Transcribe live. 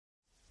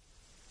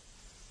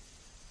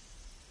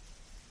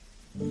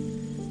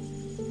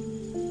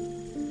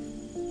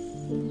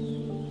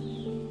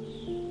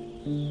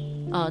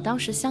当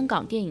时香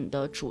港电影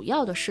的主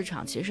要的市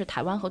场其实是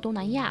台湾和东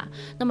南亚，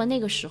那么那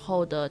个时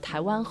候的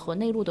台湾和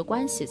内陆的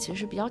关系其实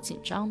是比较紧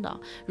张的。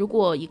如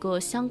果一个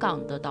香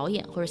港的导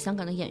演或者香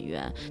港的演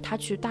员他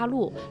去大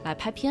陆来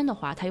拍片的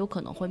话，他有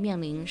可能会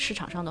面临市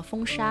场上的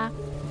封杀。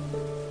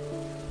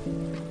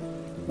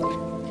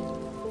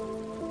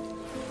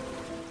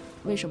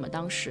为什么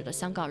当时的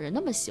香港人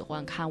那么喜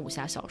欢看武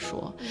侠小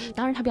说？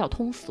当然它比较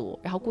通俗，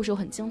然后故事又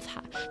很精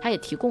彩，它也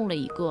提供了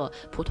一个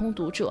普通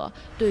读者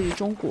对于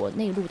中国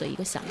内陆的一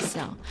个想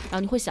象，然后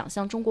你会想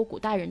象中国古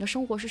代人的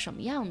生活是什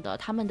么样的，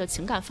他们的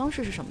情感方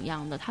式是什么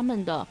样的，他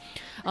们的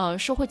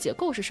社会结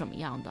构是什么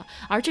样的，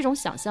而这种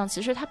想象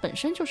其实它本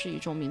身就是一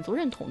种民族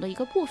认同的一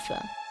个部分。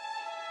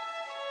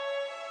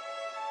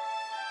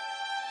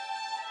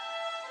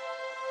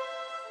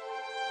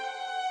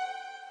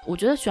我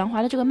觉得许鞍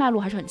华的这个脉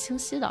络还是很清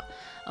晰的。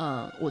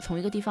我从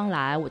一个地方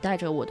来，我带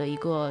着我的一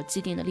个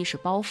既定的历史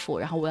包袱，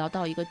然后我要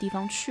到一个地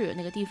方去，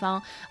那个地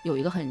方有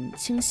一个很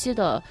清晰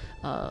的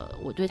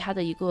我对它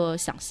的一个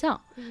想象。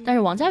但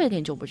是王家卫电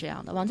影就不这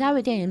样的，王家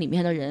卫电影里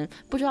面的人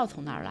不知道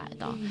从哪儿来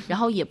的，然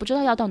后也不知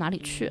道要到哪里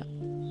去。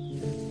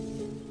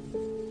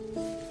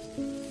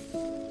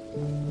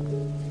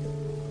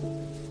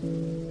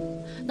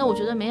那我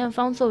觉得梅艳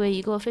芳作为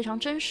一个非常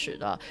真实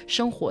的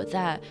生活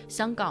在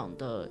香港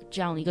的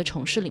这样一个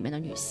城市里面的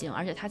女性，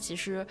而且她其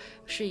实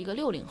是一个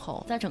60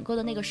后，在整个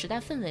的那个时代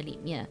氛围里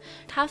面，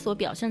她所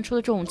表现出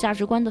的这种价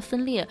值观的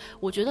分裂，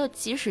我觉得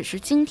即使是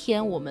今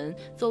天我们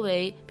作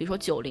为比如说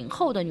90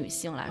后的女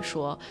性来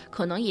说，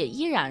可能也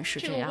依然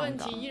是这样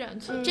的，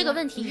这个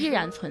问题依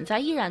然存在，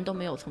依然都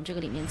没有从这个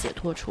里面解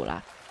脱出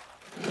来。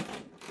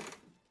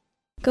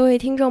各位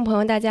听众朋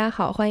友大家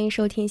好，欢迎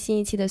收听新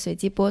一期的随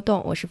机波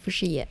动，我是傅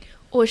视野，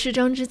我是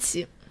张之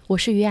琪，我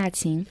是于雅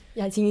琴。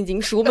雅琴已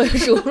经熟门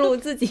熟路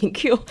自己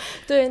Q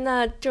对，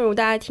那正如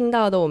大家听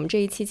到的，我们这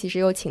一期其实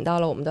又请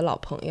到了我们的老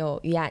朋友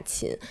于雅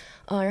琴。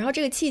然后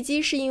这个契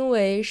机是因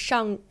为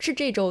是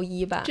这周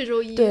一吧，这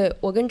周一，对，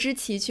我跟知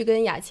琪去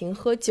跟雅琴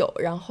喝酒，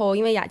然后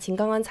因为雅琴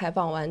刚刚采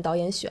访完导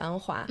演许鞍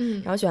华，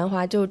然后许鞍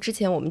华就之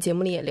前我们节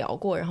目里也聊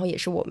过，然后也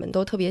是我们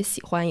都特别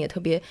喜欢也特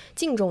别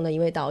敬重的一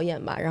位导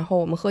演吧，然后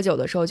我们喝酒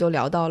的时候就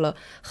聊到了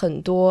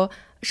很多，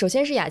首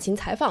先是雅琴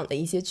采访的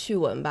一些趣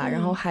闻吧，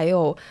然后还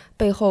有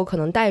背后可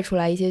能带出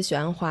来一些许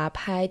鞍华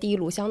拍第一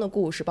炉香的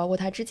故事，包括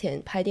他之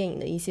前拍电影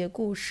的一些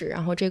故事，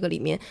然后这个里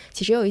面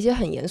其实有一些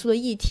很严肃的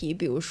议题，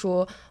比如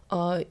说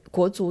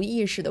国族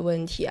意识的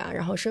问题啊，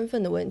然后身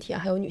份的问题啊，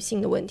还有女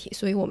性的问题，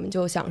所以我们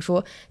就想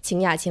说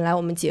请雅琴来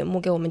我们节目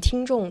给我们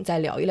听众再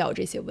聊一聊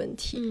这些问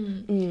题。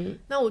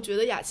那我觉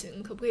得雅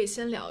琴可不可以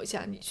先聊一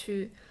下你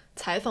去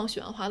采访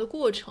许鞍华的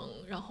过程，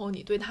然后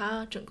你对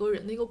他整个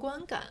人的一个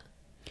观感？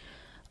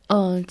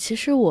其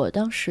实我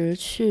当时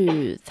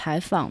去采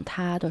访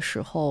他的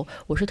时候，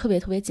我是特别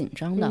特别紧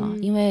张的，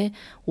因为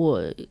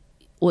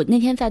我那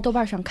天在豆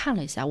瓣上看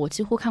了一下，我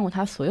几乎看过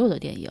他所有的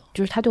电影，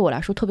就是他对我来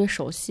说特别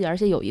熟悉，而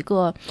且有一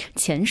个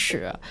前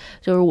史，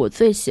就是我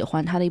最喜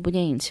欢他的一部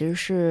电影其实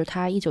是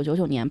他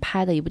1999年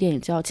拍的一部电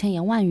影叫《千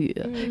言万语》，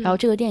然后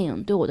这个电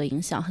影对我的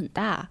影响很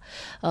大。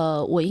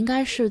我应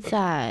该是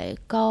在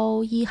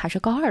高1还是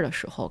高2的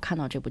时候看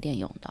到这部电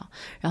影的，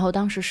然后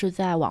当时是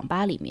在网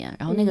吧里面，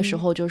然后那个时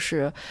候就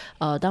是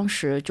当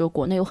时就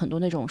国内有很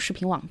多那种视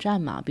频网站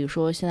嘛，比如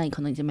说现在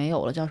可能已经没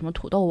有了，叫什么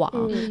土豆网，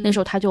那时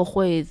候他就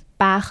会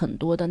扒很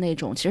多的那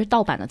种其实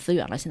盗版的资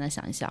源了，现在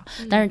想一想，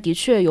但是的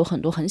确有很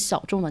多很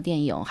小众的电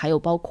影，还有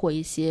包括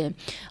一些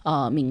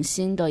明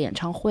星的演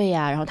唱会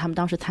啊，然后他们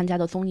当时参加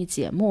的综艺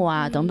节目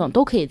啊等等，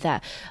都可以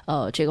在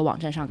这个网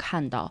站上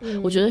看到。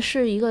我觉得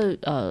是一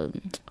个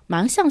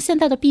蛮像现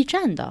在的 B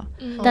站的，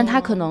但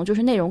它可能就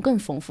是内容更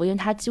丰富，因为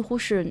它几乎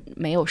是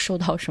没有受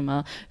到什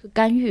么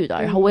干预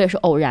的。然后我也是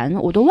偶然，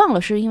我都忘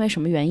了是因为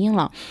什么原因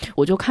了，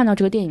我就看到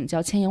这个电影叫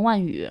《千言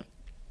万语》。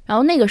然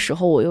后那个时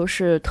候我又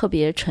是特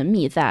别沉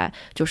迷在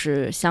就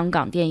是香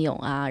港电影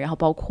啊，然后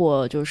包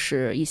括就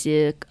是一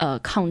些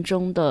抗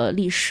争的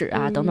历史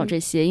啊等等这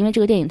些，因为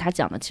这个电影它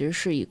讲的其实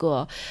是一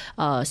个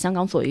香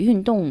港左翼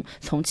运动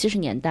从70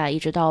年代一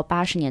直到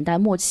80年代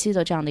末期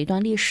的这样的一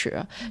段历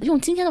史，用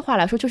今天的话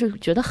来说就是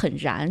觉得很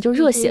燃，就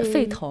热血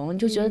沸腾，你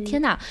就觉得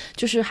天哪，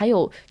就是还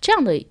有这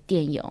样的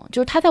电影，就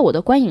是它在我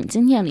的观影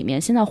经验里面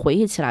现在回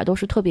忆起来都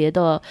是特别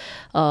的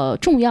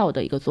重要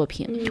的一个作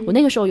品。我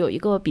那个时候有一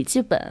个笔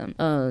记本，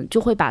就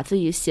会把自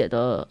己写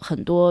的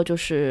很多就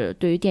是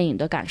对于电影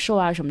的感受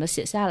啊什么的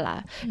写下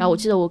来，然后我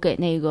记得我给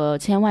那个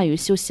千言万语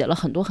就写了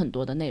很多很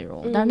多的内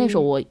容，但是那时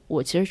候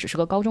我其实只是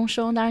个高中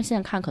生，当然现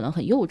在看可能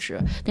很幼稚，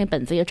那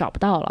本子也找不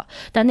到了，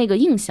但那个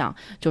印象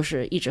就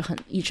是一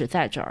直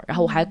在这儿。然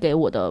后我还给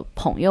我的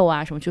朋友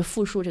啊什么去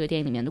复述这个电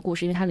影里面的故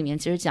事，因为它里面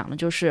其实讲的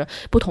就是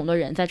不同的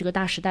人在这个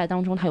大时代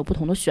当中他有不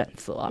同的选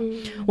择。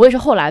我也是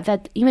后来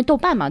因为豆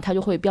瓣嘛，他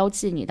就会标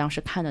记你当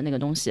时看的那个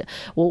东西，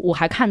我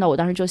还看到我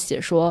当时就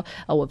写说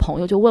我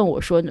朋友就问我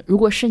说如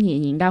果是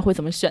你应该会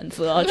怎么选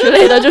择之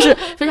类的，就是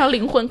非常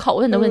灵魂拷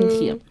问的问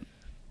题。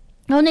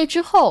然后那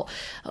之后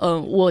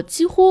我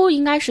几乎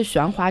应该是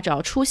玄华只要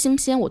出新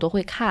片我都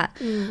会看，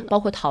包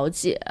括桃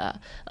姐，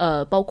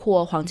包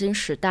括黄金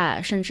时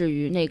代，甚至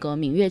于那个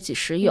明月几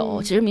时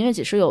有，其实明月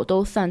几时有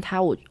都算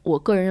他我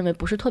个人认为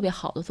不是特别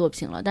好的作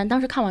品了，但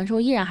当时看完之后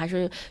依然还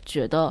是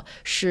觉得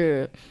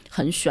是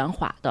很玄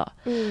华的。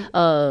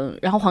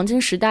然后黄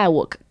金时代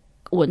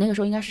我那个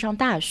时候应该是上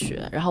大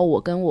学，然后我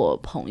跟我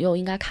朋友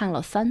应该看了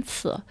3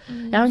次，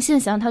然后现在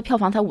想想它的票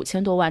房才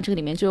5000多万，这个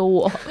里面就有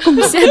我贡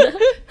献的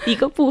一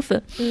个部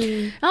分。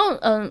然后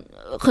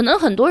可能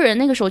很多人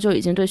那个时候就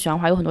已经对许鞍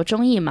华有很多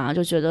争议嘛，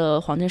就觉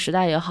得黄金时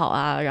代也好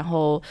啊，然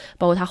后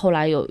包括他后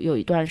来有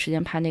一段时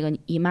间拍那个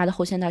姨妈的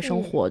后现代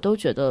生活，都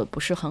觉得不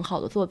是很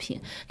好的作品，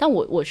但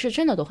我是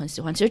真的都很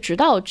喜欢。其实直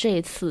到这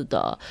一次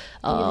的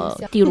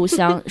地录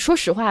香说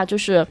实话就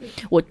是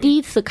我第一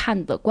次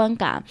看的观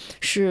感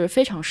是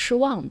非常失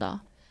望的，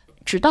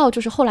直到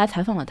就是后来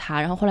采访了他，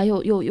然后后来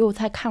又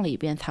再看了一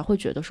遍，才会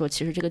觉得说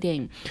其实这个电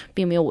影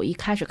并没有我一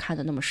开始看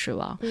的那么失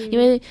望。因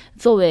为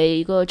作为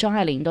一个张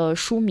爱玲的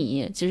书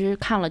迷，其实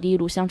看了第一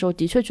录香之后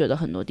的确觉得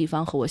很多地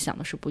方和我想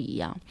的是不一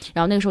样，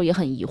然后那个时候也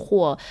很疑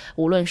惑，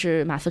无论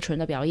是马思纯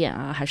的表演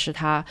啊，还是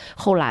他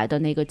后来的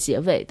那个结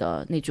尾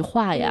的那句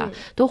话呀，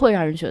都会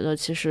让人觉得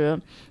其实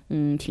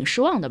挺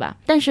失望的吧。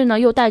但是呢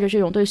又带着这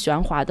种对许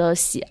鞍华的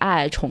喜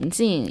爱崇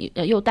敬，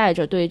又带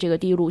着对这个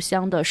第一录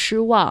香的失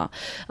望，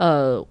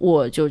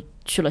我就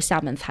去了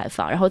厦门采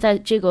访，然后在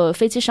这个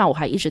飞机上我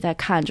还一直在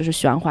看就是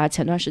许鞍华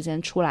前段时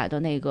间出来的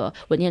那个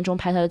文念中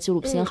拍他的纪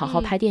录片好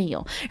好拍电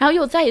影，然后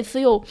又再一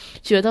次又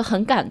觉得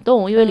很感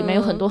动，因为里面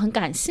有很多很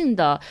感性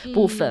的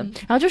部分，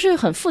然后就是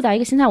很复杂一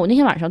个心态，我那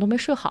天晚上都没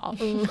睡好。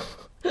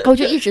我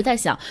就一直在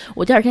想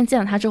我第二天见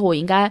了他之后我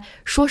应该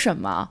说什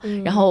么，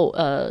然后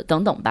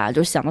等等吧，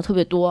就想的特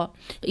别多。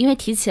因为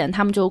提前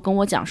他们就跟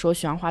我讲说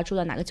许鞍华住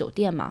在哪个酒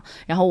店嘛，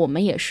然后我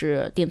们也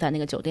是订在那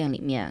个酒店里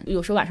面，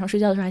有时候晚上睡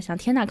觉的时候还想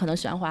天哪，可能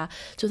许鞍华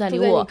就在离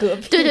我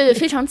对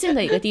非常近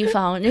的一个地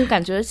方，那个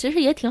感觉其实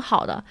也挺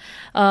好的。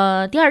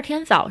第二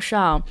天早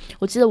上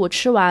我记得我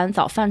吃完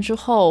早饭之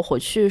后回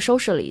去收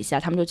拾了一下，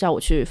他们就叫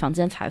我去房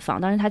间采访，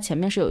当时他前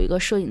面是有一个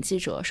摄影记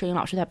者摄影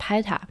老师在拍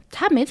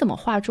他没怎么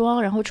化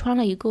妆，然后穿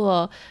了一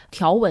个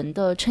条纹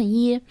的衬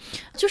衣，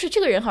就是这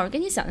个人好像跟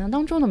你想象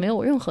当中的没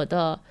有任何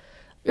的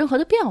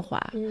变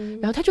化，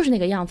然后他就是那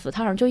个样子，他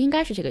好像就应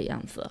该是这个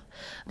样子。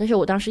但是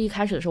我当时一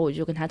开始的时候我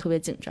就跟他特别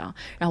紧张，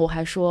然后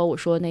我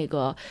说那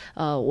个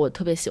我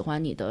特别喜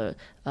欢你的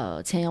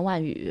千言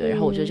万语，然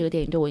后我觉得这个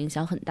电影对我影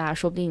响很大，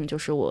说不定就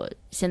是我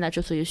现在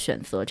之所以选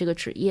择这个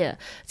职业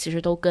其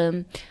实都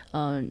跟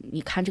你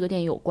看这个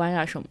电影有关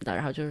啊什么的。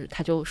然后就是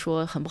他就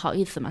说很不好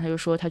意思嘛，他就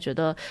说他觉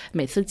得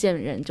每次见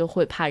人就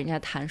会怕人家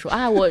谈说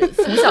啊我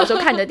从小就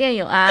看你的电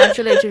影啊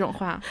之类这种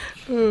话。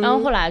然后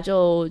后来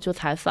就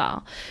采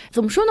访，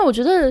怎么说呢，我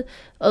觉得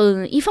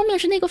一方面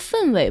是那个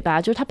氛围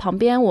吧，就是他旁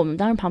边我们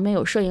当时旁边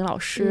有摄影老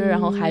师，然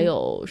后还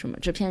有什么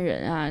制片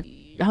人啊，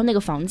然后那个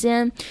房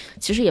间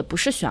其实也不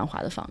是许鞍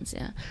华的房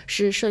间，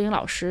是摄影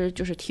老师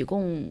就是提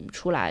供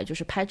出来就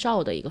是拍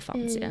照的一个房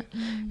间，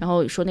然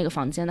后说那个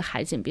房间的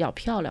海景比较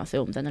漂亮，所以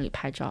我们在那里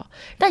拍照。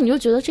但你就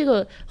觉得这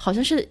个好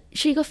像是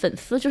一个粉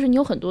丝，就是你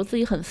有很多自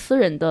己很私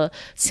人的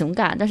情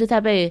感，但是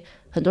在被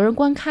很多人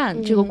观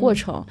看这个过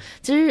程，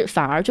其实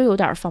反而就有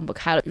点放不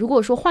开了。如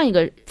果说换一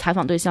个采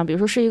访对象，比如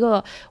说是一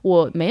个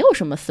我没有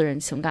什么私人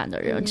情感的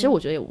人，其实我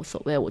觉得也无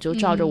所谓，我就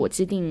照着我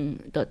既定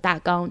的大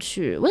纲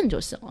去问就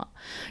行了。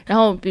然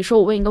后比如说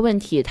我问一个问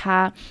题，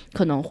他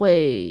可能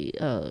会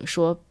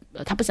说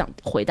他不想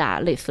回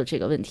答类似这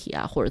个问题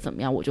啊，或者怎么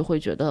样，我就会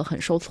觉得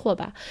很受挫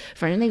吧。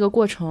反正那个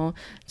过程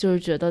就是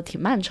觉得挺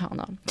漫长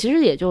的，其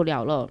实也就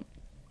聊了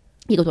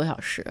1个多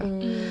小时。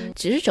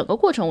其实整个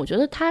过程我觉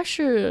得他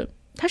是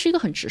一个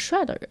很直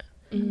率的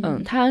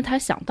人，他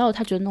想到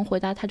他觉得能回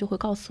答他就会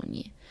告诉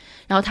你，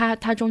然后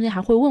他中间还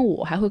会问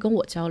我，还会跟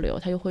我交流，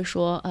他就会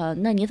说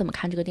那你怎么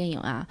看这个电影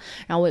啊？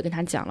然后我也跟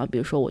他讲了，比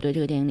如说我对这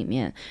个电影里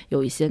面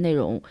有一些内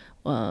容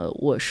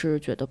我是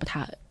觉得不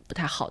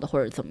太好的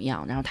或者怎么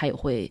样，然后他也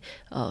会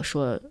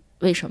说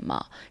为什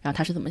么，然后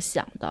他是怎么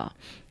想的。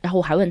然后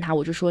我还问他，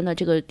我就说那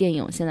这个电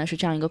影现在是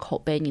这样一个口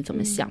碑你怎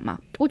么想嘛？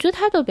我觉得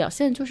他的表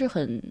现就是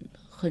很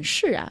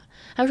释然，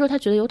他说他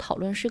觉得有讨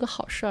论是一个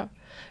好事儿，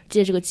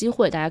借这个机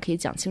会大家可以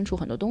讲清楚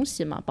很多东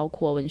西嘛，包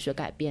括文学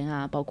改编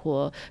啊，包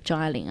括张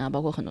爱玲啊，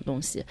包括很多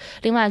东西。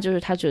另外就是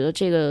他觉得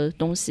这个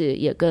东西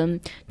也跟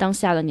当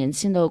下的年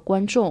轻的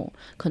观众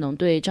可能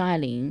对张爱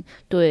玲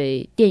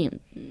对电影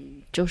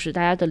就是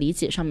大家的理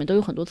解上面都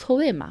有很多错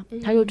位嘛，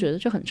他就觉得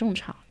这很正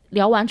常。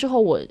聊完之后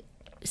我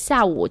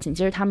下午紧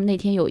接着他们那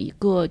天有一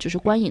个就是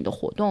观影的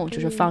活动，就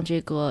是放这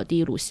个第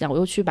一录像，我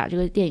又去把这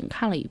个电影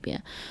看了一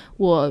遍。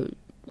我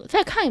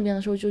再看一遍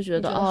的时候就觉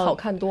得好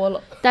看多了，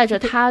带着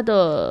他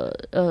的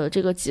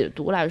这个解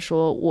读来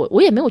说，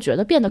我也没有觉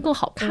得变得更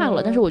好看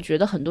了，但是我觉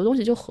得很多东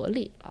西就合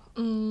理了。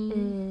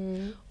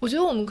我觉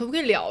得我们可不可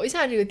以聊一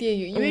下这个电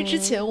影，因为之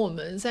前我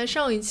们在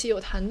上一期有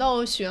谈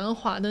到许鞍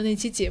华的那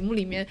期节目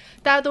里面，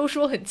大家都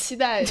说很期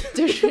待，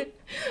就是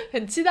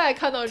很期待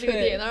看到这个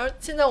电影，然后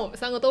现在我们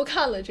3个都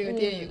看了这个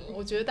电影，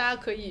我觉得大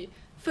家可以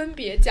分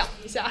别讲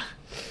一下。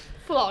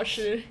傅老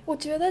师，我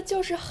觉得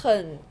就是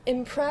很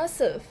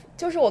impressive，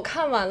 就是我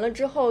看完了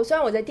之后，虽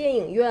然我在电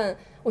影院，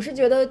我是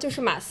觉得就是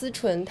马思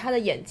纯她的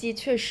演技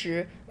确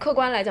实客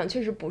观来讲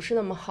确实不是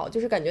那么好，就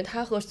是感觉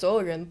她和所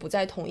有人不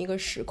在同一个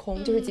时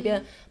空，就是即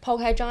便抛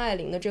开张爱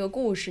玲的这个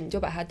故事，你就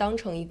把它当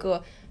成一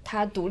个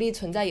她独立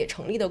存在也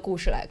成立的故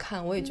事来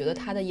看，我也觉得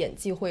她的演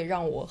技会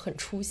让我很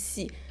出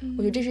戏。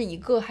我觉得这是一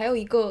个，还有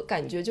一个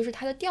感觉就是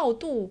她的调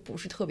度不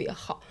是特别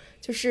好，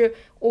就是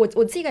我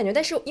自己感觉，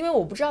但是因为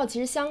我不知道其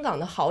实香港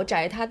的豪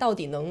宅它到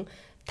底能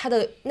它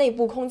的内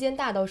部空间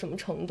大到什么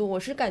程度，我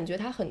是感觉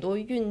它很多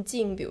运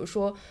镜，比如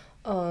说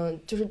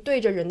就是对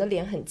着人的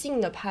脸很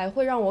近的拍，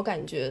会让我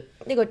感觉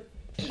那个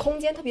空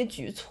间特别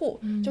局促，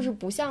就是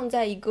不像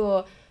在一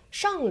个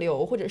上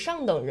流或者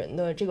上等人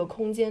的这个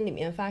空间里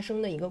面发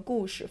生的一个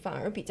故事，反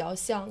而比较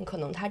像可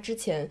能他之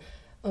前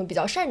比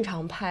较擅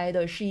长拍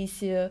的是一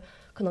些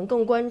可能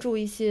更关注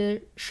一些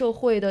社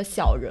会的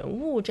小人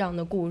物这样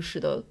的故事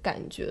的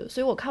感觉。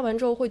所以我看完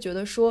之后会觉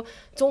得说，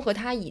综合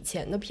他以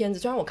前的片子，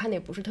虽然我看的也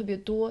不是特别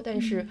多，但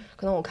是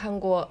可能我看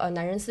过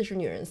男人40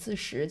女人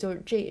40，就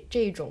是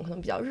这种可能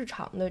比较日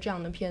常的这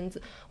样的片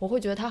子，我会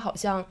觉得他好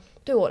像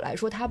对我来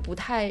说他不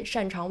太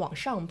擅长往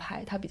上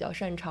拍，他比较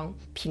擅长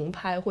平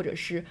拍或者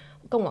是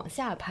更往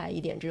下拍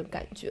一点这种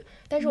感觉。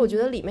但是我觉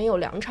得里面有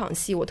2场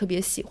戏我特别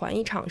喜欢，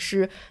一场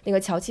是那个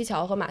乔七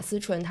乔和马思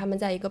纯他们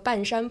在一个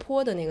半山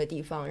坡的那个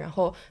地方，然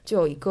后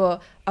就有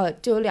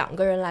2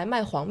个人来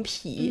卖黄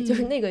皮，就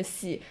是那个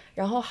戏。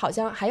然后好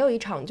像还有一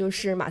场就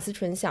是马思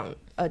纯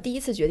第一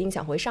次决定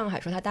想回上海，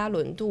说他搭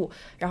轮渡，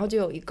然后就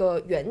有一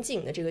个远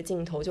景的这个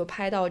镜头，就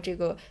拍到这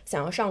个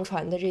想要上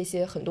船的这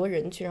些很多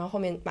人群，然后后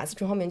面马思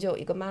纯后面就有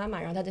一个妈妈，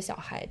然后她的小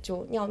孩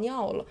就尿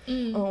尿了。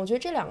我觉得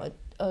这2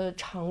个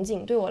场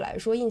景对我来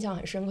说印象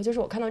很深刻，就是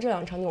我看到这2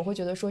个场景，我会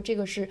觉得说这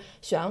个是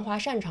许鞍华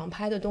擅长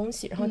拍的东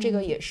西，然后这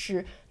个也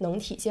是能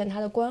体现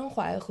他的关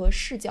怀和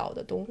视角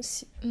的东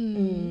西。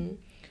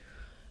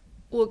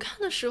我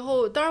看的时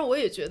候当然我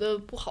也觉得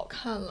不好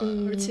看了，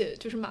而且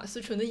就是马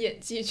思纯的演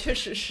技确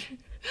实是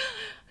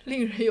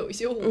令人有一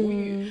些无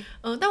语。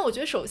但我觉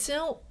得首先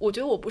我觉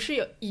得我不是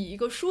以一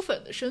个书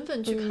粉的身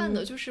份去看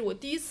的，就是我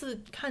第一次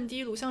看《第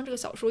一炉香》这个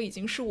小说已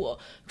经是我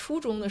初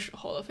中的时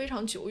候了，非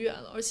常久远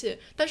了。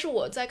但是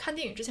我在看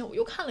电影之前我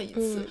又看了一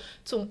次。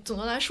总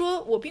的来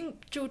说，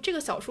这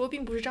个小说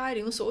并不是张爱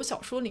玲所有小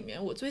说里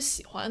面我最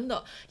喜欢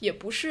的，也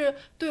不是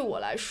对我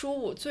来说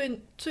我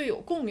最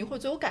有共鸣或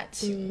者最有感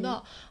情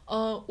的。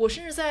我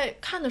甚至在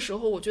看的时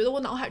候，我觉得我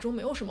脑海中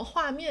没有什么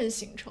画面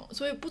形成，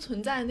所以不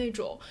存在那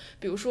种，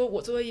比如说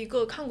我作为一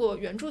个看过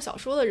原著小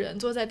说的人，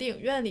坐在电影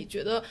院里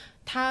觉得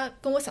它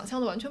跟我想象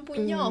的完全不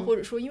一样，或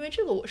者说因为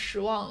这个我失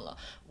望了，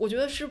我觉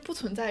得是不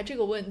存在这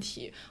个问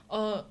题。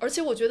而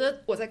且我觉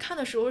得我在看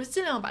的时候是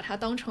尽量把它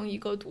当成一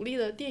个独立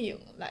的电影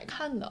来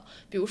看的。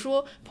比如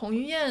说彭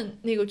于晏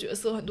那个角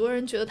色，很多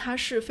人觉得他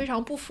是非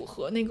常不符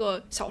合那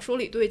个小说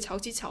里对乔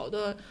七乔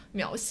的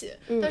描写，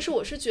但是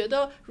我是觉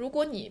得如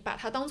果你把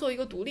它当做一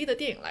个独立的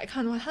电影来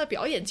看的话，他的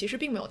表演其实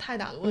并没有太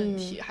大的问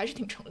题，还是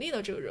挺成立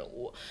的这个人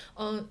物。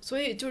所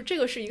以就是这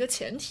个是一个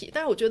前提。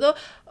但是我觉得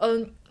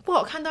不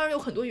好看当然有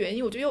很多原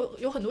因，我觉得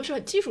有很多是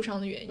很技术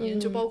上的原因，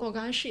就包括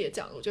刚才视野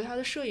讲的，我觉得他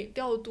的摄影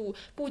调度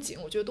布景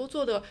我觉得都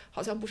做的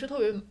好像不是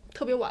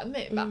特别完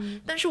美吧。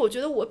但是我觉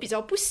得我比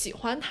较不喜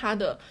欢他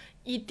的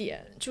一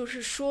点就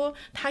是说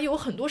他有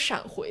很多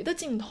闪回的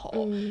镜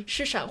头，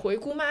是闪回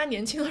姑妈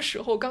年轻的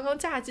时候刚刚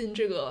嫁进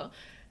这个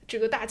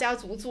大家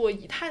族做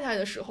姨太太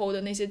的时候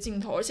的那些镜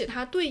头，而且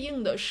它对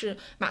应的是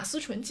马思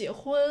纯结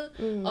婚，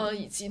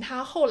以及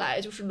他后来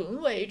就是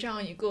沦为这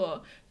样一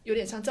个有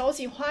点像交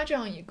际花这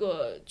样一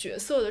个角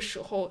色的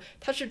时候，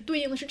它是对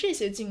应的是这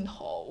些镜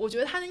头。我觉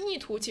得它的意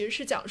图其实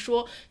是讲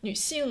说女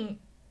性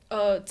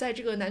在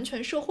这个男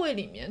权社会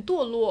里面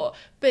堕落、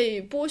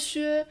被剥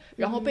削，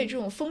然后被这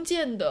种封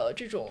建的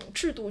这种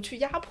制度去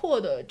压迫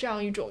的这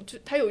样一种，就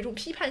它有一种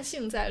批判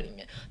性在里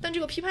面。但这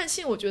个批判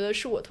性我觉得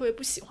是我特别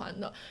不喜欢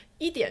的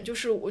一点，就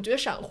是我觉得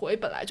闪回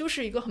本来就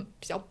是一个比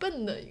较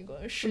笨的一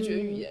个视觉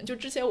语言。就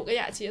之前我跟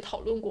雅琪也讨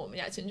论过，我们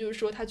雅琪就是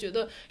说她觉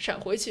得闪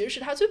回其实是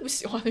她最不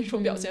喜欢的一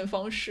种表现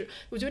方式。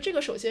我觉得这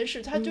个首先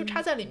是它就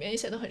插在里面也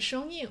显得很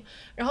生硬。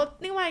然后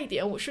另外一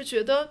点我是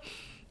觉得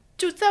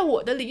就在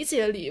我的理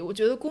解里，我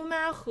觉得姑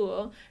妈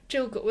和这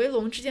个葛威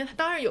龙之间它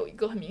当然有一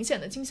个很明显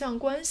的镜像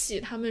关系，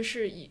他们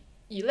是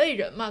一类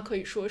人嘛，可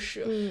以说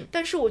是。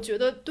但是我觉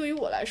得对于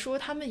我来说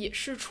他们也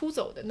是出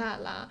走的娜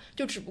拉，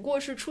就只不过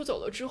是出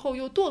走了之后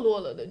又堕落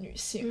了的女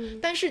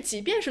性。但是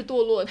即便是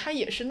堕落她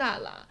也是娜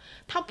拉，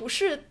她不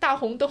是大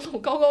红灯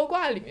笼高高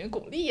挂里面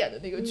巩俐演的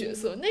那个角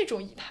色，那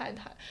种姨太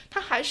太，她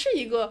还是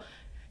一个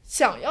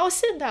想要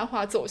现代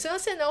化走向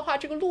现代化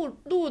这个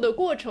路的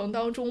过程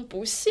当中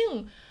不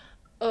幸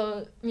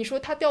你说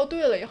她掉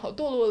队了也好，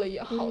堕落了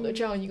也好的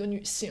这样一个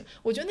女性，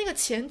我觉得那个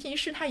前提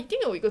是她一定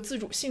有一个自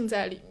主性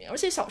在里面，而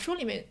且小说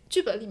里面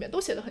剧本里面都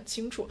写得很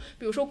清楚，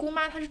比如说姑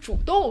妈她是主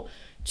动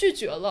拒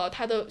绝了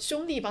她的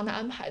兄弟帮她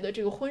安排的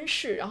这个婚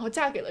事，然后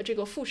嫁给了这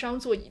个富商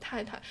做姨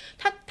太太，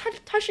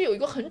她是有一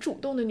个很主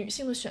动的女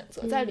性的选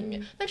择在里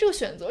面。那这个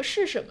选择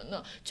是什么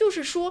呢？就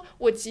是说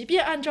我即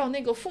便按照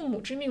那个父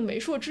母之命媒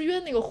妁之约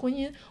那个婚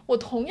姻，我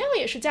同样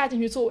也是嫁进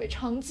去作为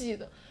娼妓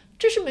的，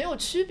这是没有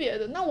区别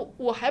的。那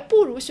我还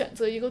不如选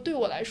择一个对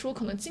我来说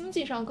可能经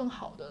济上更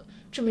好的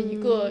这么一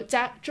个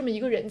家，这么一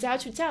个人家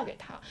去嫁给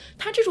他。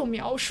他这种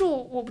描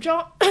述我不知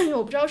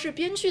道是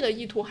编剧的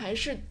意图还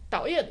是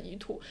导演的意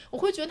图，我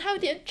会觉得他有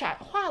点窄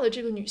化了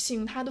这个女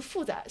性她的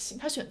复杂性，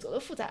她选择的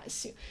复杂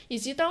性，以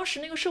及当时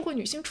那个社会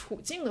女性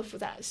处境的复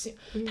杂性。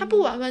她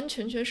不完完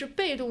全全是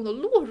被动的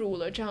落入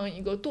了这样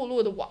一个堕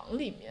落的网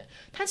里面，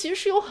她其实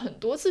是有很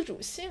多自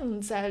主性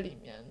在里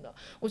面的。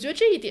我觉得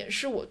这一点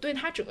是我对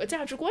她整个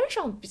价值观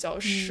上比较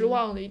失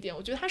望的一点，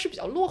我觉得她是比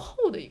较落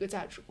后的一个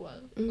价值观。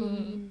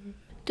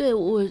对，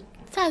我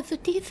在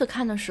第一次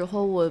看的时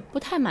候，我不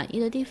太满意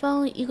的地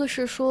方，一个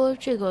是说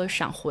这个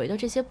闪回的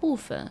这些部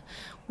分，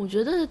我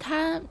觉得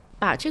他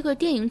把这个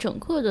电影整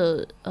个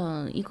的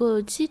一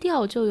个基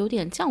调就有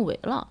点降维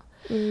了。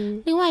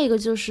另外一个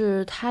就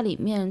是它里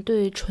面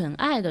对纯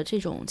爱的这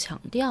种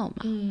强调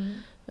嘛。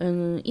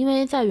因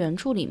为在原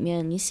著里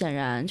面，你显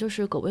然就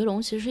是葛威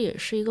龙其实也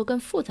是一个更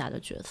复杂的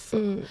角色。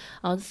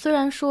虽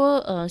然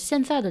说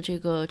现在的这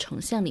个呈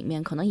现里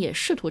面可能也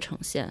试图呈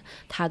现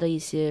他的一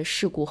些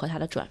事故和他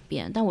的转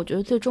变，但我觉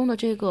得最终的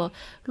这个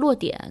落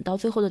点到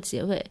最后的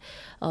结尾，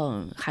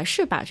还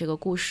是把这个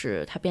故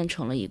事它变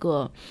成了一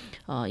个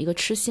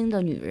痴心的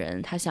女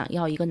人，她想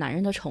要一个男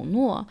人的承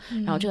诺，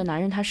然后这个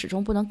男人他始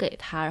终不能给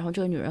她，然后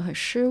这个女人很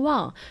失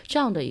望，这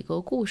样的一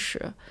个故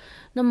事。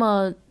那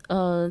么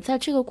在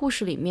这个故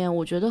事里面，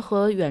我觉得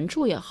和原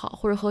著也好，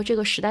或者和这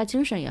个时代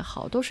精神也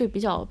好，都是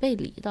比较背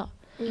离的。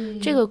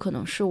这个可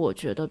能是我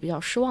觉得比较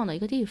失望的一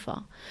个地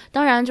方。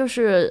当然就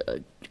是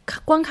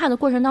观看的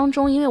过程当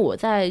中，因为我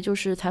在就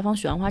是采访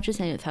许鞍华之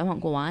前也采访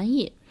过王安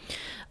忆，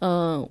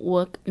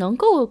我能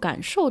够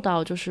感受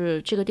到就是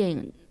这个电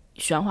影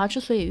许鞍华之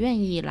所以愿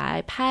意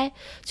来拍，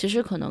其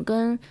实可能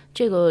跟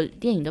这个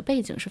电影的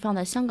背景是放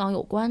在香港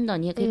有关的。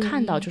你也可以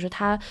看到，就是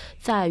他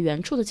在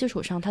原著的基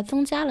础上，他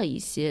增加了一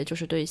些就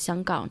是对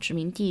香港殖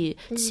民地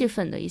气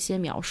氛的一些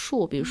描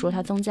述，比如说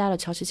他增加了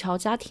乔其乔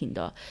家庭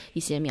的一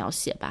些描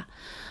写吧。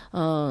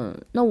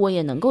那我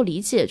也能够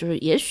理解，就是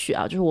也许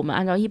啊，就是我们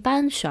按照一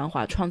般许鞍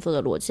华创作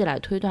的逻辑来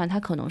推断，他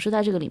可能是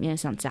在这个里面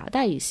想夹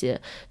带一些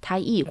他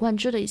一以贯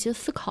之的一些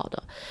思考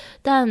的。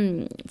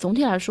但总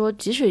体来说，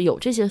即使有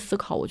这些思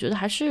考，我觉得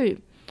还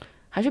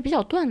是比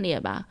较断裂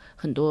吧，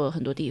很多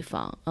地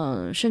方，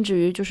甚至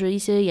于就是一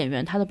些演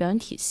员他的表演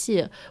体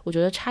系，我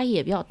觉得差异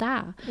也比较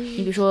大。你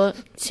比如说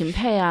秦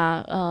沛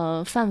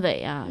啊，范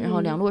伟啊，然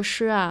后梁洛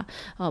施啊，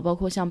包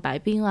括像白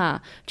冰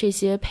啊这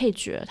些配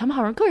角，他们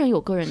好像个人有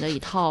个人的一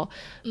套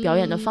表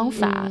演的方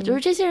法，就是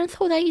这些人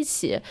凑在一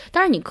起，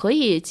当然你可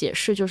以解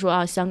释，就是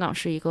说香港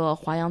是一个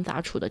华洋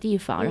杂处的地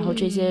方，然后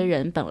这些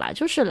人本来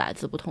就是来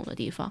自不同的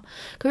地方，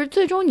可是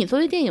最终你作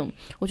为电影，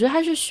我觉得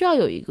还是需要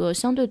有一个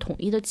相对统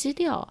一的基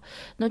调。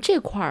那这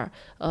块儿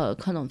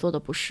可能做的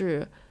不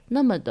是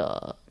那么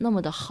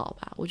的好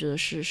吧，我觉得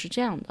是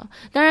这样的。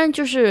当然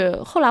就是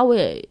后来我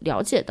也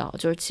了解到，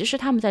就是其实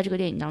他们在这个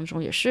电影当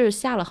中也是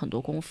下了很多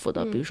功夫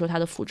的，比如说他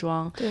的服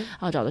装，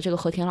找的这个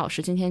和田老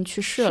师今天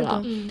去世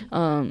了，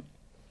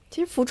其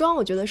实服装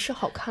我觉得是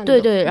好看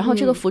的，对，然后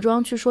这个服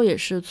装据说也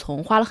是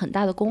花了很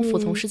大的功夫，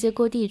从世界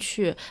各地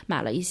去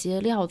买了一些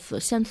料子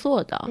现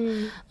做的。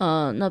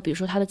那比如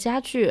说它的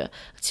家具，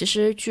其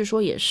实据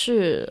说也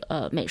是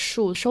美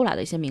术收来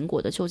的一些民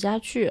国的旧家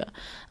具，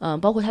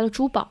包括它的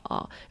珠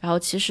宝，然后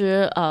其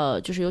实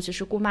就是尤其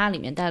是姑妈里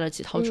面带了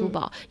几套珠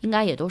宝，应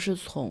该也都是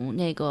从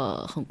那个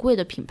很贵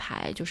的品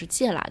牌就是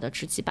借来的，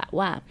值几百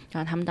万，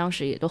然后他们当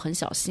时也都很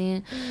小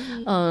心，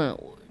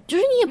就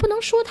是你也不能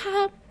说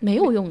他没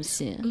有用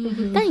心，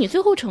但你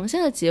最后呈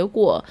现的结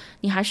果，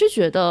你还是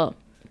觉得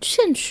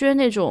欠缺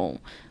那种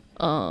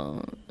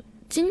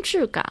精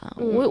致感。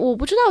我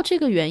不知道这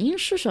个原因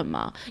是什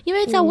么，因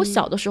为在我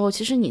小的时候，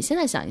其实你现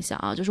在想一想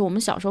啊，就是我们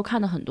小时候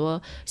看的很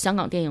多香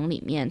港电影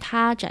里面，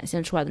它展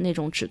现出来的那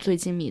种纸醉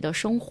金迷的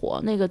生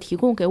活，那个提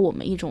供给我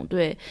们一种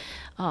对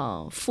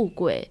富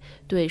贵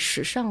对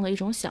时尚的一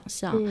种想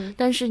象。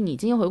但是你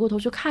今天回过头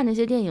去看那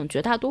些电影，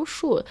绝大多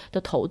数的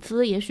投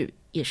资也许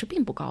也是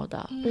并不高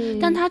的，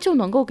但它就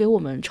能够给我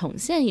们呈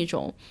现一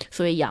种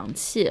所谓洋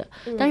气。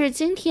但是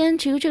今天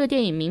其实这个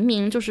电影明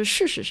明就是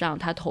事实上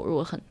它投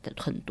入很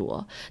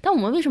多，但我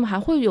们为什么还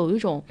会有一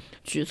种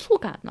局促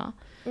感呢？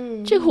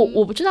这个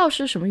我不知道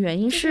是什么原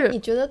因。是你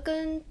觉得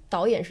跟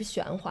导演是许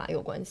鞍华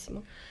有关系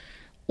吗？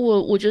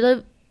我觉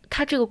得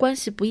它这个关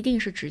系不一定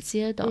是直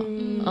接的。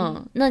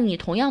那你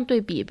同样对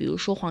比，比如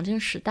说黄金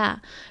时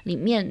代里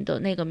面的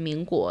那个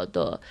民国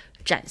的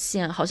展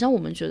现，好像我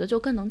们觉得就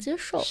更能接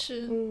受。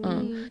是，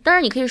当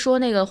然你可以说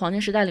那个黄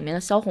金时代里面的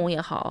萧红也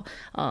好，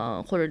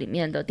或者里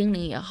面的丁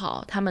玲也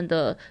好，他们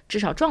的至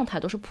少状态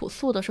都是朴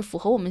素的，是符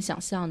合我们想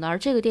象的。而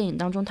这个电影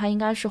当中，它应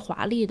该是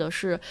华丽的，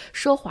是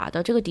奢华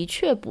的，这个的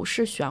确不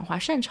是许鞍华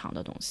擅长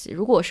的东西。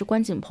如果是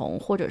关锦鹏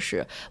或者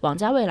是王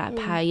家卫来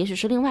拍，也许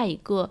是另外一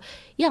个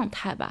样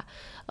态吧。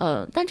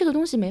但这个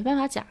东西没办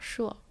法假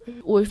设。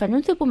我反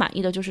正最不满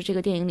意的就是这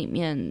个电影里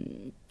面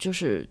就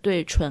是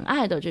对纯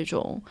爱的这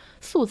种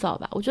塑造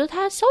吧，我觉得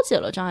它消解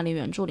了张爱玲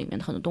原著里面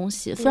的很多东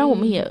西。虽然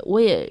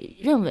我也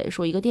认为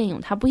说一个电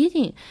影它不一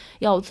定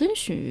要遵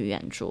循于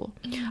原著，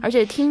而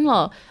且听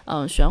了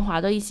许鞍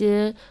华的一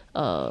些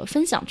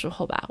分享之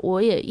后吧，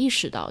我也意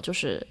识到就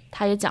是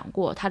他也讲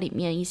过它里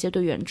面一些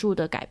对原著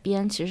的改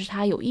编其实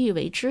他有意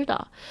为之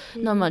的。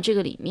那么这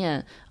个里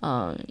面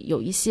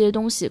有一些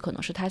东西可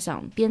能是他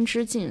想编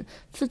织进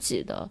自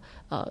己的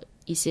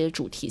一些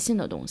主题性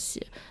的东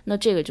西，那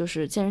这个就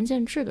是见仁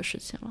见智的事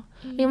情了。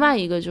另外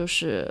一个就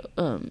是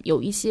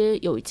有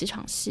几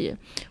场戏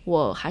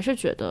我还是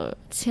觉得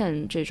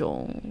欠这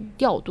种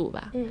调度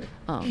吧。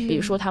比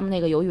如说他们那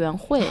个游园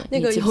会，那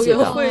个游园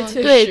会确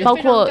实对，包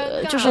括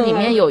就是里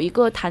面有一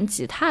个弹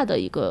吉他的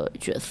一个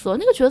角色，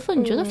那个角色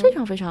你觉得非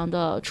常非常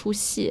的出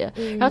戏，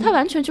然后他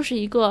完全就是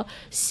一个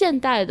现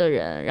代的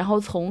人，然后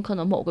从可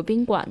能某个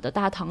宾馆的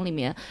大堂里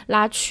面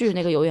拉去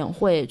那个游园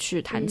会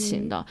去弹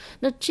琴的，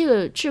那这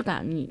个质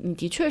感你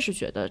的确是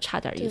觉得差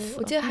点意思。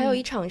我记得还有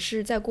一场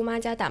是在姑妈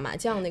家打麻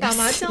将，那个打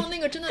麻将那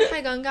个真的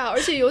太尴尬，而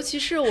且尤其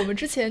是我们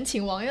之前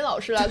请王爷老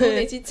师来做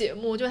那期节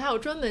目，就他有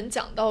专门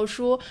讲到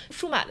说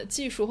数码的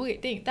技术会给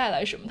电影带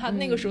来什么。他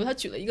那个时候他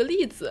举了一个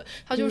例子，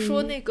他就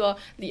说那个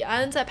李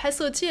安在拍《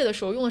色戒》的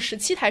时候用了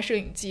17台摄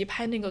影机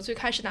拍那个最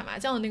开始打麻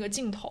将的那个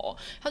镜头，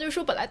他就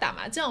说本来打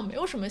麻将没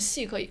有什么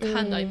戏可以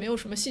看的，也没有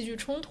什么戏剧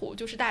冲突，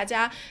就是大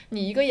家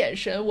你一个眼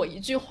神我一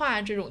句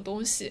话这种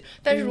东西。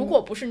但是如果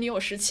不是你有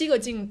17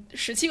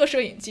个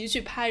摄影机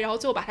去拍，然后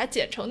最后把它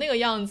剪成那个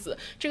样子，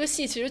这个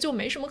戏其实就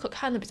没什么可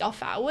看的，比较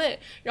乏味。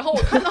然后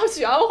我看到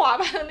许鞍华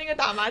拍的那个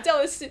打麻将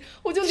的戏，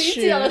我就理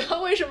解了他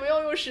为什么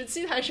要用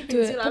17台摄影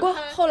机来拍。不过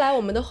后来我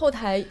们的后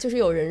台就是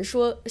有人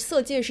说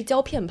色戒是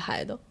胶片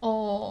拍的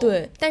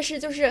对，但是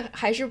就是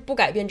还是不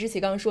改变之前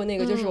刚刚说那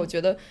个，就是我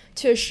觉得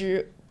确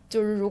实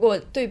就是如果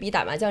对比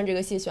打麻将这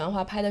个戏，许鞍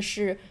华拍的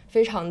是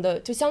非常的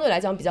就相对来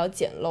讲比较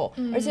简陋，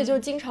而且就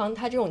经常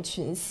他这种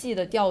群戏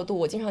的调度，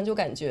我经常就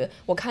感觉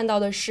我看到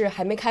的是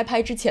还没开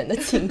拍之前的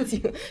情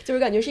景就是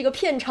感觉是一个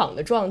片场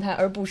的状态，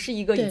而不是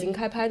一个已经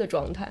开拍的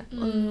状态。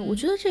我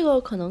觉得这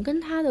个可能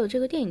跟他的这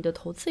个电影的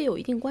投资也有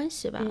一定关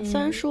系吧。虽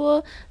然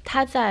说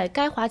他在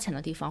该花钱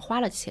的地方花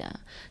了钱，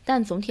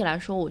但总体来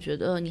说我觉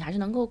得你还是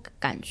能够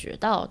感觉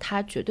到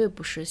他绝对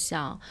不是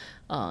像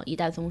一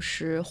代宗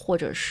师或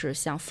者是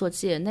像色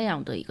戒那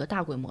样的一个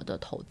大规模的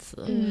投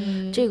资。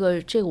这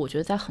个我觉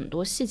得在很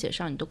多细节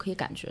上你都可以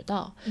感觉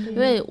到。因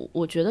为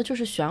我觉得就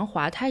是许鞍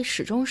华他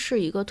始终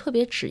是一个特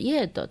别职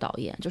业的导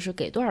演，就是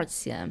给多少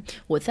钱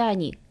我在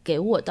你给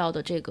我到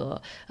的这个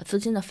资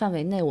金的范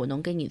围内，我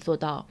能给你做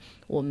到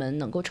我们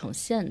能够呈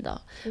现的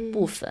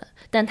部分。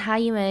但他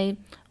因为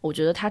我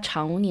觉得他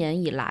长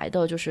年以来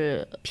的就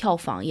是票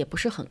房也不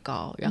是很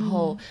高，然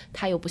后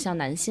他又不像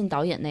男性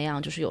导演那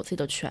样就是有自己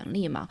的权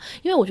利嘛，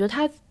因为我觉得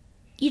他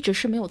一直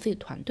是没有自己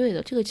团队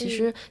的，这个其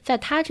实在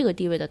他这个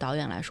地位的导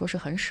演来说是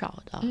很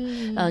少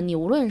的。你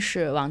无论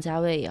是王家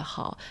卫也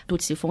好，杜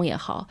琪峰也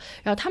好，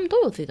然后他们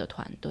都有自己的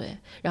团队，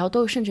然后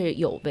都甚至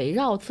有围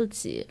绕自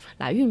己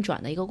来运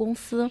转的一个公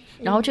司，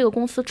然后这个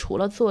公司除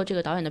了做这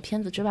个导演的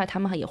片子之外，他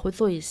们也会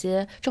做一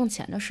些挣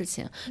钱的事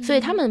情，所以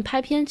他们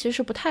拍片其实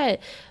是不太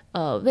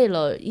为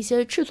了一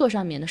些制作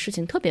上面的事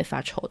情特别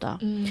发愁的。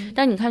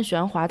但你看许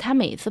鞍华他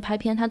每一次拍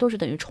片他都是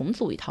等于重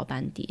组一套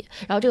班底，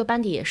然后这个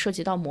班底也涉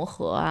及到磨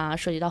合啊，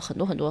涉及到很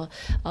多很多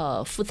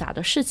复杂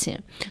的事情，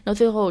那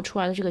最后出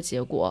来的这个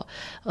结果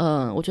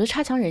我觉得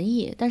差强人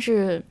意，但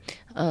是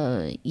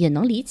也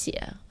能理解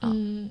啊。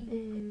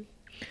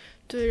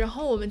对，然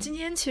后我们今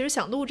天其实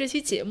想录这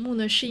期节目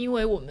呢，是因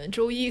为我们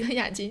周一跟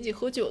雅琴一起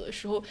喝酒的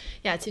时候，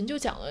雅琴就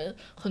讲了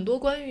很多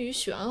关于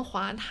许鞍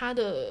华他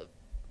的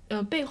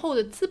背后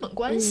的资本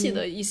关系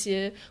的一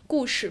些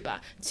故事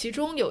吧。其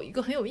中有一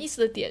个很有意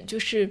思的点，就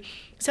是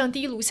像《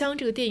第一炉香》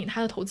这个电影，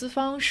它的投资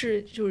方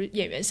就是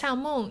演员夏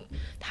梦，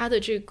他的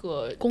这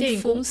个电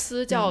影公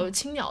司叫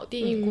青鸟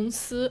电影公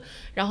司，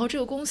然后这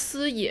个公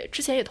司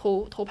之前也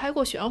投拍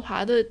过许鞍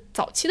华的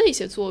早期的一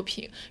些作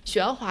品。许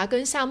鞍华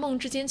跟夏梦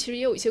之间其实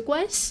也有一些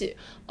关系。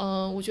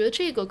我觉得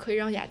这个可以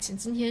让雅琴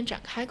今天展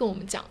开跟我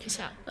们讲一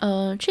下。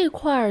这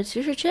块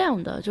其实是这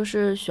样的，就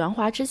是许鞍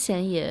华之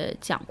前也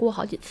讲过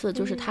好几次，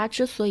就是他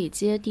之所以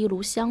接第一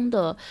炉香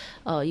的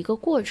一个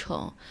过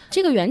程，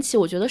这个缘起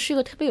我觉得是一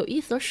个特别有意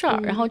思的事儿。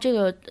然后这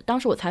个当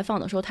时我采访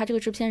的时候，他这个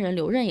制片人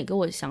刘润也给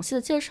我详细的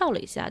介绍了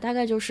一下，大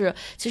概就是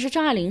其实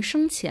张爱玲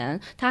生前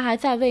他还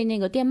在为那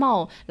个电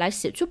懋来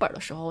写剧本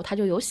的时候，他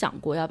就有想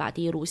过要把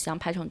第一炉香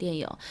拍成电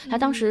影。他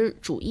当时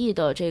主义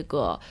的这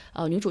个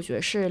女主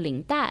角是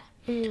林黛，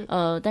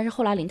但是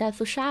后来林黛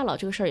自杀了，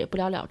这个事儿也不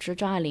了了之，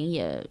张爱玲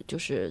也就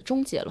是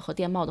终结了和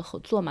电懋的合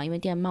作嘛，因为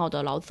电懋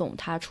的老总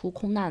他出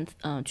空难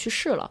去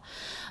世了。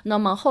那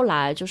么后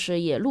来就是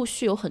也陆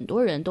续有很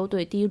多人都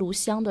对第一炉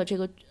香的这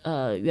个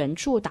原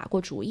著打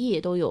过主意，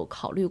都有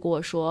考虑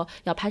过说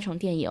要拍成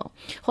电影。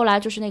后来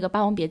就是那个《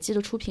霸王别姬》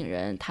的出品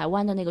人台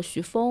湾的那个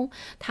徐峰，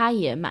他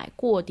也买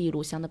过第一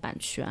炉香的版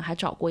权，还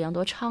找过杨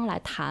德昌来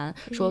谈，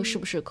说是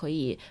不是可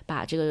以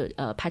把这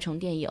个拍成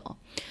电影。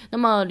那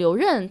么刘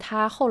润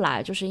他后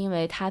来就是因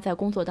为他在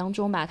工作当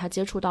中吧，他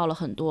接触到了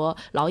很多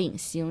老影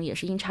星，也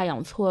是阴差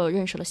阳错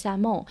认识了夏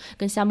梦，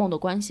跟夏梦的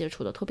关系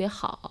处得特别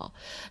好。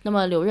那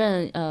么刘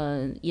润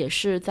也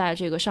是在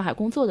这个上海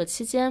工作的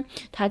期间，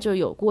他就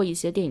有过一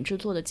些电影制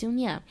作的经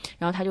验，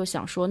然后他就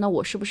想说，那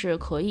我是不是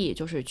可以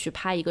就是去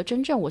拍一个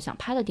真正我想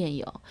拍的电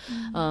影？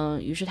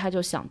于是他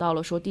就想到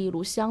了说第一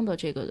炉香的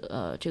这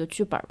个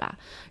剧本吧。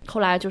后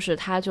来就是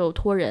他就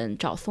托人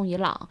找宋一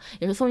朗，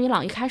也是宋一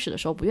朗一开始的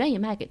时候不愿意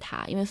卖给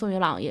他，因为宋一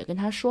朗也跟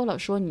他说了，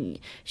说你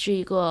是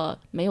一个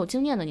没有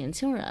经验的年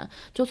轻人，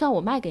就算我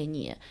卖给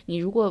你，你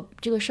如果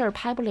这个事儿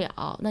拍不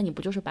了，那你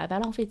不就是白白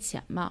浪费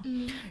钱吗？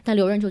但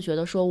刘润就觉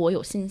得说我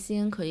有信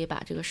心可以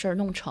把这个事儿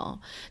弄成，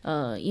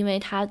因为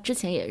他之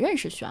前也认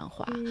识许鞍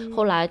华，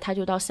后来他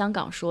就到香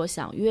港说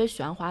想约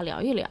许鞍华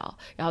聊一聊，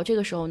然后这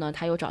个时候呢，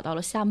他又找到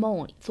了夏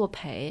梦作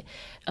陪，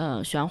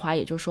许鞍华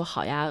也就说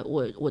好呀，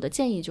我的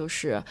建议就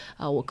是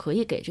我可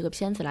以给这个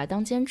片子来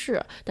当监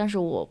制，但是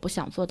我不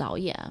想做导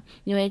演，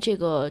因为这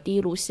个第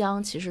一炉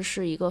香其实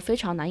是一个非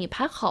常难以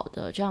拍好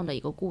的这样的一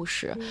个故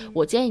事，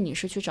我建议你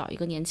是去找一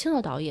个年轻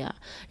的导演，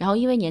然后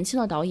因为年轻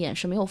的导演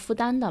是没有负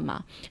担的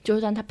嘛，就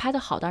算他拍得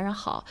好当然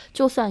好，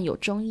就算有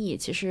争议，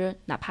其实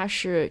哪怕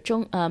是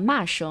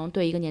骂声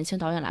对一个年轻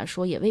导演来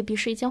说也未必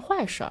是一件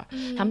坏事儿，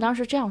他们当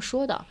时这样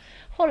说的。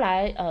后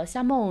来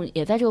夏梦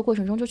也在这个过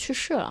程中就去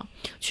世了，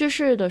去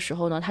世的时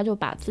候呢，他就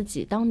把自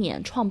己当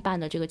年创办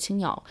的这个青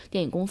鸟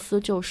电影公司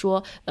就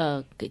说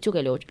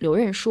给刘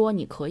润说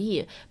你可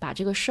以把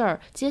这个事儿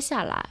接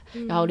下来，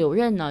然后刘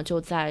润呢就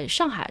在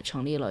上海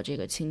成立了这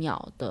个青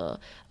鸟的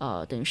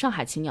等于上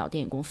海青鸟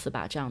电影公司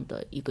吧，这样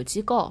的一个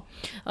机构。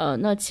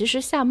那其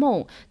实夏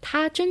梦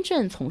他真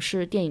正从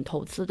事电影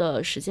投资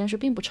的时间是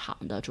并不长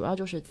的，主要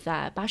就是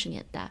在80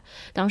年代，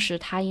当时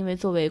他因为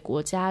作为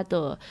国家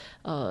的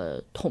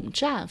统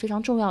战非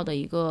常重要的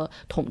一个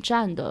统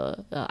战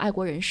的爱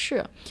国人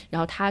士，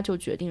然后他就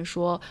决定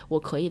说我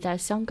可以在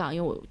香港，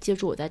因为我借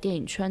助我在电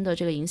影圈的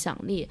这个影响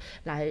力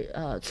来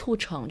促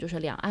成就是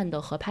两岸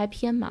的合拍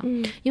片嘛。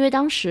因为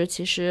当时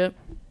其实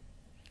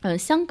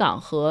香港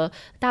和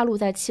大陆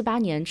在7、8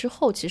年之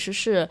后其实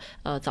是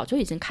早就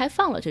已经开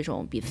放了这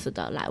种彼此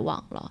的来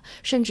往了，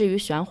甚至于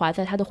许鞍华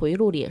在他的回忆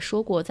录里也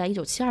说过，在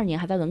1972年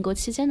还在文革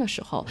期间的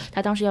时候，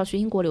他当时要去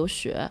英国留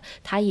学，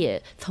他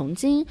也曾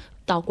经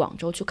到广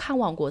州去看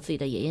望过自己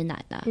的爷爷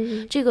奶奶。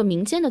这个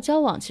民间的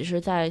交往其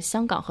实在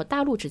香港和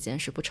大陆之间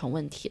是不成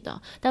问题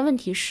的，但问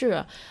题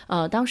是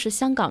当时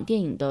香港电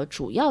影的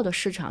主要的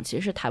市场其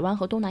实是台湾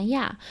和东南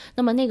亚，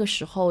那么那个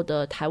时候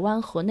的台湾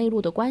和内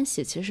陆的关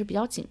系其实是比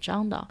较紧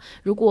张的，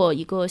如果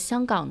一个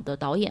香港的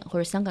导演或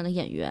者香港的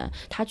演员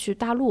他去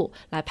大陆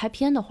来拍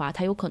片的话，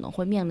他有可能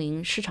会面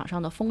临市场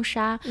上的封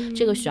杀。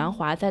这个许鞍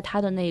华在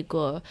他的那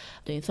个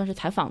等于算是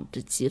采访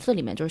的集子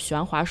里面，就是许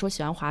鞍华说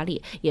许鞍华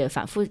里也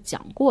反复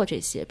讲过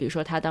这些，比如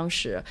说他当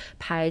时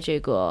拍这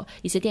个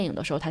一些电影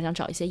的时候，他想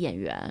找一些演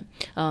员，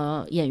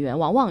演员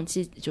往往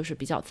就是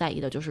比较在意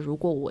的就是如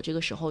果我这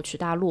个时候去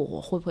大陆我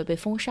会不会被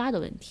封杀的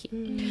问题。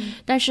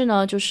但是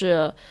呢就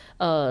是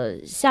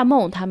夏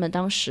梦他们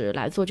当时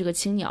来做这个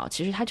青鸟，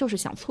其实他就是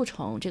想促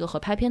成这个合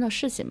拍片的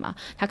事情嘛，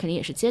他肯定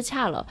也是接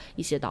洽了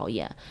一些导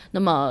演，那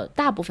么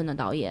大部分的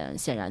导演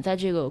显然在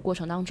这个过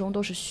程当中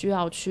都是需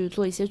要去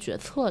做一些决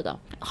策的。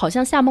好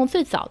像夏梦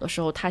最早的时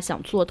候他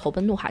想做《投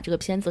奔怒海》这个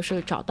片子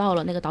是找到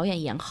了那个导演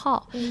严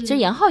浩，其实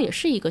严浩也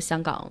是一个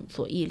香港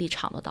左翼立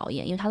场的导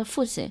演，因为他的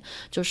父亲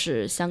就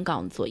是香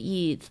港左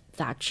翼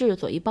杂志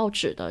左翼报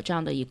纸的这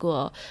样的一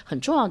个很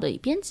重要的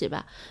编辑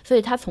吧，所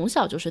以他从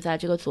小就是在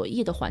这个左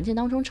翼的环境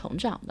当中成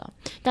长的。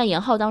但严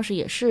浩当时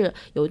也是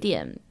有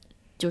点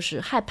就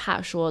是害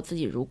怕说自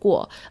己如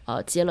果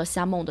接了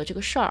夏梦的这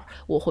个事儿，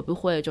我会不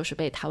会就是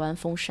被台湾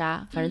封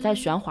杀，反正在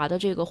许鞍华的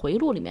这个回忆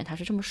录里面他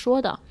是这么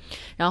说的。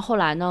然后后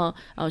来呢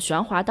许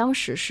鞍华当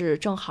时是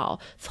正好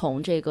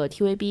从这个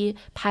TVB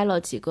拍了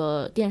几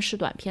个电视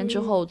短片之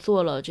后，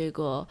做了这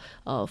个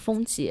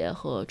风姐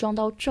和撞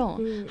到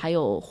正还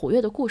有虎跃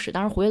的故事，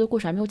当然虎跃的故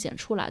事还没有剪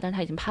出来，但是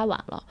他已经拍完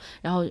了。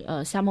然后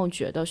夏梦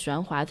觉得许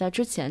鞍华在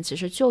之前其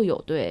实就有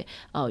对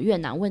越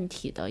南问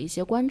题的一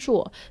些关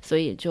注，所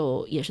以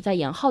就也是在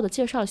严元浩的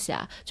介绍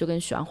下就跟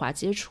许鞍华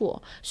接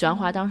触，许鞍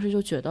华当时就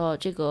觉得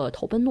这个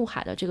投奔怒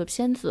海的这个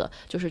片子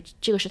就是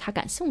这个是他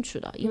感兴趣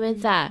的，因为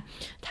在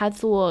他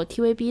做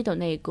TVB 的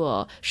那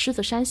个狮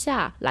子山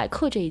下来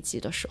客这一集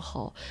的时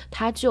候，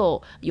他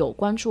就有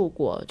关注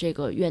过这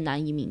个越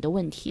南移民的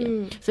问题，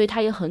所以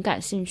他也很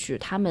感兴趣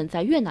他们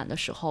在越南的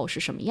时候是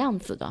什么样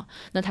子的，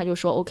那他就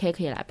说 OK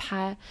可以来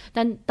拍，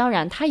但当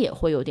然他也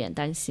会有点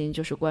担心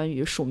就是关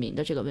于署名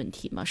的这个问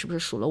题嘛，是不是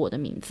署了我的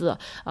名字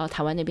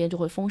台湾那边就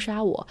会封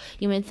杀我，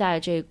因为在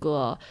这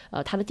个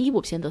他的第一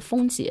部片子《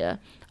风劫》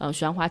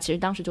许鞍华其实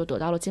当时就得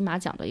到了金马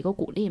奖的一个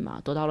鼓励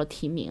嘛，得到了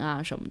提名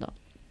啊什么的，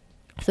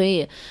所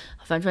以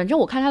反正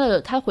我看他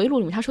的回忆录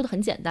里面他说的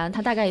很简单，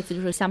他大概意思就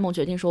是夏梦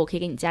决定说我可以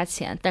给你加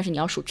钱，但是你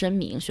要署真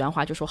名，许鞍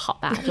华就说好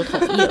吧就同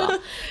意了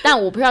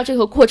但我不知道这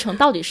个过程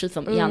到底是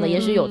怎么样的，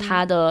也许有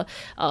他的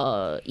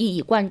一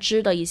以贯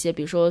之的一些，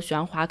比如说许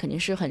鞍华肯定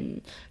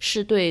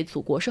是对祖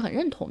国是很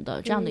认同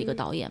的这样的一个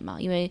导演嘛，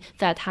因为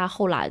在他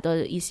后来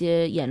的一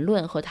些言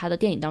论和他的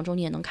电影当中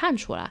你也能看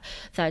出来，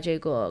在这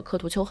个刻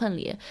图秋恨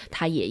里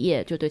他爷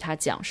爷就对他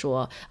讲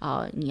说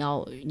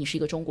你是一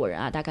个中国人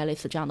啊，大概类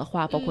似这样的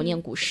话，包括念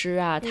古诗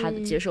啊，他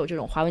接受这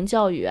种华文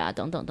教育啊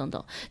等等等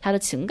等，他的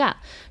情感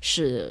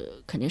是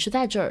肯定是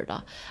在这儿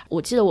的。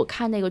我记得我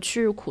看那个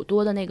去日苦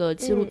多的那个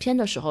纪录片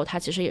的时候，他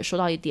其实也说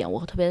到一点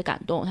我特别的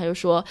感动，他就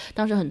说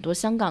当时很多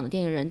香港的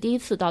电影人第一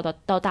次到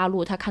大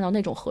陆，他看到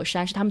那种河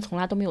山是他们从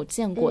来都没有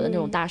见过的那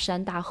种大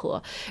山大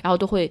河，然后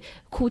都会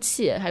哭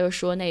泣，他就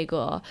说那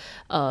个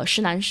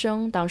施南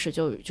生当时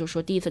就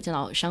说第一次见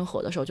到山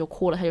河的时候就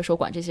哭了，他就说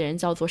管这些人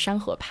叫做山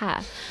河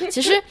派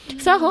其实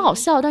虽然很好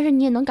笑，但是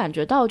你也能感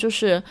觉到就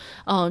是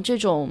这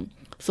种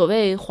所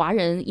谓华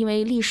人因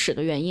为历史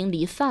的原因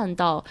离散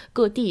到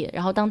各地，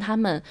然后当他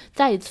们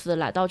再一次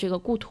来到这个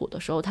故土的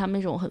时候，他们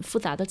那种很复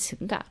杂的情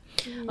感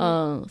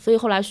所以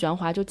后来许鞍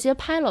华就接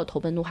拍了《投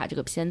奔怒海》这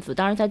个片子，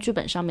当然在剧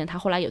本上面他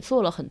后来也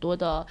做了很多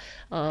的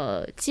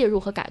介入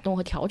和改动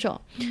和调整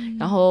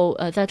然后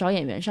在找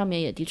演员上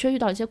面也的确遇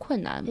到一些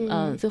困难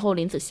最后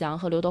林子祥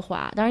和刘德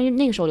华，当然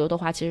那个时候刘德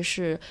华其实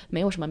是没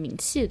有什么名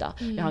气的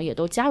然后也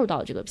都加入到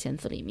了这个片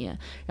子里面，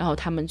然后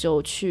他们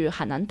就去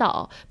海南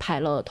岛拍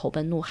了《投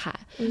奔怒海》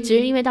其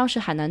实因为当时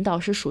海南岛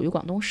是属于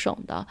广东省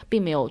的，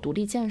并没有独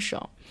立建省，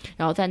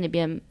然后在那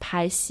边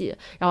拍戏，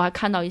然后还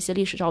看到一些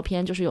历史照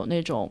片，就是有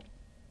那种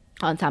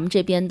咱们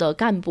这边的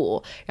干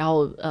部，然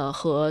后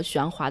和许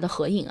鞍华的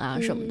合影啊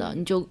什么的，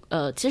你就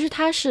其实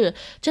他是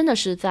真的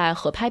是在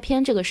合拍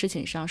片这个事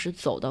情上是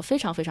走得非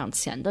常非常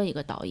前的一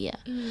个导演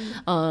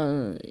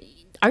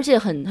而且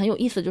很有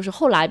意思，就是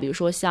后来比如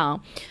说像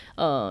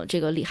这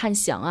个李汉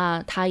祥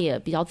啊，他也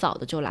比较早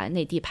的就来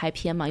内地拍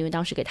片嘛，因为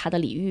当时给他的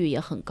礼遇也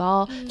很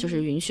高就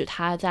是允许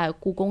他在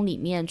故宫里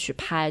面去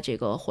拍这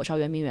个火烧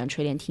圆明园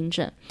垂帘听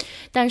政，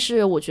但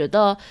是我觉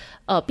得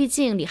毕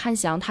竟李汉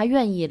祥他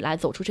愿意来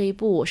走出这一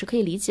步我是可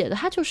以理解的，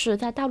他就是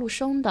在大陆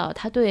生的，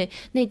他对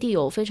内地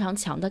有非常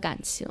强的感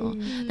情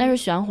但是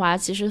许鞍华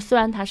其实虽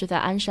然他是在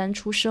鞍山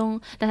出生，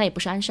但他也不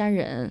是鞍山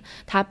人，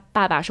他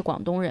爸爸是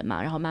广东人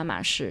嘛，然后妈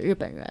妈是日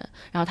本人，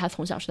然后他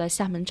从小是在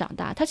厦门长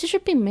大，他其实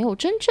并没有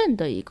真正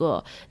的一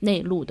个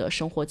内陆的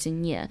生活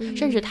经验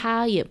甚至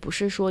他也不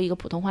是说一个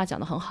普通话讲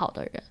得很好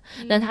的人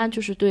但他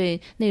就是对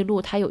内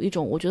陆他有一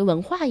种我觉得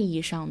文化意义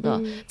上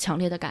的强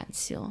烈的感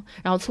情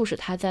然后促使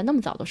他在那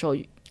么早的时候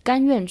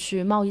甘愿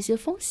去冒一些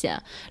风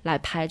险来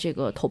拍这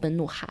个投奔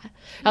怒海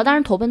然后当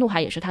然投奔怒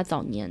海也是他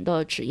早年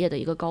的职业的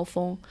一个高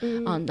峰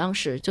当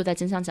时就在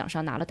金像奖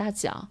上拿了大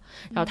奖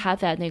然后他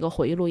在那个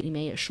回忆录里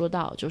面也说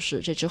到就是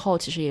这之后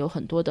其实也有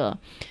很多的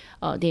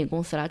电影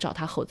公司来找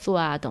他合作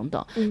啊等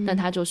等但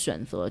他就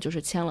选择就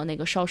是签了那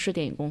个邵氏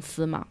电影公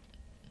司嘛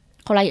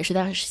后来也是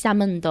在夏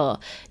梦的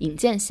引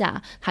荐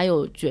下他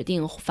又决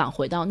定返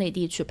回到内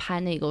地去拍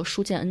那个《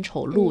书剑恩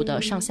仇录》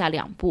的上下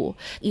两部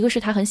一个是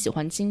他很喜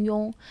欢金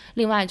庸，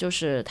另外就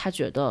是他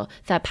觉得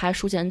在拍《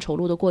书剑恩仇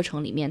录》的过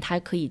程里面他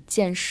可以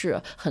见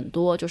识很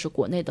多就是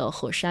国内的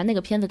河山，那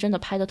个片子真的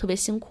拍得特别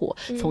辛苦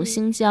从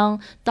新疆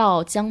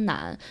到江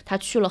南他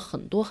去了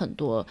很多很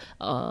多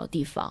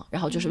地方，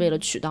然后就是为了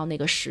取到那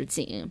个实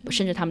景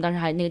甚至他们当时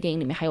还那个电影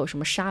里面还有什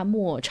么沙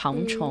漠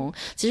长城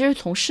其实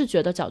从视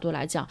觉的角度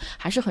来讲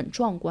还是很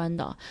壮观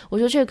的，我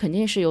觉得这个肯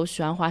定是有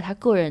许鞍华他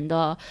个人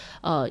的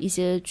一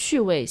些趣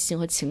味性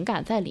和情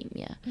感在里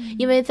面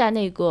因为在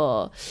那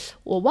个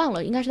我忘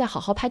了应该是在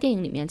好好拍电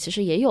影里面其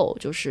实也有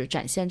就是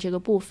展现这个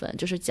部分，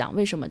就是讲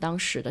为什么当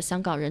时的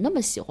香港人那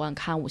么喜欢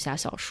看武侠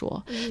小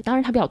说当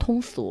然它比较通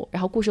俗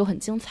然后故事又很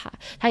精彩，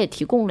它也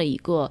提供了一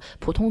个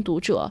普通读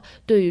者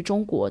对于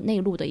中国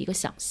内陆的一个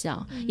想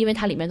象因为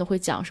它里面都会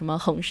讲什么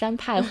衡山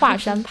派华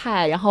山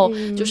派然后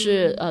就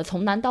是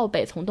从南到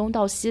北从东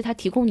到西它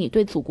提供你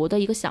对祖国的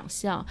一个想想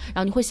象，然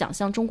后你会想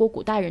象中国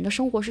古代人的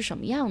生活是什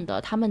么样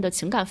的，他们的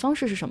情感方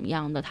式是什么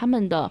样的，他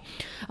们的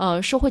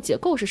社会结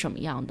构是什么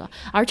样的，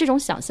而这种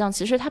想象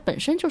其实它本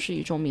身就是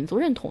一种民族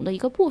认同的一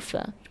个部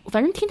分。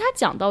反正听他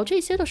讲到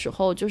这些的时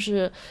候，就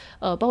是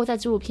包括在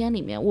纪录片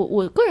里面，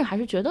我个人还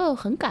是觉得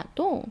很感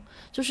动。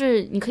就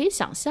是你可以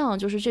想象，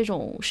就是这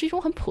种是一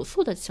种很朴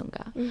素的情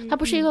感，它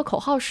不是一个口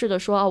号式的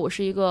说啊，我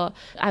是一个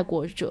爱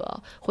国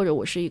者，或者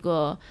我是一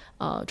个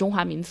中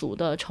华民族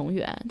的成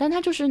员，但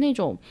它就是那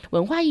种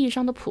文化意义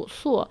上的朴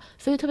素，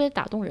所以特别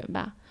打动人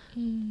吧。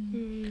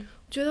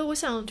觉得我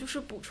想就是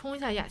补充一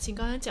下雅琴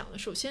刚才讲的，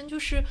首先就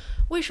是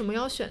为什么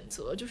要选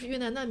择就是越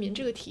南难民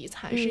这个题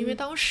材，是因为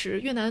当时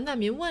越南的难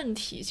民问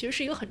题其实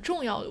是一个很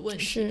重要的问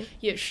题，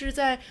也是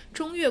在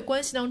中越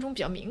关系当中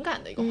比较敏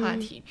感的一个话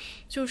题。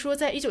就是说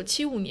在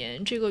1975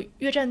年这个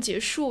越战结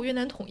束，越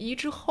南统一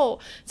之后，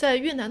在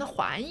越南的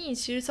华裔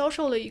其实遭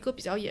受了一个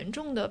比较严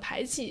重的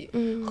排挤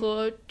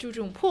和就这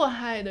种迫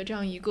害的这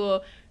样一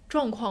个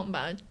状况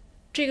吧。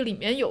这个里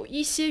面有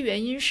一些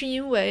原因是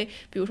因为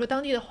比如说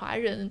当地的华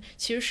人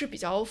其实是比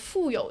较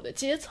富有的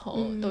阶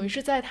层，等于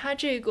是在他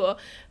这个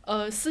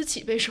私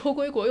企被收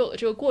归国有的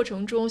这个过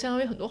程中，相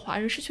当于很多华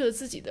人失去了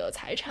自己的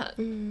财产，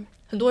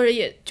很多人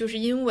也就是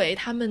因为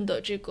他们的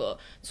这个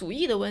族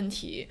裔的问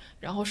题，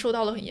然后受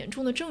到了很严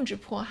重的政治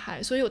迫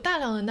害，所以有大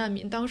量的难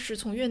民当时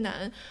从越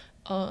南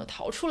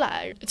逃出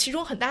来，其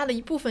中很大的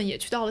一部分也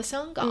去到了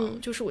香港。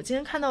就是我今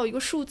天看到一个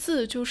数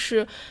字，就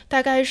是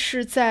大概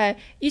是在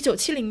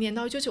1970年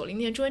到1990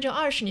年中间这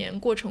20年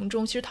过程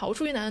中，其实逃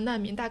出越南的难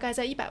民大概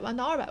在100万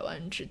到200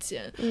万之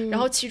间，然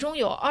后其中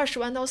有20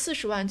万到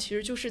40万其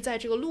实就是在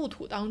这个路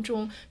途当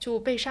中就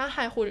被杀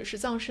害或者是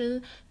葬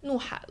身怒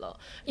海了。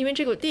因为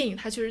这个电影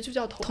它其实就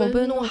叫投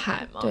奔怒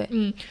海嘛，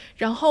对，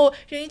然后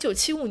这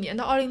1975年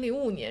到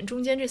2005年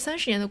中间这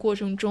30年的过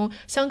程中，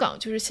香港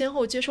就是先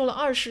后接受了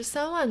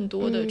23万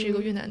多的这个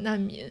越南难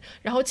民，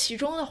然后其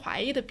中的华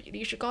裔的比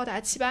例是高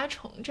达7-8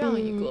成这样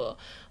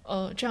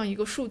一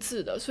个数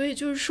字的。所以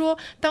就是说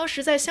当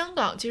时在香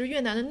港其实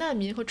越南的难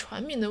民和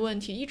船民的问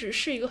题一直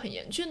是一个很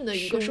严峻的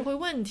一个社会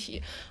问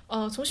题。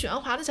从许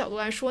鞍华的角度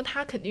来说，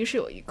他肯定是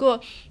有一个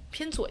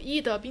偏左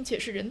翼的并且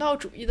是人道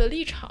主义的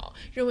立场，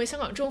认为香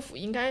港政府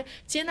应该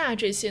接纳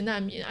这些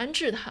难民，安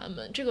置他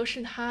们，这个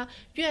是他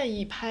愿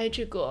意拍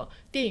这个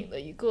电影的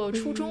一个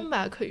初衷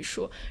吧，可以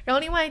说。然后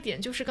另外一点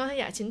就是刚才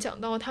雅琴讲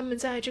到他们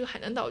在这个海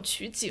南岛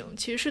取景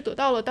其实是得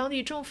到了当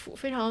地政府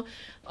非常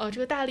这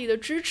个大力的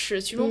支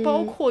持，其中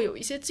包括有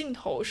一些镜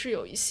头是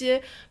有一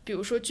些比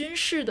如说军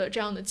事的这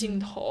样的镜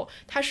头，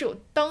它是有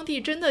当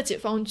地真的解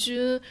放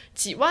军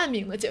几万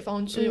名的解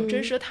放军，有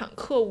真实的坦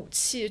克武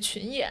器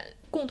群演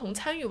共同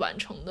参与完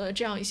成的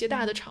这样一些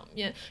大的场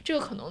面，这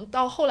个可能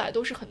到后来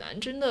都是很难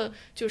真的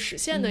就实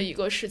现的一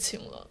个事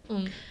情了。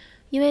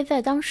因为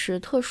在当时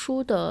特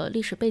殊的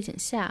历史背景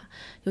下，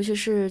尤其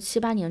是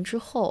7-8年之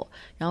后，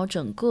然后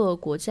整个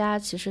国家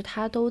其实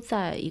它都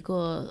在一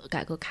个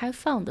改革开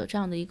放的这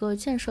样的一个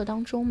建设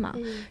当中嘛，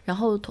然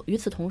后与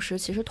此同时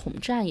其实统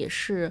战也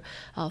是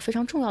非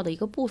常重要的一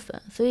个部分，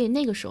所以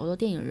那个时候的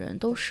电影人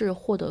都是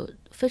获得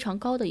非常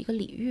高的一个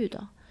礼遇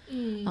的。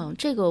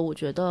这个我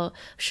觉得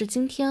是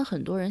今天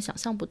很多人想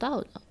象不到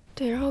的。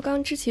对，然后刚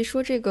刚知琪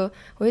说这个，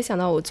我也想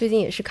到我最近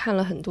也是看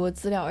了很多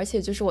资料，而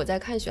且就是我在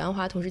看许鞍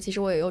华同时，其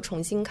实我也又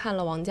重新看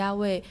了王家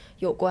卫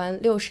有关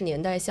60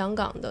年代香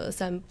港的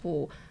3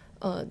部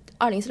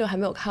2046还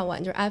没有看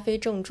完，就是《阿飞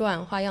正传》、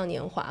《花样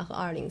年华》和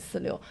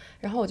2046，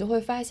然后我就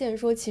会发现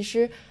说其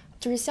实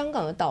就是香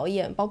港的导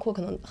演，包括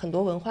可能很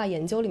多文化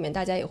研究里面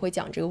大家也会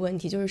讲这个问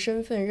题，就是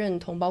身份认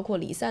同包括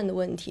离散的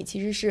问题，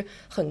其实是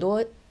很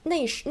多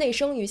内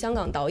生于香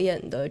港导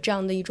演的这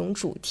样的一种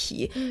主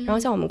题。然后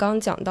像我们刚刚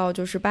讲到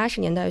就是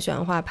80年代许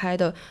鞍华拍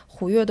的《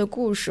胡越的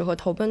故事》和《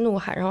投奔怒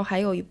海》，然后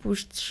还有一部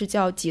是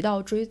叫《极道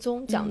追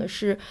踪》，讲的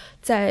是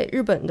在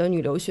日本的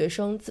女留学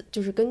生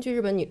就是根据日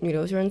本女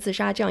留学生自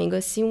杀这样一个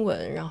新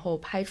闻然后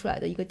拍出来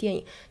的一个电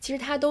影。其实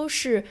它都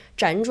是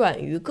辗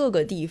转于各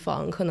个地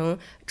方，可能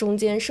中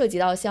间涉及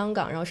到香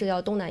港，然后涉及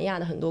到东南亚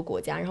的很多国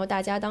家，然后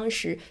大家当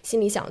时心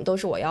里想的都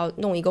是我要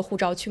弄一个护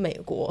照去美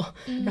国。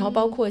然后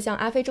包括像《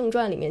阿飞正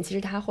传》里面，其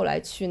实他后来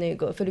去那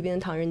个菲律宾的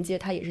唐人街，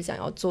他也是想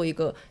要做一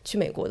个去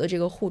美国的这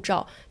个护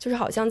照，就是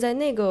好像在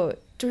那个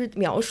就是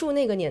描述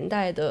那个年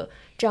代的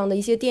这样的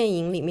一些电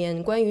影里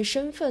面，关于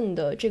身份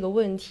的这个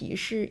问题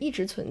是一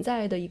直存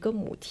在的一个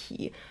母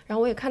题。然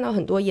后我也看到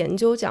很多研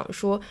究讲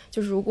说，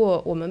就是如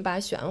果我们把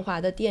许鞍华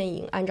的电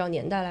影按照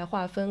年代来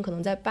划分，可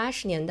能在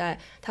80年代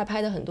他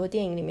拍的很多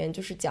电影里面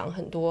就是讲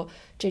很多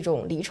这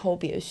种离愁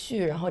别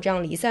绪，然后这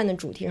样离散的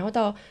主题，然后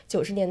到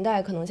90年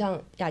代可能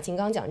像雅琴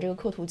刚讲这个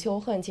刻图秋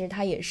恨，其实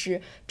它也是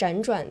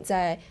辗转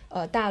在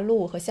大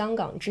陆和香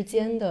港之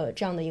间的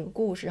这样的一个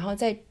故事。然后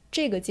在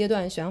这个阶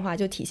段许鞍华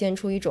就体现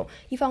出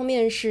一方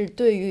面是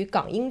对于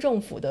港英政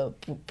府的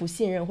不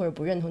信任或者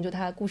不认同，就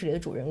他故事里的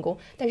主人公，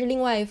但是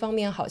另外一方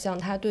面好像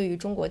他对于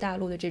中国大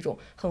陆的这种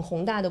很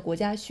宏大的国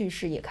家叙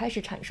事也开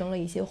始产生了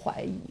一些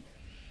怀疑。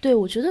对，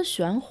我觉得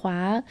许鞍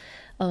华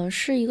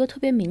是一个特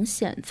别明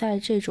显在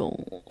这种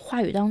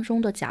话语当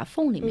中的夹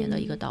缝里面的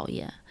一个导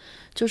演，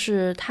就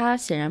是他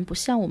显然不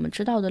像我们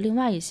知道的另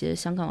外一些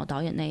香港的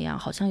导演那样，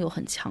好像有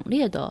很强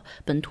烈的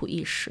本土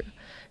意识。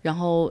然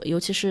后尤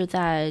其是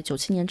在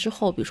97年之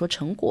后，比如说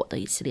成果的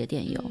一系列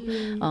电影，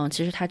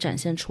其实它展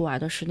现出来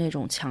的是那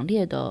种强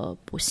烈的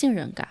不信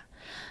任感。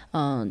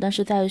但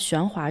是在许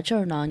鞍华这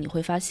儿呢，你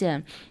会发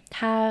现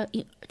他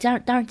加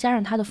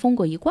上他的风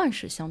格一贯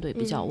是相对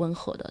比较温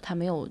和的，他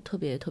没有特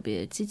别特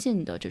别激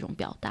进的这种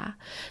表达，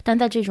但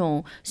在这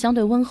种相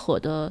对温和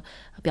的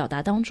表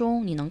达当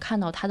中，你能看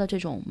到他的这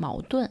种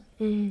矛盾。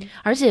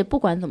而且不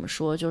管怎么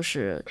说，就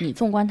是你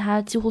纵观他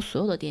几乎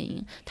所有的电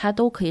影，他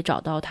都可以找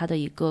到他的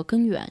一个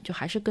根源，就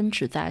还是根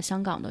植在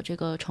香港的这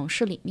个城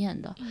市里面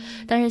的。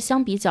但是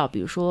相比较，比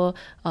如说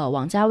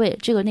王家卫，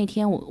这个那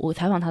天我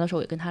采访他的时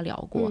候也跟他聊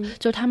过，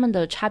就是他们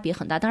的差别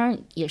很大，当然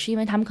也是因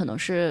为他们可能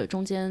是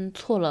中间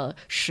错了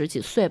10几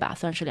岁吧，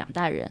算是2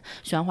代人。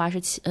许鞍华是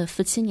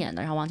47年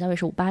的，然后王家卫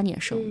是58年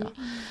生的。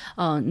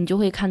你就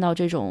会看到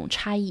这种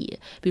差异。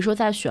比如说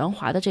在许鞍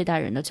华的这代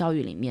人的教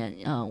育里面，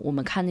我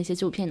们看那些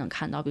纪录片能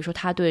看到，比如说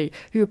他对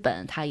日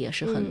本他也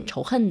是很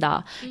仇恨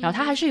的，然后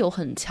他还是有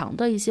很强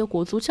的一些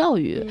国族教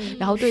育，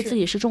然后对自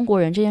己是中国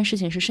人这件事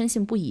情是深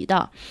信不疑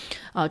的。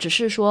只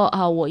是说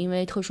我因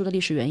为特殊的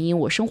历史原因，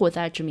我生活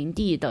在殖民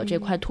地的这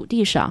块土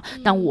地上，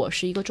但我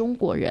是一个中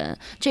国人，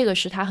这个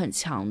是他很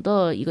强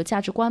的一个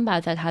价值观吧，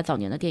在他早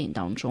年的电影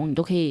当中你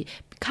都可以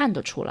看得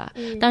出来。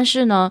但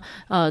是呢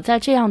在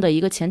这样的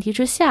一个前提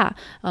之下，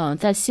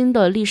在新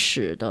的历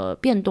史的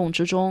变动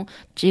之中，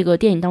这个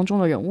电影当中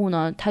的人物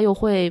呢，他又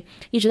会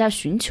一直在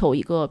寻求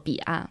一个彼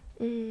岸。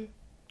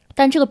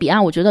但这个彼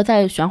岸我觉得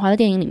在许鞍华的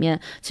电影里面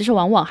其实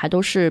往往还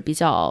都是比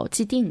较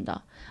既定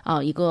的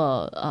一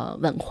个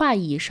文化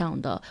意义上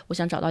的，我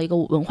想找到一个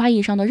文化意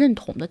义上的认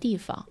同的地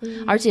方。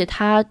而且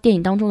他电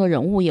影当中的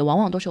人物也往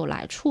往都是有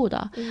来处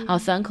的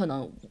虽然可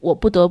能我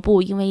不得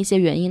不因为一些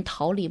原因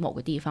逃离某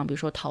个地方，比如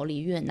说逃离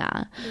越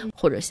南，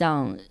或者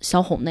像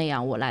萧红那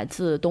样，我来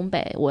自东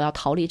北，我要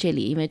逃离这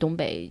里，因为东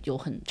北有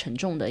很沉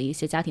重的一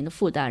些家庭的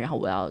负担，然后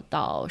我要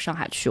到上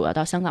海去，我要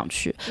到香港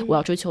去，我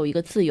要追求一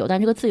个自由，但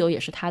这个自由也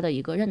是他的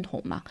一个认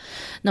同嘛。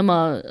那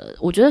么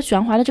我觉得许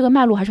鞍华的这个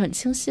脉络还是很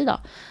清晰的。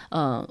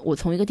我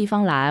从一个地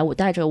方来，我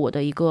带着我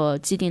的一个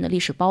既定的历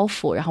史包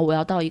袱，然后我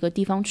要到一个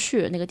地方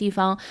去，那个地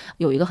方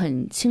有一个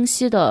很清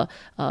晰的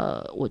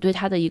我对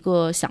他的一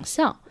个想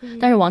象。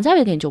但是王家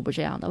卫电影就不是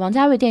这样的，王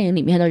家卫电影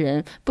里面的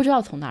人不知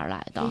道从哪儿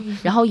来的，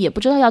然后也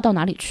不知道要到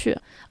哪里去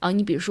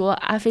你比如说《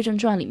阿飞正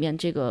传》里面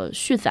这个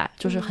旭仔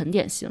就是很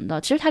典型的，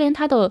其实他连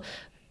他的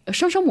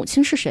生身母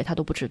亲是谁他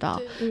都不知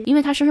道，因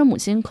为他生身母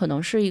亲可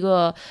能是一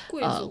个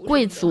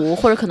贵族，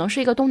或者可能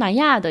是一个东南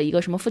亚的一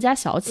个什么富家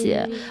小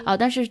姐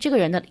但是这个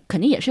人的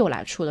肯定也是有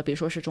来处的，比如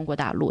说是中国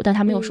大陆，但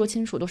他没有说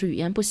清楚，都是语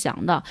言不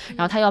详的。然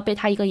后他要被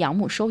他一个养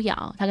母收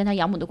养，他跟他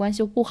养母的关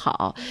系又不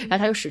好，然后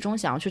他又始终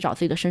想要去找自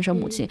己的生身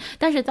母亲。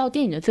但是到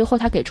电影的最后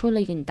他给出了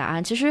一个你答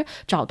案，其实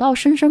找到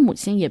生身母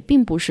亲也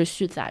并不是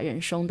旭仔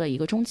人生的一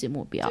个终极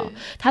目标。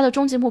他的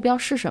终极目标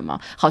是什么？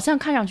好像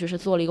看上去是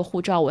做了一个护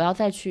照，我要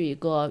再去一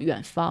个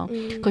远方，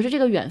可是这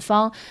个远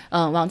方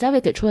王家卫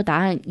给出的答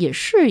案也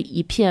是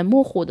一片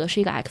模糊的，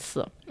是一个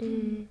X。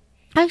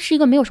他是一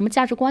个没有什么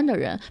价值观的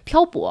人，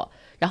漂泊，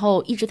然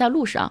后一直在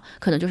路上，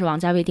可能就是王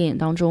家卫电影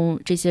当中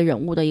这些人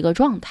物的一个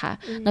状态。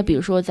那比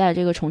如说在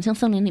这个重庆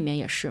森林里面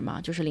也是嘛，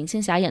就是林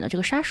青霞演的这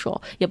个杀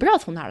手也不知道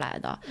从哪儿来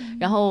的，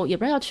然后也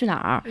不知道要去哪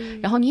儿，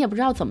然后你也不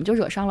知道怎么就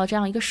惹上了这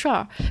样一个事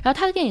儿。然后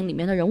他的电影里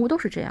面的人物都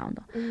是这样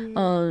的。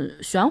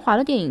许鞍华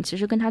的电影其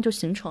实跟他就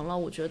形成了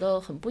我觉得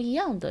很不一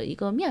样的一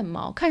个面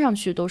貌，看上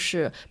去都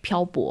是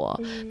漂泊，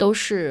都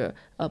是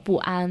不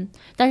安，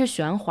但是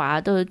许鞍华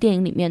的电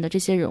影里面的这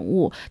些人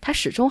物，他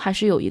始终还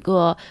是有一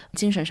个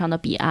精神上的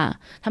彼岸。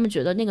他们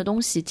觉得那个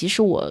东西即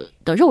使我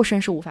的肉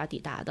身是无法抵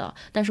达的，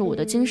但是我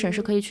的精神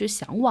是可以去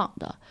向往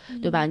的，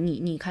对吧？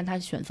你看他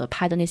选择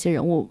拍的那些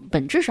人物，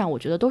本质上我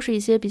觉得都是一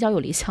些比较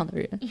有理想的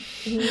人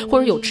或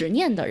者有执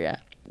念的人。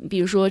比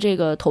如说这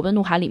个《投奔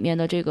怒海》里面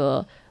的这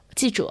个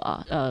记者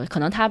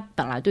可能他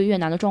本来对越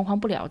南的状况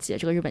不了解，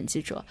这个日本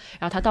记者，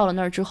然后他到了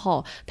那儿之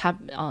后，他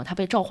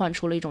被召唤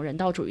出了一种人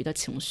道主义的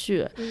情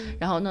绪。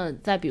然后呢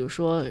再比如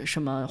说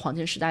什么黄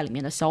金时代里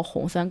面的萧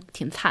红，虽然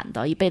挺惨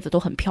的，一辈子都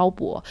很漂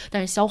泊，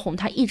但是萧红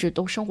她一直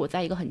都生活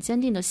在一个很坚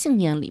定的信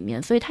念里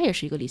面，所以她也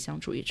是一个理想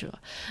主义者。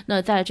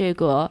那在这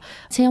个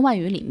千言万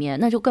语里面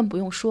那就更不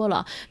用说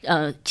了，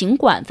尽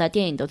管在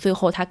电影的最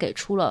后他给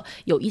出了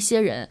有一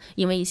些人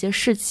因为一些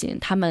事情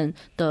他们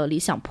的理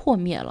想破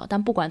灭了，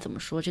但不管怎么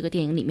说，这个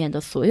电影里面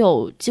的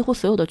几乎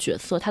所有的角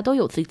色他都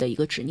有自己的一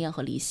个执念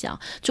和理想，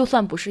就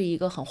算不是一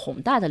个很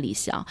宏大的理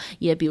想，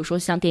也比如说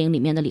像电影里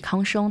面的李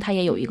康生，他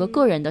也有一个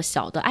个人的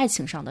小的爱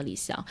情上的理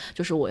想，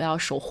就是我要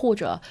守护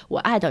着我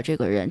爱的这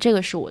个人，这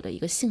个是我的一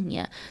个信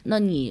念。那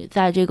你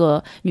在这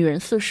个女人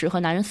40和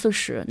男人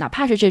40，哪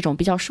怕是这种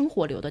比较生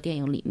活流的电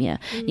影里面，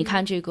你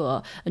看这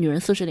个女人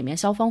40里面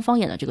萧芳芳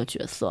演的这个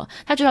角色，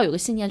她至少有个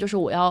信念，就是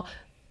我要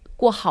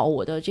过好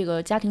我的这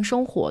个家庭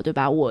生活，对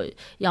吧？我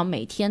要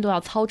每天都要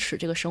操持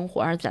这个生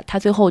活。而他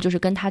最后就是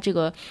跟他这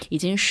个已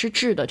经失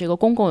智的这个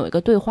公公有一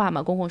个对话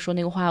嘛，公公说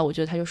那个话，我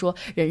觉得他就说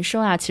人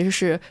生啊其实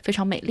是非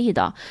常美丽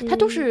的，他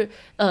都是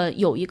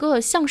有一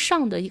个向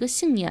上的一个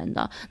信念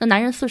的。那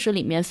男人40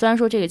里面虽然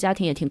说这个家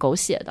庭也挺狗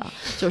血的，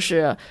就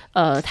是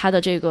他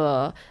的这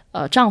个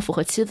丈夫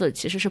和妻子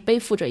其实是背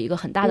负着一个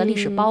很大的历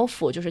史包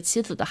袱，就是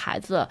妻子的孩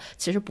子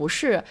其实不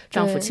是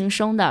丈夫亲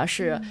生的，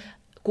是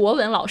国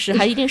文老师，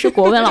还一定是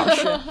国文老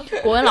师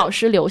国文老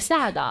师留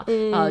下的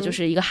就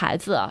是一个孩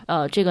子。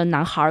这个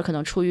男孩可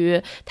能出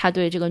于他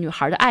对这个女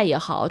孩的爱也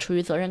好，出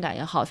于责任感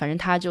也好，反正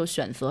他就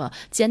选择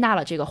接纳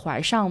了这个怀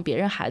上别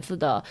人孩子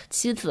的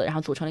妻子，然后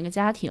组成了一个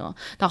家庭。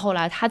到后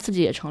来他自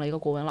己也成了一个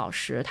国文老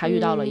师，他遇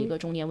到了一个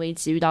中年危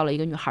机，遇到了一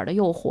个女孩的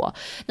诱惑。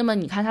那么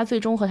你看他最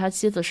终和他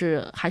妻子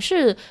还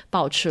是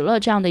保持了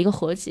这样的一个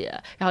和解，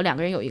然后两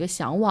个人有一个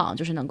向往，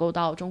就是能够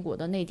到中国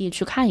的内地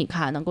去看一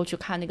看，能够去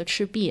看那个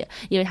赤壁，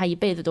因为他一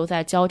辈子都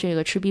在教这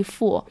个赤壁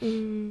赋。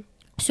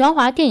徐安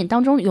华电影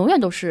当中永远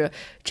都是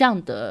这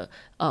样的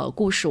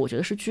故事，我觉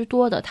得是居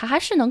多的，他还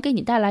是能给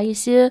你带来一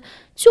些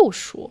救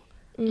赎。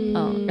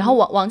然后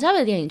王家卫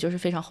的电影就是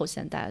非常后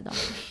现代的，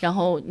然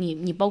后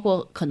你包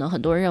括可能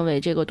很多人认为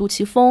这个杜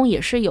琪峰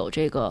也是有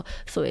这个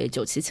所谓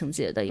九七情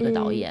节的一个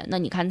导演，那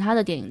你看他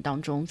的电影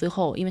当中，最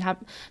后因为他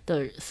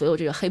的所有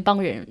这个黑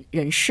帮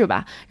人士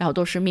吧，然后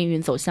都是命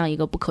运走向一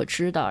个不可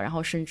知的，然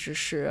后甚至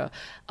是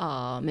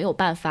没有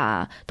办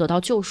法得到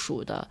救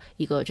赎的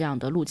一个这样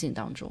的路径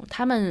当中，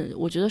他们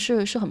我觉得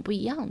是很不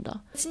一样的。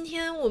今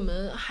天我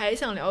们还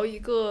想聊一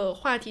个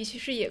话题，其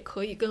实也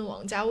可以跟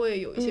王家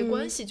卫有一些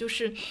关系，就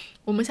是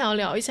我们想要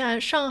聊一下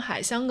上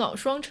海香港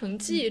双城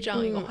记这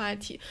样一个话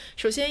题。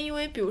首先因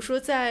为比如说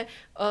在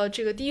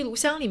这个第一炉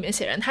香里面，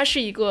显然它是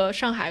一个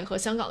上海和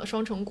香港的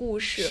双城故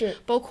事，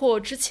包括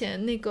之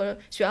前那个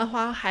许鞍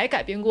华还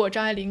改编过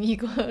张爱玲一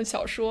个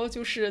小说，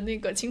就是那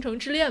个倾城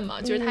之恋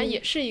嘛，就是它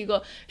也是一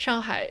个上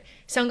海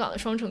香港的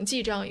双城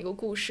记这样一个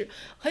故事。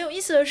很有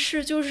意思的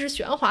是，就是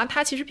许鞍华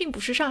他其实并不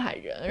是上海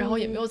人，然后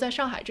也没有在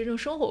上海真正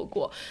生活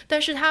过，但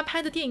是他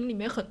拍的电影里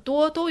面很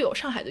多都有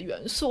上海的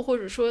元素，或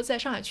者说在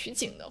上海取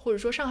景的，或者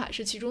说上海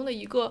是其中的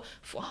一个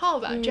符号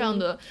吧，这样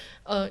的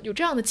有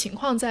这样的情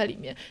况在里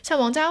面。像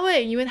王家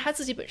卫因为他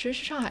自己本身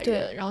是上海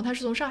人，然后他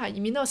是从上海移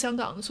民到香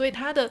港的，所以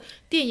他的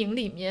电影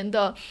里面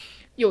的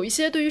有一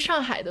些对于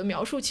上海的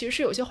描述其实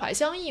是有些怀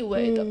乡意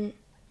味的。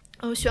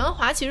许鞍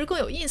华其实更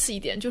有意思一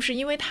点，就是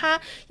因为他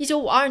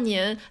1952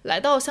年来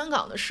到香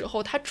港的时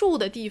候，他住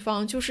的地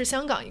方就是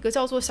香港一个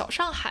叫做小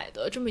上海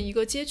的这么一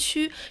个街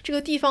区，这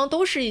个地方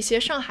都是一些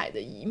上海的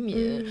移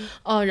民，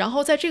然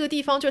后在这个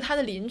地方就是他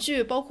的邻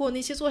居，包括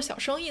那些做小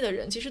生意的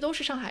人，其实都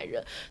是上海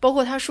人，包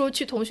括他说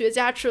去同学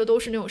家吃的都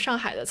是那种上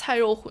海的菜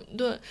肉馄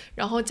饨，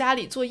然后家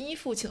里做衣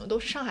服请的都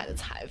是上海的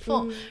裁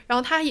缝，然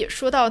后他也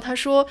说到，他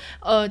说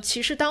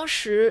其实当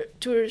时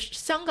就是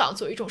香港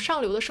作为一种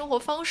上流的生活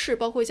方式，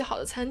包括一些好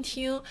的餐厅，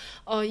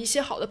一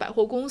些好的百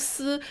货公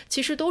司其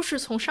实都是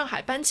从上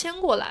海搬迁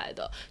过来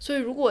的，所以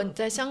如果你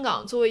在香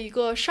港作为一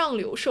个上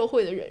流社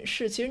会的人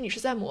士，其实你是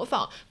在模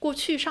仿过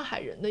去上海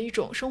人的一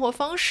种生活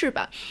方式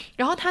吧。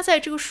然后他在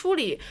这个书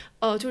里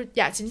就是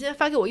雅琴今天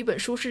发给我一本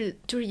书，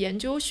就是研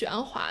究许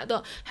鞍华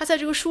的，他在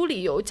这个书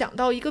里有讲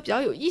到一个比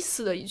较有意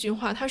思的一句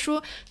话，他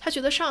说他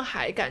觉得上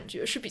海感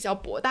觉是比较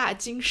博大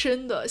精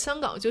深的，香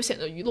港就显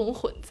得鱼龙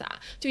混杂，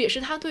就也是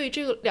他对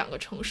这个两个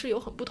城市有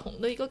很不同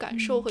的一个感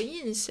受和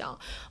印象。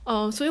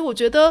所以我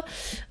觉得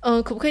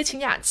可不可以请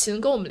雅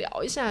琴跟我们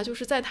聊一下，就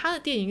是在他的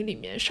电影里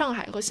面上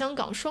海和香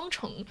港双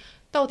城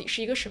到底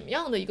是一个什么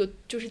样的一个，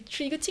就是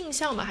是一个镜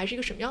像吗，还是一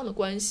个什么样的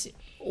关系？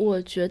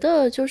我觉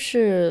得就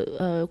是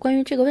关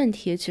于这个问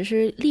题，其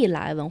实历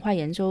来文化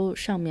研究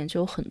上面就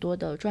有很多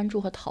的专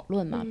注和讨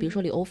论嘛。比如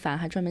说李欧凡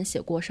还专门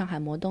写过《上海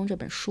摩登》这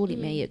本书，里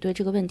面也对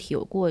这个问题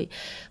有过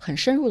很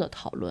深入的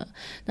讨论。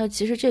那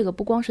其实这个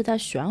不光是在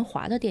许鞍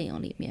华的电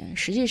影里面，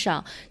实际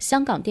上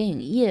香港电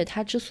影业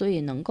它之所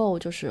以能够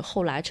就是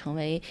后来成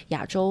为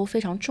亚洲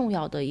非常重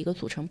要的一个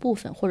组成部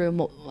分，或者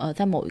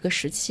在某一个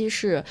时期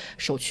是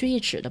首屈一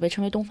指的，被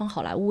称为东方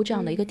好莱坞这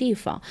样的一个地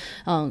方，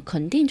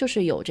肯定就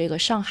是有这个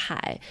上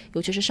海，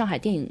尤其是上海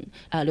电影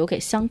留给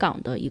香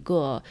港的一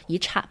个遗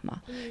产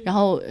嘛。然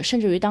后甚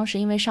至于当时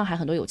因为上海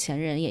很多有钱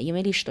人也因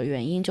为历史的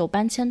原因就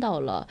搬迁到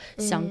了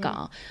香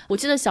港。我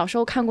记得小时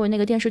候看过那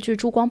个电视剧《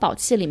珠光宝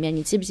气》里面，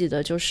你记不记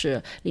得就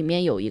是里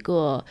面有一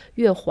个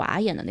岳华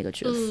演的那个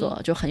角色，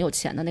就很有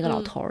钱的那个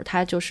老头，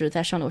他就是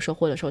在上流社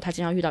会的时候，他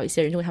经常遇到一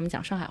些人就跟他们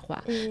讲上海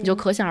话，你就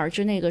可想而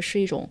知那个是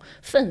一种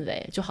氛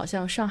围，就好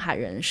像上海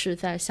人是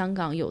在香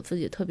港有自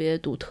己特别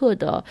独特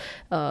的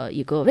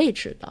一个位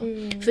置的。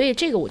所以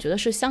这个我觉得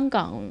是香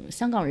港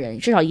人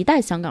至少一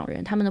代香港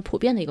人他们的普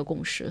遍的一个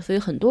共识，所以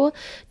很多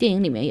电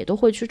影里面也都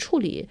会去处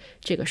理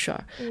这个事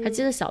儿。还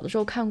记得小的时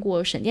候看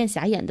过沈殿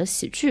霞演的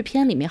喜剧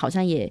片，里面好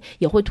像也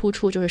会突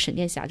出就是沈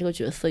殿霞这个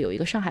角色有一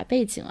个上海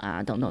背景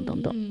啊等等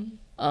等等。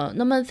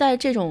那么在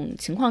这种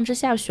情况之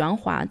下，许鞍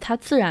华他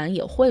自然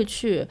也会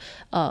去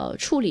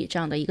处理这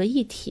样的一个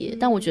议题，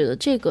但我觉得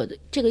这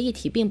个议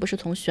题并不是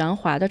从许鞍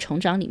华的成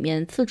长里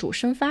面自主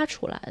生发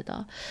出来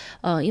的，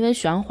因为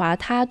许鞍华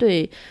他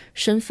对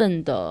身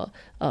份的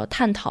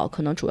探讨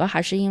可能主要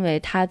还是因为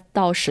他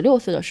到16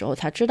岁的时候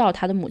才知道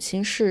他的母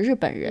亲是日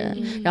本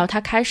人，然后他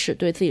开始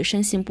对自己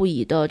深信不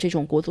疑的这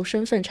种国族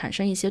身份产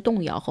生一些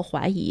动摇和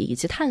怀疑以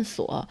及探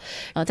索，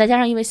再加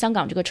上因为香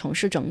港这个城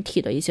市整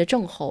体的一些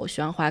症候，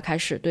许鞍华开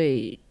始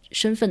对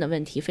身份的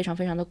问题非常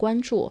非常的关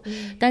注，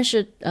但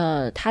是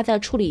他在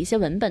处理一些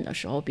文本的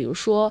时候，比如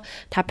说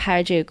他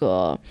拍这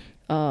个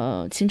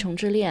倾城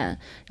之恋，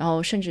然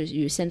后甚至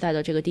于现在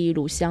的这个第一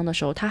炉香的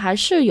时候，他还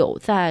是有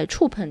在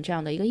触碰这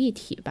样的一个议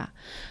题吧。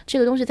这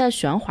个东西在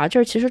许鞍华这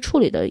儿其实处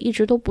理的一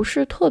直都不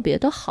是特别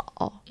的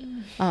好。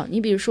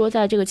你比如说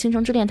在这个倾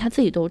城之恋，他自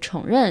己都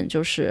承认，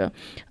就是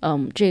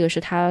这个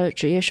是他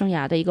职业生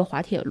涯的一个滑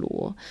铁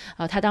卢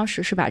他当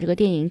时是把这个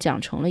电影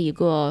讲成了一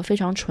个非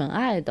常纯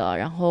爱的，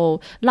然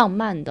后浪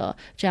漫的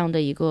这样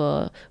的一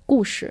个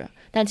故事，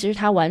但其实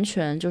他完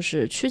全就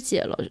是曲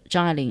解了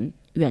张爱玲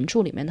原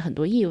著里面的很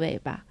多意味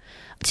吧。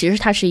其实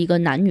它是一个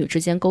男女之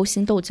间勾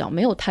心斗角，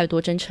没有太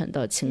多真诚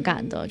的情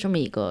感的这么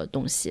一个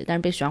东西，但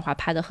是被许鞍华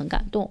拍得很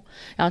感动，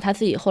然后他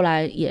自己后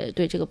来也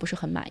对这个不是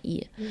很满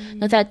意。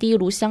那在第一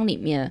炉香里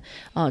面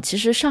其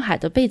实上海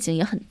的背景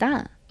也很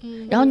淡，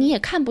然后你也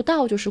看不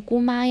到就是姑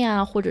妈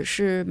呀或者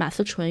是马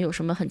思纯有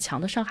什么很强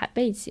的上海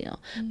背景，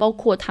包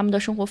括他们的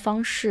生活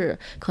方式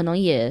可能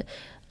也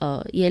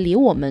离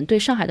我们对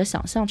上海的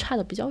想象差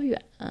得比较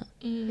远。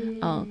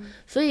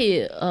所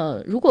以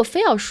如果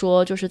非要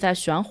说就是在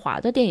许鞍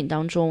华的电影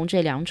当中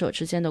这两者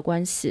之间的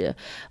关系，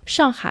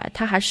上海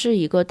它还是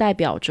一个代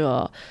表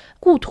着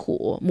故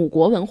土母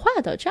国文化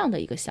的这样的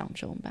一个象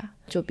征吧。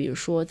就比如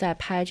说在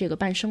拍这个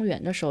半生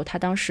缘的时候，他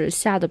当时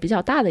下的比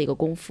较大的一个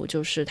功夫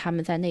就是他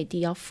们在内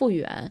地要复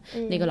原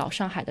那个老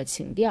上海的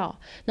情调。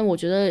那么我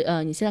觉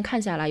得你现在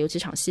看下来有几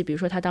场戏，比如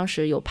说他当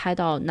时有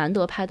难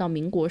得拍到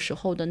民国时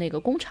候的那个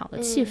工厂的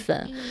气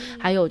氛，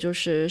还有就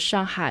是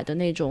上海的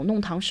那种弄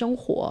堂生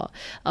活，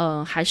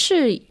还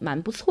是蛮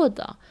不错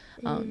的。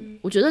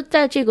我觉得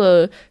在这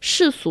个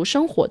世俗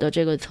生活的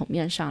这个层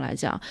面上来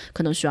讲，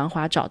可能许鞍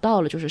华找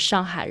到了就是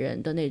上海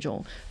人的那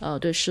种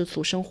对世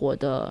俗生活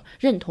的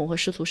认同和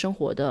世俗生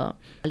活的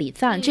礼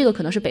赞，这个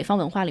可能是北方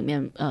文化里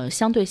面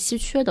相对稀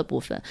缺的部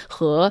分，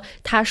和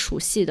他熟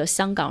悉的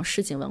香港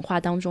市井文化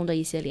当中的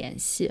一些联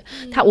系。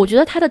我觉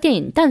得他的电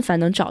影但凡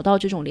能找到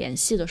这种联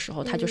系的时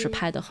候，他就是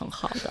拍得很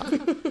好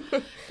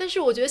的。但是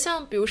我觉得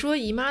像比如说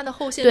姨妈的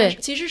后现代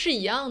其实是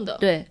一样的，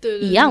对，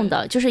一样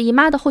的，就是姨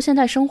妈的后现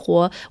代生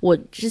活，我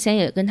之前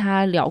也跟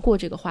他聊过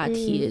这个话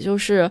题，就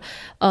是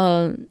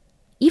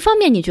一方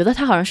面你觉得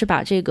他好像是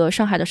把这个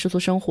上海的世俗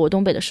生活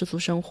东北的世俗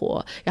生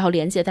活然后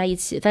连接在一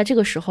起，在这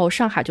个时候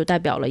上海就代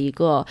表了一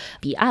个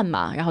彼岸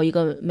嘛，然后一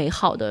个美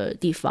好的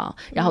地方，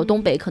然后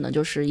东北可能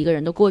就是一个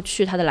人的过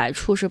去，他的来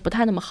处是不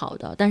太那么好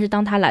的，但是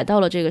当他来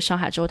到了这个上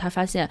海之后，他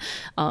发现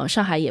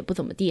上海也不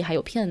怎么地，还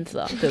有骗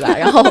子，对吧？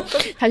然后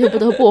他就不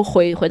得不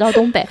回到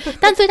东北。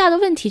但最大的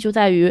问题就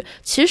在于，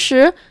其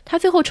实他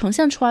最后呈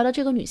现出来的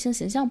这个女性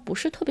形象不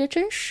是特别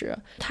真实，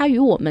他与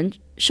我们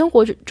生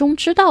活中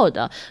知道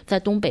的在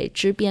东北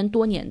支边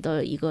多年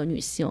的一个女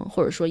性，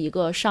或者说一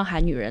个上海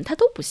女人，她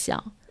都不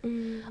像。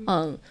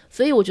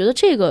所以我觉得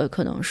这个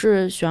可能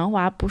是许鞍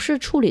华不是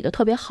处理的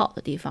特别好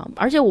的地方。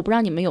而且我不知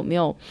道你们有没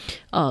有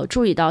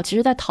注意到，其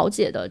实在桃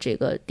姐的这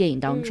个电影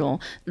当中，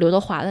刘德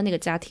华的那个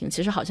家庭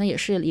其实好像也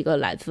是一个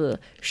来自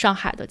上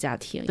海的家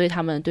庭，所以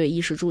他们对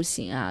衣食住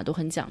行啊都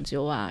很讲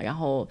究啊。然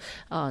后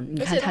你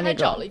看他那个，而且他还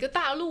找了一个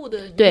大陆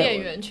的女演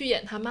员去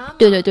演他妈妈。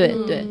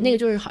对，那个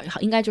就是好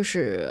应该就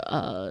是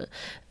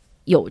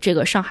有这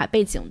个上海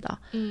背景的，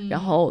然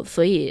后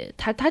所以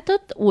他的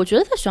我觉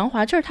得在许鞍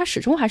华这儿，他始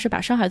终还是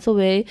把上海作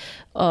为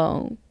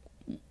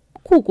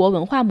故国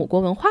文化母国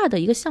文化的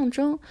一个象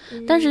征，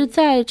但是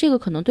在这个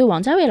可能对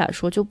王家卫来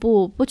说就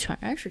不全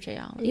然是这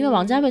样，因为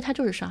王家卫他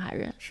就是上海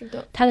人，是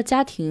的，他的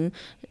家庭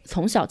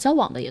从小交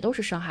往的也都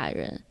是上海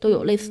人，都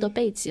有类似的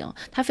背景，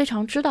他非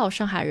常知道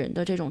上海人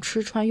的这种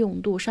吃穿用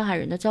度，上海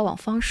人的交往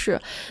方式。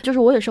就是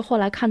我也是后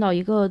来看到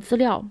一个资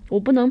料，我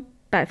不能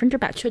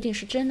100%确定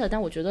是真的，但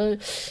我觉得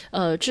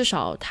至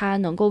少它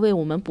能够为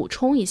我们补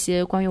充一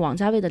些关于王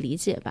家卫的理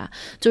解吧。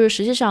就是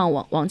实际上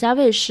王家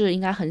卫是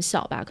应该很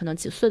小吧，可能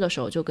几岁的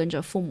时候就跟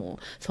着父母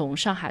从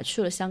上海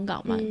去了香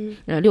港嘛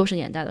，60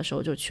年代的时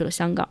候就去了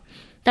香港，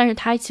但是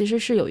他其实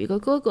是有一个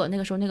哥哥，那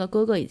个时候那个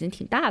哥哥已经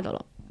挺大的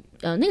了。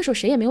那个时候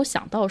谁也没有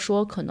想到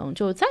说可能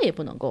就再也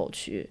不能够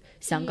去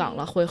香港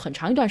了，会很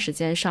长一段时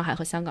间上海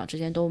和香港之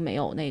间都没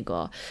有那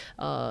个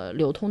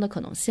流通的可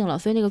能性了，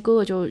所以那个哥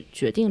哥就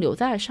决定留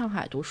在上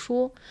海读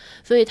书。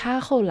所以他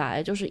后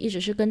来就是一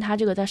直是跟他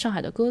这个在上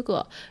海的哥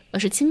哥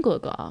是亲哥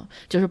哥啊，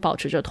就是保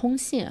持着通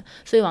信。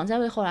所以王家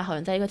卫后来好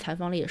像在一个采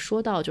访里也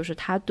说到，就是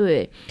他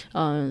对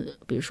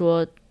比如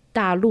说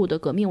大陆的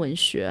革命文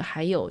学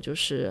还有就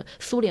是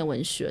苏联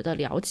文学的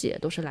了解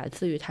都是来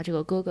自于他这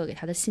个哥哥给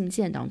他的信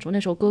件当中。那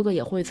时候哥哥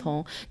也会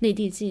从内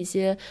地寄一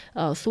些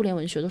苏联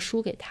文学的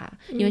书给他，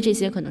因为这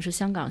些可能是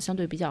香港相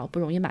对比较不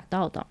容易买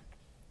到的。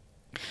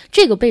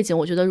这个背景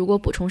我觉得如果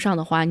补充上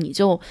的话，你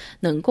就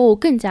能够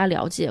更加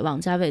了解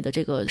王家卫的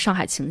这个上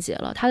海情节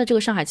了。他的这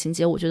个上海情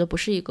节我觉得不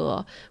是一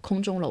个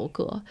空中楼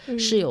阁，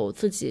是有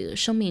自己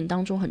生命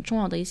当中很重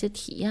要的一些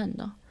体验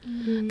的。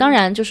当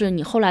然就是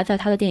你后来在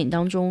他的电影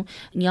当中，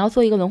你要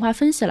做一个文化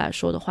分析来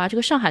说的话，这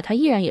个上海它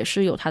依然也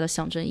是有它的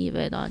象征意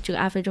味的。这个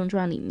《阿飞正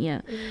传》里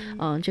面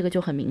这个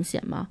就很明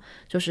显嘛，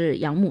就是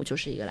养母就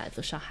是一个来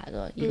自上海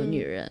的一个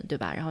女人，对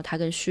吧？然后她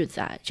跟旭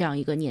仔这样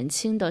一个年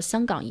轻的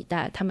香港一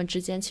代，他们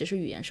之间其实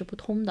语言是不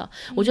通的。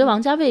我觉得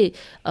王家卫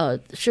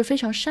是非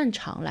常擅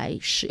长来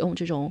使用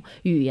这种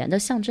语言的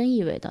象征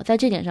意味的，在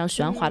这点上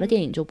许鞍华的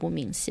电影就不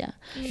明显。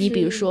你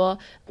比如说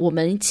我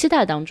们期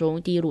待当中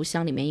第一炉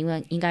香里面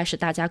应该是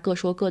大家各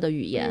说各的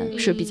语言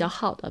是比较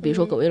好的，比如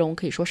说葛威龙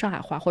可以说上海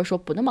话，或者说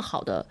不那么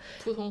好的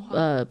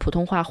普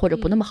通话或者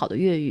不那么好的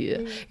粤语，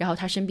然后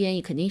他身边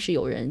也肯定是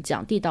有人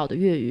讲地道的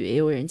粤语，也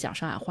有人讲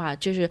上海话，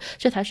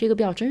这才是一个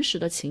比较真实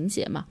的情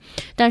节嘛。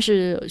但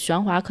是许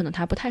鞍华可能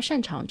他不太擅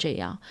长这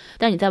样，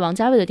但你在王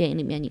家卫的电影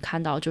里面你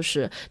看到就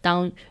是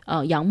当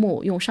养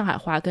母用上海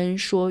话跟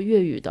说粤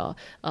语的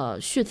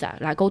旭仔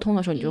来沟通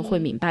的时候，你就会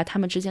明白他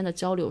们之间的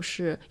交流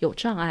是有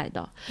障碍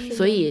的，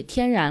所以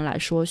天然来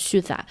说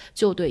旭仔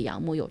就对养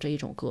母有着一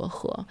种隔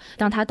阂。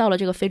当他到了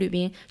这个菲律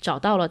宾找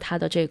到了他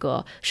的这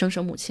个生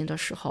身母亲的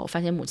时候，发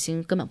现母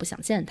亲根本不想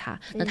见他，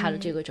那他的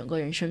这个整个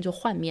人生就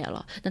幻灭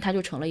了，那他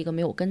就成了一个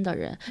没有根的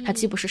人，他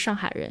既不是上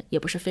海人也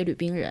不是菲律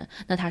宾人，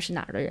那他是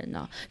哪儿的人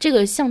呢？这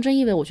个象征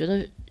意味我觉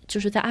得就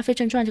是在《阿飞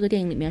正传》这个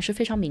电影里面是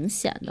非常明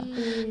显的。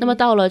那么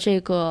到了这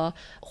个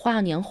《花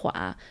样年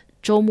华》，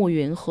周慕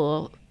云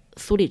和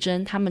苏丽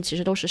珍他们其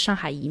实都是上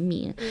海移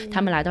民，他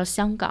们来到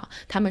香港，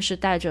他们是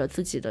带着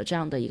自己的这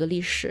样的一个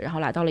历史，然后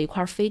来到了一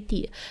块飞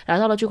地，来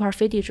到了这块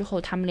飞地之后，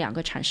他们两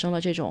个产生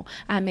了这种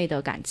暧昧的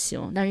感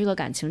情，但是这个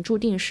感情注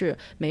定是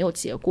没有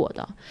结果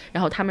的，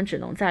然后他们只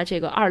能在这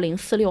个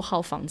2046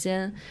号房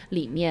间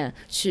里面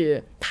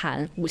去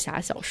谈武侠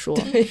小说。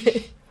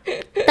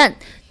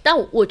但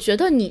我觉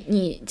得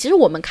你其实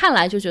我们看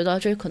来就觉得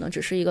这可能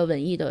只是一个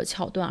文艺的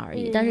桥段而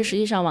已，但是实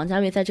际上王家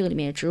卫在这个里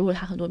面也植入了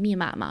他很多密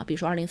码嘛，比如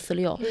说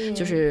2046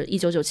就是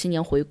1997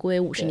年回归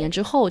50年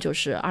之后就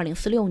是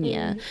2046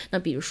年，那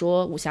比如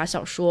说武侠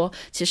小说，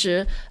其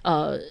实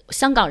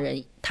香港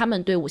人他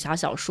们对武侠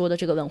小说的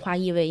这个文化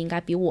意味应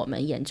该比我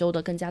们研究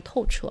的更加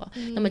透彻。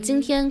那么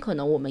今天可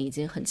能我们已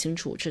经很清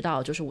楚知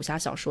道，就是武侠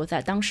小说在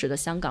当时的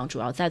香港主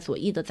要在左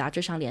翼的杂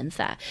志上连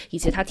载，以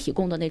及它提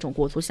供的那种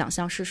国族想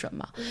象是什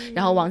么。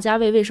然后王家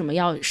卫为什么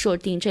要设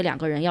定这两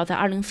个人要在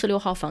2046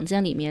号房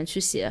间里面去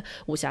写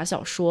武侠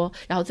小说，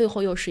然后最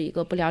后又是一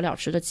个不了了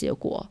之的结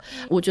果，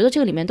我觉得这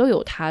个里面都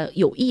有他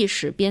有意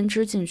识编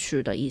织进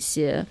去的一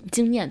些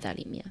经验在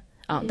里面。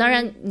当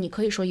然你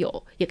可以说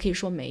有也可以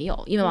说没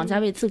有，因为王家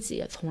卫自己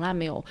也从来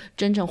没有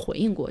真正回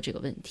应过这个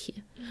问题。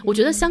我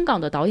觉得香港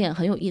的导演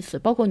很有意思，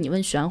包括你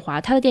问许鞍华，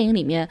他的电影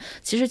里面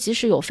其实即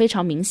使有非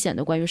常明显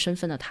的关于身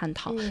份的探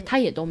讨，他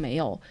也都没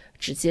有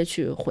直接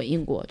去回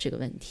应过这个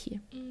问题。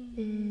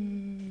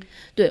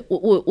对，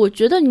我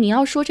觉得你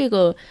要说这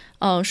个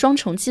双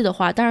城记的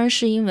话，当然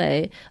是因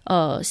为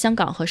香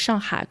港和上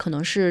海可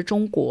能是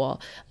中国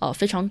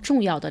非常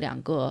重要的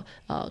两个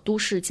都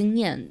市经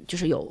验，就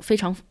是有非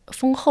常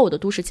丰厚的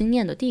都市经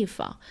验的地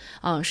方。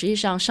实际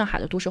上上海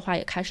的都市化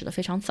也开始的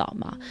非常早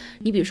嘛。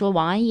你比如说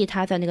王安忆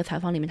他在那个采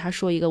访里面他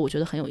说一个我觉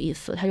得很有意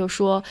思，他就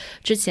说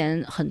之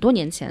前很多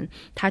年前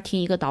他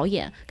听一个导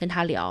演跟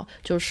他聊，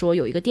就是说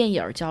有一个电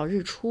影叫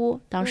日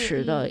出，当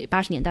时的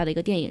80年代的一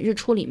个电影日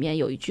出里面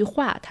有一句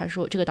话，他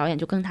说这个导演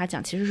就跟他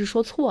讲其实是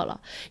说错了，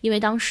因为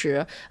当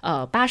时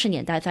80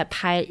年代在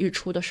拍日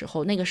出的时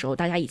候，那个时候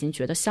大家已经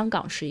觉得香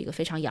港是一个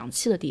非常洋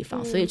气的地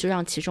方，所以就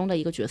让其中的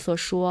一个角色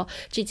说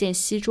这件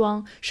西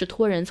装是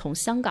托人从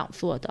香港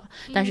做的，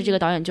但是这个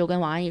导演就跟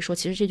王安忆说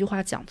其实这句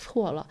话讲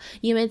错了，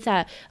因为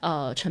在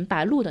陈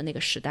白露的那个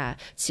时代，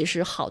其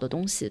实好的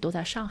东西都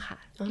在上海，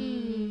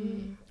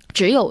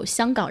只有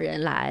香港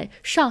人来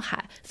上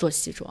海做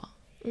西装。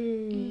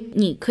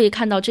你可以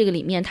看到这个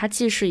里面它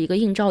既是一个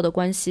映照的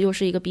关系，又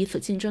是一个彼此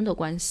竞争的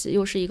关系，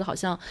又是一个好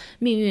像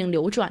命运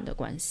流转的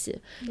关系，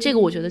这个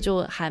我觉得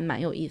就还蛮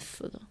有意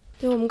思的。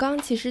对，我们刚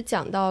刚其实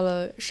讲到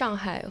了上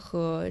海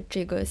和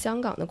这个香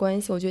港的关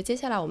系，我觉得接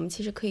下来我们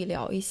其实可以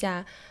聊一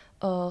下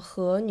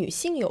和女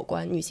性有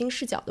关女性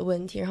视角的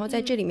问题，然后在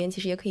这里面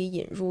其实也可以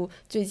引入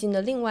最近的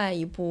另外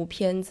一部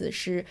片子，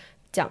是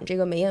讲这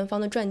个梅艳芳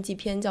的传记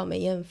片，叫梅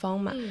艳芳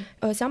嘛。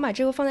想把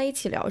这个放在一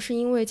起聊，是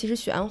因为其实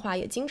许鞍华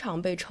也经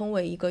常被称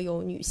为一个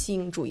有女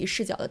性主义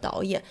视角的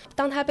导演。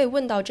当他被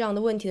问到这样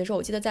的问题的时候，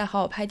我记得在好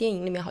好拍电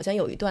影里面好像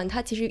有一段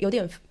他其实有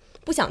点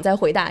不想再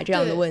回答这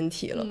样的问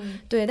题了。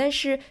对，但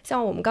是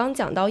像我们刚刚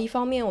讲到，一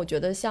方面我觉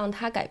得像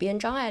他改编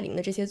张爱玲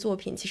的这些作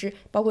品，其实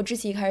包括之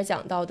前一开始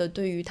讲到的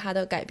对于他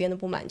的改编的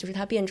不满，就是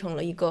他变成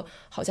了一个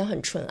好像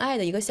很纯爱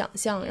的一个想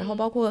象。然后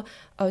包括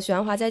许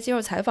鞍华在接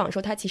受采访的时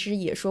候，他其实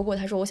也说过，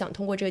他说我想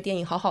通过这个电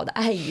影好好的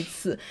爱一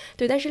次。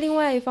对，但是另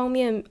外一方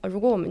面，如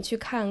果我们去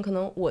看可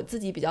能我自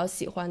己比较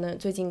喜欢的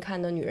最近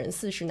看的女人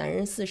40男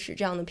人40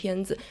这样的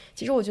片子，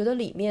其实我觉得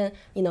里面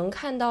你能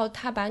看到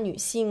他把女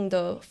性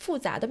的复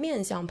杂的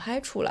面相拍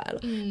出来了。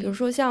比如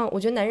说像我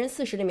觉得男人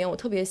40里面我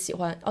特别喜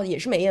欢也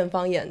是梅艳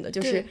芳演的，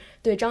就是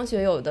对张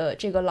学友的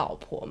这个老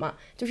婆嘛，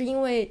就是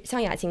因为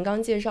像雅琴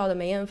刚介绍的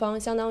梅艳芳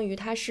相当于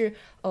她是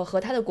和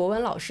她的国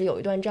文老师有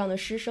一段这样的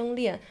师生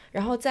恋，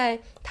然后在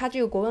她这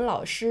个国文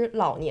老师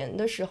老年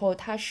的时候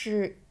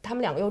他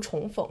们两个又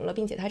重逢了，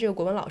并且他这个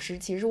国文老师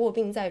其实是卧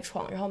病在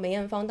床，然后梅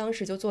艳芳当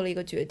时就做了一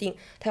个决定，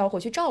她要回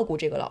去照顾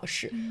这个老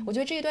师。我觉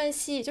得这一段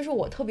戏就是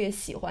我特别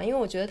喜欢，因为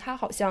我觉得他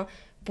好像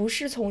不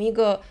是从一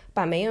个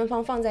把梅艳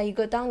芳放在一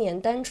个当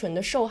年单纯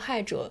的受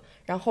害者，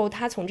然后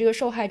他从这个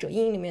受害者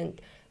阴影里面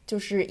就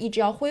是一直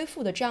要恢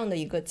复的这样的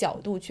一个角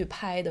度去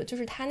拍的，就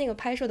是他那个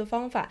拍摄的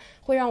方法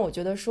会让我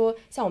觉得说，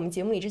像我们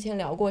节目里之前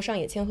聊过上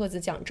野千鹤子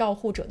讲照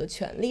护者的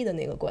权利的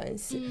那个关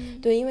系。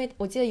对，因为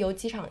我记得有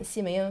几场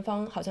戏梅艳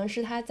芳好像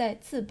是他在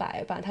自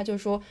白吧，他就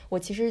说我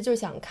其实就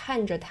想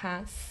看着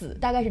他死，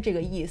大概是这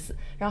个意思。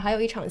然后还有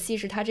一场戏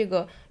是他这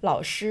个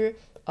老师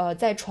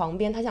在床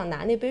边，他想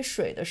拿那杯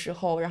水的时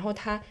候，然后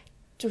他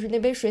就是那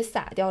杯水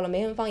洒掉了，梅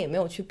艳芳也没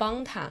有去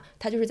帮他，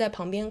他就是在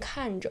旁边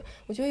看着。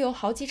我觉得有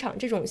好几场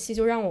这种戏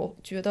就让我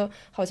觉得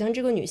好像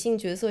这个女性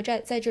角色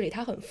在这里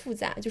她很复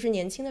杂，就是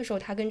年轻的时候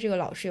她跟这个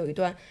老师有一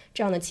段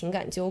这样的情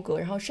感纠葛，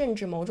然后甚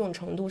至某种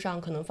程度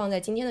上可能放在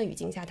今天的语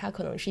境下，她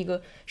可能是一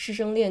个师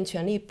生恋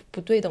权力不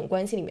对等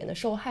关系里面的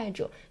受害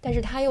者，但是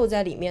她又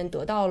在里面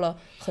得到了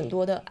很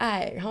多的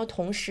爱，然后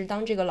同时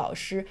当这个老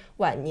师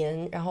晚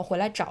年然后回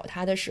来找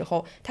她的时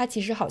候，她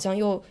其实好像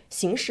又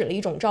行使了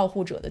一种照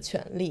护者的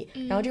权利。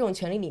然后这种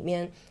权利里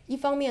面一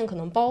方面可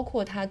能包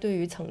括他对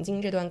于曾经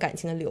这段感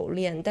情的留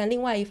恋，但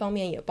另外一方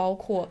面也包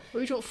括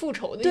有一种复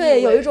仇的意味，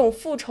对，有一种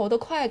复仇的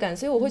快感，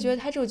所以我会觉得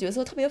他这个角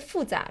色特别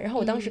复杂。然后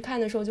我当时看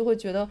的时候就会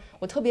觉得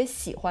我特别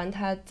喜欢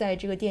他在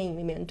这个电影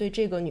里面对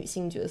这个女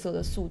性角色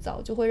的塑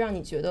造，就会让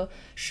你觉得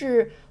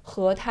是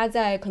和他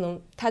在可能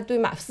他对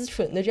马思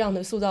纯的这样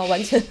的塑造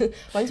完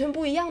全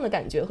不一样的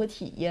感觉和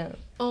体验。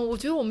我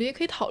觉得我们也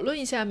可以讨论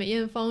一下梅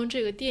艳芳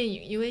这个电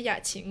影，因为雅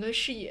琴跟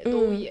视野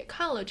都也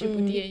看了这部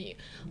电影。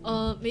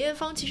梅艳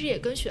芳其实也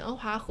跟许鞍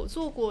华合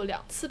作过2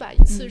次吧，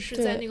一次是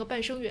在那个《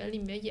半生缘》里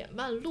面演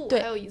曼璐，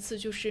还有一次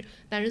就是《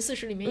男人40》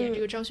里面演这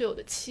个张学友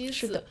的妻子。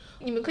是的，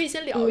你们可以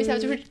先聊一下，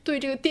就是对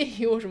这个电影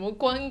有什么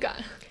观感？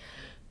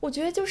我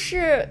觉得就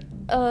是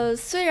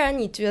虽然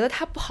你觉得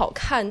它不好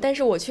看，但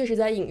是我确实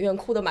在影院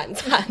哭得蛮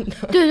惨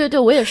的。对对对，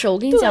我也是。我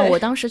跟你讲，我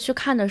当时去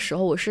看的时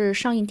候，我是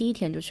上映第一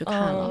天就去看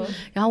了，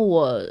然后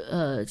我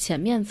前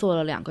面坐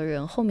了2个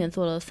人，后面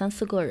坐了3、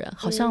4个人，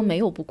好像没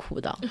有不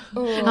哭的。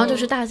然后就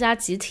是大家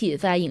集体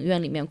在影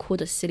院里面哭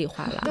得稀里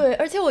哗啦。对，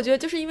而且我觉得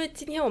就是因为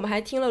今天我们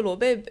还听了罗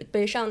贝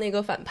贝上那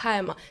个反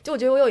派嘛，就我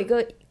觉得我有一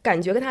个感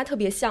觉跟他特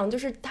别像，就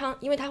是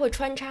因为他会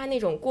穿插那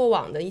种过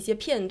往的一些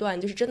片段，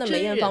就是真的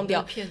梅艳芳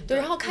表对，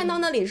然后看到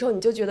那里的时候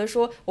你就觉得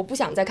说我不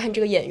想再看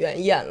这个演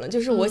员演了，就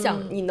是我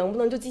想你能不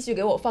能就继续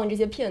给我放这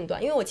些片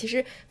段。因为我其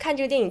实看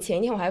这个电影前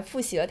一天我还复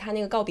习了他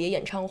那个告别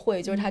演唱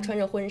会，就是他穿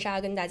着婚纱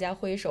跟大家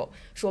挥手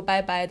说拜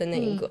拜的那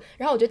一个，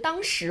然后我觉得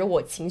当时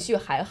我情绪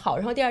还好，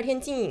然后第二天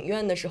进影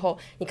院的时候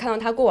你看到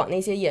他过往那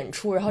些演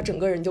出，然后整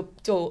个人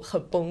就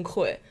很崩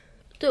溃。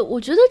对，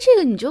我觉得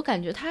这个你就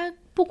感觉他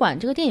不管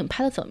这个电影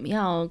拍的怎么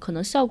样，可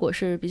能效果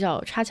是比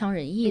较差强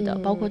人意的，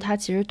包括他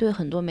其实对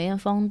很多梅艳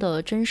芳的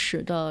真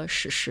实的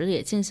史实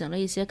也进行了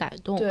一些改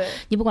动。对，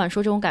你不管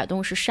说这种改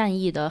动是善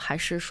意的，还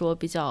是说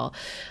比较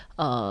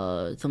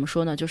怎么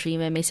说呢，就是因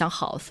为没想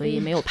好所以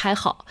没有拍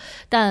好。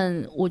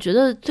但我觉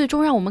得最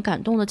终让我们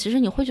感动的，其实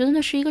你会觉得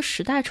那是一个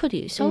时代彻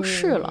底消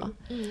逝了。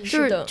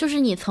就是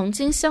你曾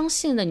经相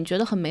信的，你觉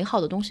得很美好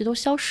的东西都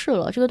消逝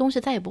了，这个东西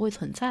再也不会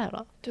存在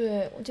了。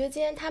对，我觉得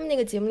今天他们那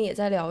个节目里也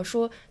在聊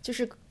说，就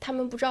是他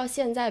们不知道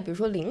现在比如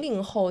说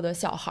00后的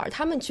小孩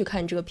他们去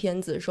看这个片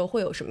子的时候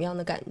会有什么样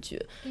的感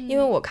觉。因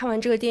为我看完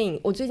这个电影，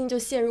我最近就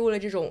陷入了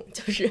这种，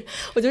就是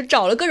我就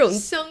找了各种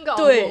香港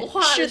文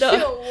化的漩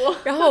涡。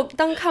然后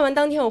看完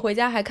当天我回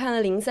家还看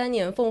了03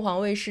年凤凰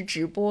卫视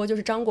直播，就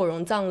是张国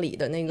荣葬礼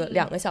的那个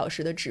2个小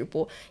时的直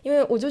播。因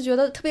为我就觉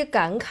得特别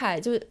感慨，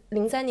就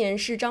03年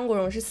是张国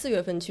荣是4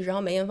月份去世，然后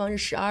梅艳芳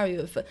是12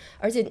月份，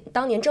而且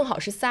当年正好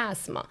是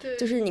SARS 嘛，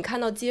就是你看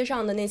到街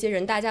上的那些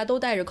人大家都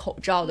戴着口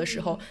罩的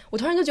时候，我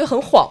突然就觉得很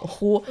恍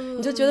惚。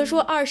你就觉得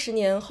说20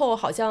年后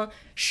好像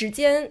时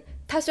间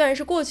它虽然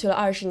是过去了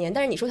20年，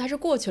但是你说它是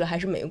过去了还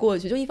是没过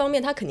去？就一方面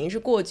它肯定是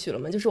过去了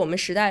嘛，就是我们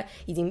时代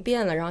已经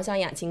变了，然后像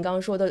雅琴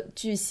刚说的，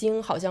巨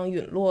星好像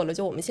陨落了，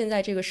就我们现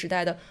在这个时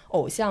代的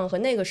偶像和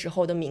那个时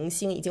候的明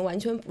星已经完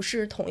全不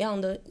是同样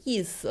的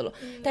意思了。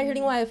但是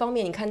另外一方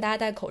面，你看大家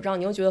戴口罩，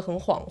你又觉得很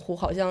恍惚，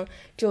好像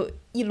就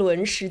一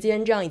轮时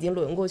间这样已经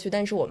轮过去，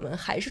但是我们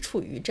还是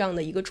处于这样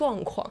的一个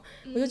状况，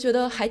我就觉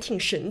得还挺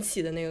神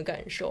奇的那个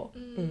感受。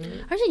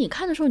而且你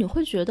看的时候，你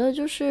会觉得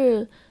就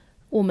是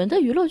我们的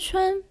娱乐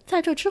圈在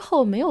这之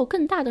后没有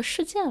更大的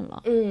事件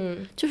了，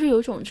就是有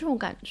一种这种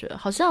感觉，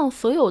好像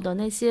所有的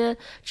那些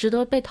值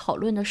得被讨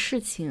论的事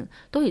情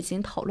都已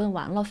经讨论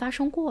完了，发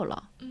生过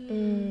了。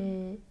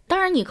当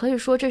然你可以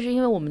说这是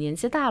因为我们年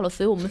纪大了，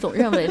所以我们总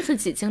认为自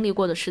己经历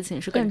过的事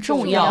情是更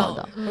重要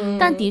的。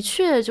但的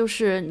确就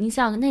是你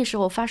想那时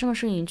候发生的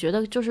事情，你觉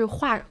得就是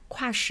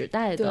跨时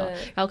代的，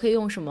然后可以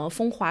用什么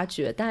风华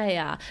绝代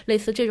呀，类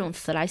似这种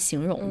词来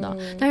形容的。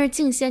但是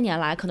近些年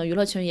来可能娱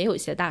乐圈也有一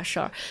些大事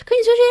儿，可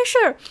你觉得这些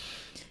事儿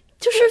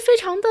就是非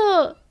常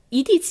的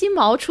一地鸡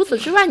毛，除此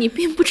之外你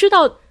并不知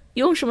道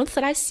用什么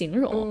词来形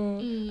容。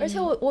而且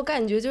我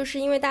感觉就是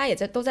因为大家也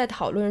都在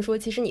讨论说，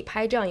其实你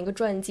拍这样一个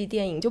传记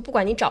电影，就不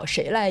管你找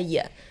谁来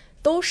演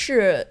都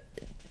是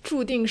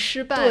注定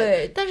失败。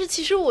对，但是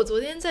其实我昨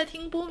天在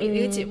听波米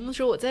那个节目的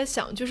时候，我在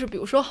想，就是比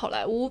如说好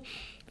莱坞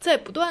在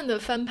不断的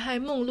翻拍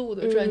梦露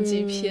的传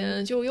记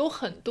片，就有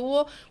很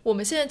多我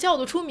们现在叫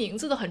得出名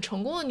字的很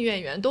成功的女演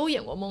员都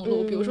演过梦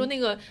露，比如说那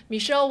个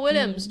Michelle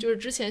Williams，就是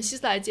之前希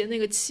斯莱杰那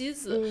个妻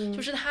子，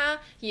就是她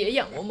也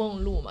演过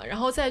梦露嘛。然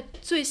后在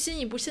最新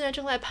一部现在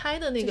正在拍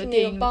的那个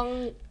电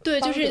影，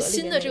对，就是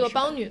新的这个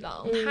邦女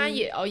郎，她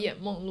也要演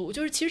梦露。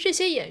就是其实这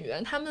些演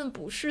员他们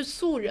不是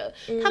素人，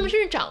他们甚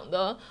至长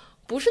得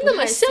不是那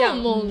么像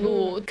梦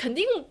露，肯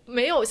定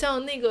没有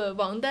像那个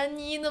王丹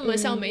妮那么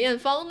像梅艳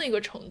芳那个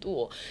程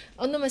度，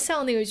那么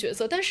像那个角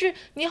色。但是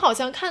你好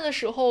像看的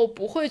时候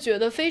不会觉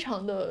得非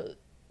常的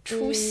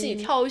出戏、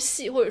跳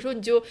戏，或者说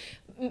你就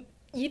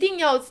一定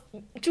要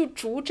就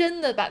逐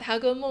帧的把它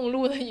跟梦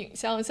露的影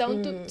像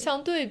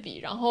相对比，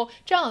然后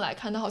这样来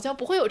看它，好像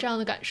不会有这样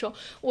的感受。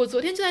我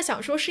昨天就在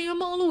想说，是因为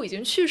梦露已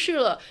经去世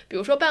了，比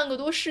如说半个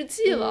多世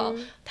纪了，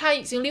她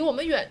已经离我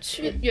们远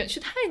去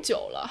太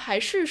久了，还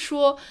是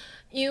说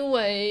因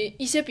为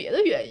一些别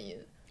的原因？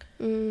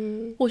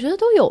我觉得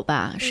都有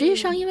吧。实际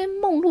上因为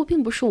梦露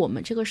并不是我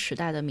们这个时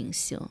代的明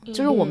星，就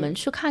是我们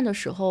去看的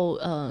时候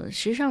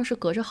实际上是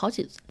隔着好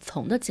几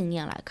层的经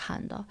验来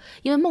看的。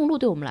因为梦露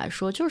对我们来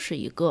说就是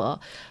一个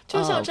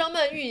就像张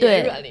曼玉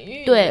演阮玲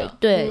玉一样，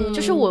对，就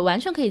是我完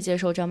全可以接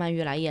受张曼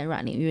玉来演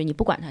阮玲玉，你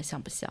不管她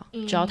像不像，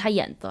只要她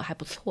演的还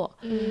不错。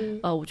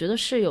我觉得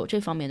是有这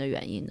方面的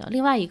原因的。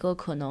另外一个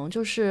可能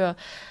就是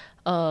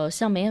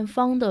像梅艳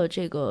芳的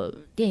这个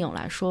电影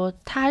来说，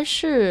她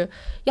是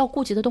要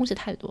顾及的东西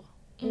太多，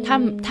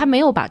她没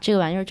有把这个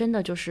玩意儿真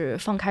的就是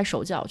放开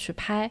手脚去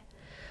拍，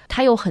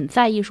他又很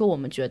在意说我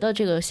们觉得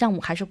这个项目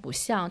还是不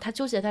像，他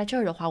纠结在这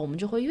儿的话，我们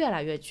就会越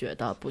来越觉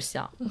得不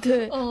像。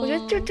对，我觉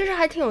得这是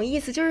还挺有意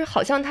思，就是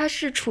好像他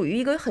是处于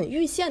一个很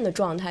预线的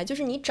状态，就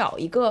是你找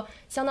一个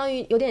相当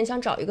于有点像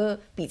找一个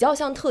比较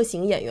像特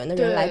型演员的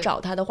人来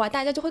找他的话，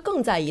大家就会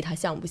更在意他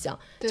像不像。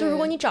就如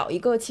果你找一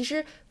个其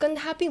实跟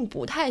他并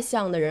不太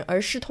像的人，而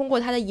是通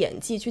过他的演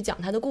技去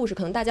讲他的故事，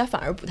可能大家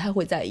反而不太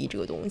会在意这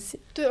个东西。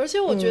对，而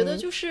且我觉得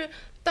就是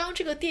当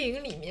这个电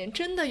影里面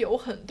真的有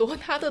很多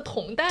他的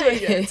同代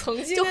人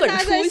曾经跟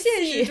他在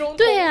现实中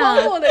同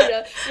框过的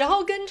人，然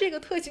后跟这个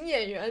特型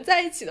演员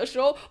在一起的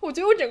时候，我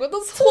觉得我整个都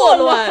错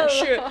乱了。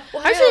是，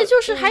而且就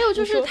是还有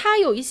就是他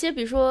有一些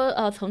比如说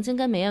曾经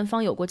跟梅艳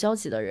芳有过交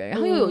集的人，然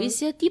后又有一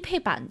些低配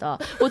版的，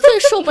我最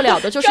受不了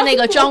的就是那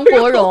个张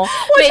国荣，我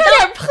差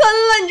点喷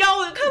了，你知道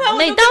我看完我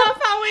就给他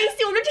发微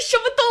信，我说这什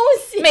么东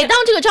西？每当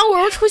这个张国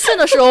荣出现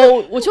的时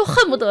候，我就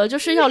恨不得就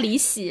是要离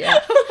席，然后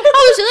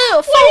我就觉得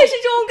我也是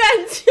这种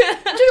感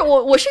觉，就是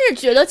我甚至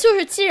觉得，就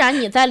是既然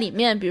你在里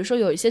面，比如说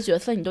有一些角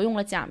色你都用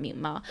了假名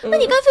嘛，那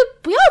你干脆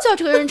不要叫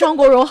这个人张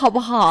国荣好不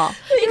好？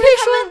你可以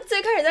说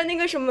最开始在那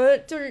个什么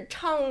就是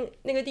唱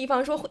那个地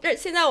方说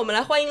现在我们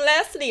来欢迎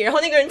Leslie， 然后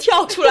那个人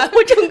跳出来，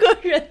我整个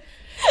人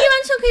你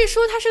完全可以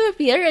说他是个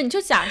别人，你就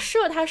假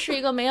设他是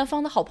一个梅艳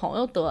芳的好朋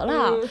友得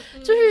了，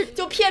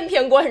就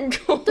骗观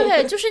众。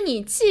对，就是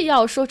你既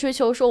要说追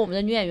求说我们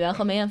的女演员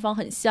和梅艳芳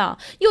很像，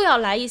又要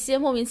来一些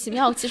莫名其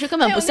妙其实根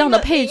本不像的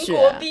配角。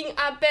国宾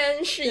阿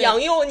Ben 是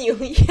杨佑宁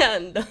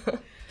演的。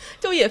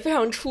就也非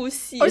常出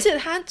戏，而且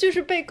他就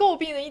是被诟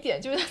病的一点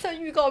就是他在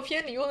预告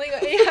片里用那个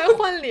AI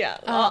换脸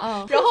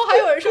了，然后还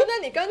有人说那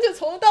你干脆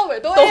从头到尾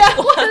都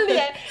AI 换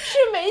脸，是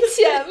没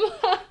钱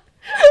吗？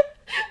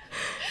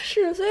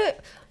是，所以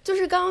就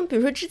是刚刚比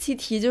如说之前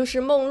提就是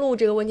梦露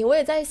这个问题，我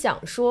也在想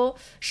说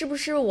是不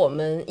是我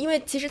们因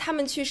为其实他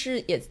们去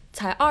世也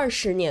才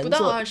20年，不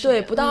到20年，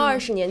对，不到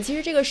20年，其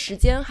实这个时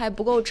间还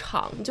不够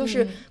长，就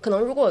是可能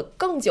如果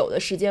更久的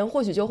时间，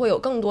或许就会有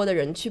更多的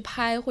人去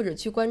拍或者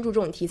去关注这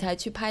种题材，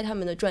去拍他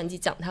们的传记，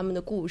讲他们的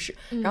故事，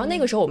然后那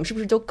个时候我们是不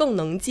是就更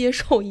能接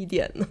受一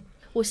点呢？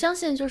我相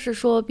信就是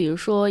说比如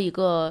说一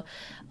个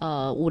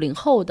50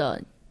后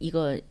的一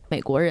个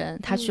美国人，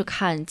他去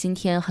看今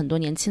天很多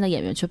年轻的演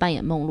员去扮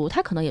演梦露，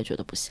他可能也觉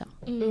得不像，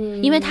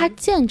因为他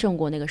见证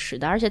过那个时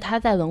代，而且他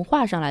在文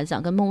化上来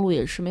讲跟梦露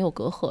也是没有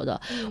隔阂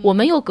的。我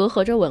们又隔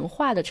阂着文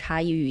化的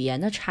差异、语言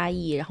的差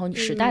异，然后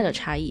时代的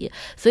差异，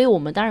所以我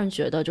们当然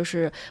觉得就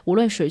是无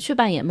论谁去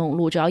扮演梦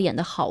露，只要演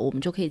得好，我们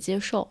就可以接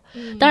受。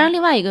当然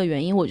另外一个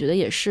原因我觉得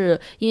也是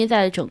因为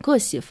在整个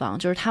西方，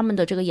就是他们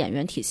的这个演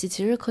员体系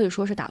其实可以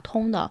说是打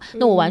通的，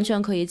那我完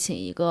全可以请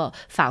一个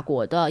法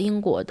国的、英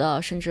国的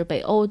甚至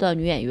北欧的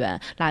女演员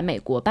来美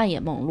国扮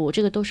演梦露，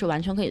这个都是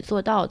完全可以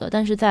做到的。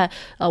但是在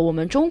我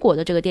们中国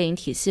的这个电影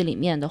体系里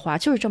面的话，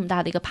就是这么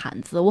大的一个盘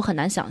子，我很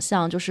难想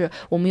象就是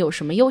我们有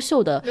什么优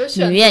秀的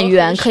女演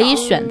员可以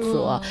选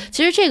择。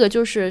其实这个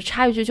就是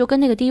插一句，就跟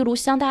那个第一炉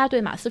香，大家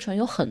对马思纯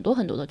有很多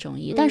很多的争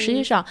议，但实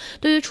际上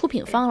对于出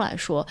品方来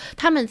说，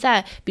他们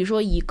在比如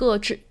说一个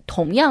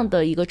同样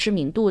的一个知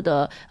名度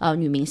的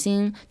女明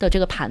星的这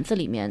个盘子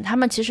里面，他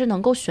们其实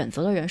能够选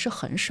择的人是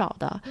很少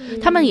的，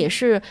他们也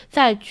是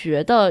在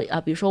觉得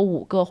比如说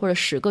5个或者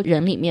10个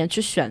人里面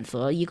去选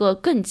择一个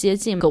更接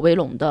近葛威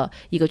龙的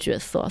一个角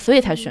色，所以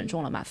才选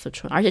中了马思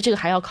纯，而且这个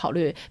还要考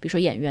虑比如说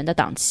演员的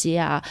档期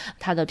啊、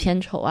他的片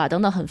酬啊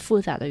等等很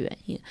复杂的原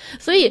因。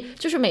所以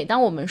就是每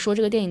当我们说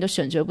这个电影的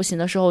选角不行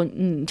的时候，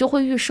你就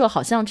会预设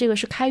好像这个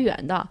是开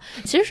源的，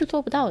其实是做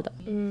不到的。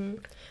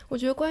我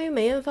觉得关于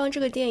梅艳芳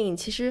这个电影，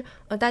其实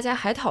大家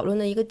还讨论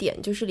的一个点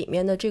就是里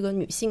面的这个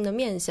女性的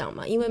面相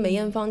嘛，因为梅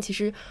艳芳其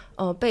实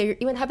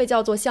因为她被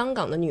叫做香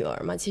港的女儿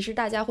嘛，其实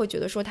大家会觉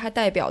得说她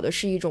代表的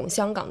是一种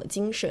香港的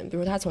精神，比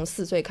如她从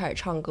4岁开始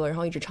唱歌，然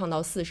后一直唱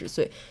到40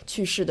岁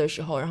去世的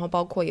时候，然后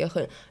包括也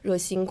很热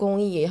心公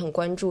益，也很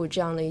关注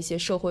这样的一些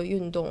社会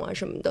运动啊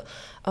什么的，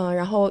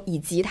然后以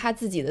及她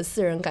自己的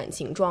私人感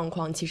情状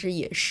况其实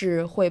也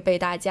是会被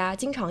大家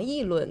经常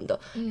议论的，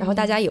然后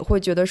大家也会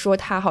觉得说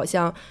她好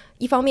像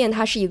一方面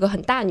她是一个很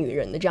大女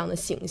人的这样的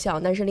形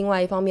象，但是另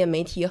外一方面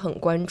媒体也很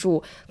关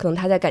注可能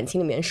她在感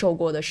情里面受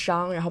过的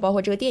伤，然后包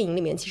括这个电影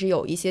里面其实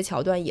有一些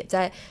桥段也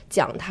在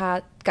讲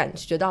她感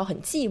觉到很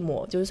寂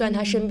寞，就是虽然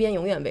她身边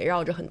永远围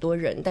绕着很多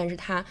人，但是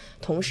她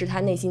同时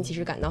她内心其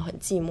实感到很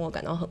寂寞，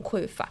感到很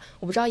匮乏。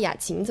我不知道雅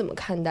琴怎么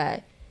看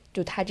待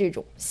就她这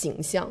种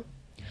形象。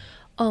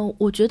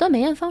我觉得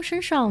梅艳芳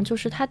身上就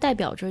是她代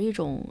表着一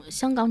种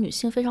香港女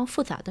性非常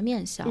复杂的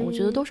面相，我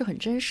觉得都是很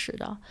真实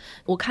的。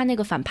我看那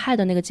个反派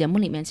的那个节目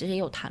里面其实也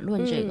有谈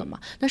论这个嘛，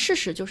那事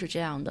实就是这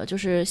样的，就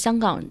是香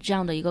港这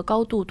样的一个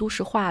高度都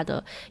市化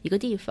的一个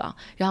地方，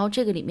然后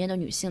这个里面的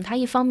女性她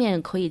一方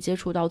面可以接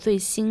触到最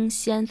新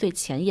鲜最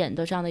前沿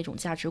的这样的一种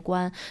价值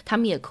观，她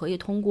们也可以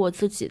通过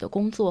自己的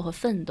工作和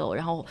奋斗，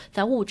然后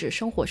在物质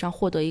生活上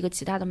获得一个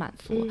极大的满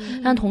足，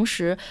但同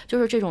时就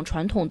是这种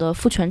传统的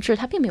父权制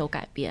它并没有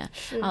改变，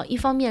一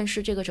方面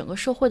是这个整个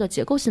社会的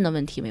结构性的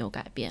问题没有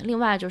改变，另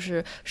外就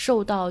是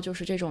受到就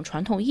是这种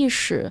传统意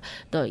识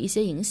的一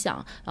些影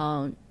响，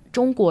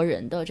中国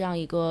人的这样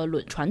一个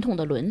传统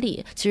的伦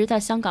理，其实在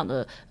香港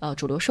的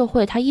主流社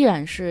会它依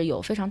然是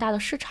有非常大的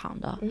市场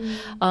的。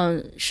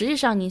实际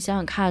上你想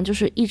想看，就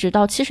是一直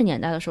到70年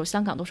代的时候，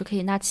香港都是可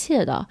以纳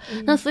妾的，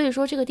那所以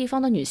说这个地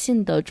方的女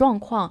性的状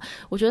况，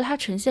我觉得它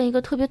呈现一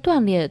个特别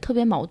断裂特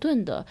别矛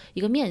盾的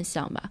一个面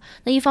相吧。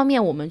那一方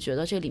面我们觉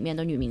得这里面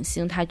的女明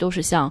星她都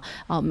是像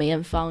梅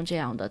艳芳这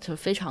样的，就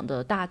非常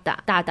的大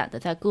胆的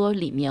在歌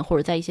里面或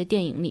者在一些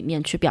电影里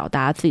面去表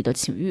达自己的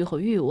情欲和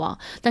欲望，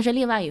但是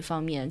另外一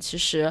方面其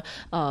实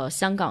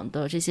香港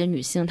的这些女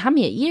性她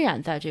们也依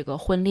然在这个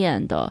婚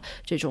恋的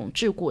这种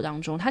桎梏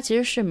当中，她其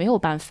实是没有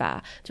办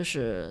法就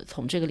是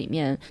从这个里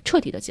面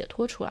彻底的解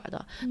脱出来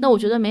的。那我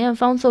觉得梅艳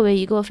芳作为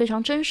一个非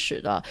常真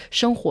实的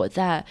生活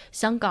在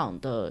香港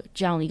的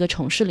这样一个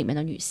城市里面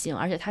的女性，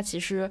而且她其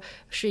实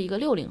是一个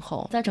60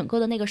后，在整个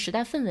的那个时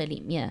代氛围里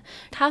面，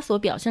她所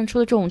表现出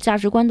的这种价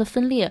值观的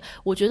分裂，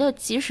我觉得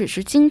即使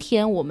是今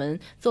天我们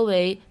作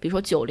为比如说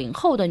90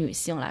后的女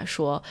性来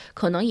说，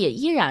可能也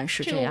依然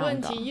是这样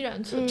的，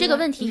这个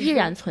问题依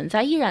然存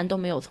在，依然都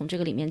没有从这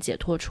个里面解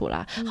脱出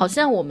来。好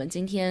像我们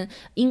今天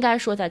应该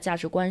说在价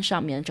值观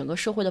上面，整个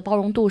社会的包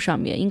容度上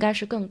面应该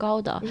是更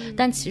高的，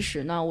但其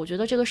实呢，我觉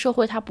得这个社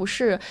会它不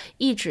是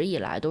一直以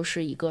来都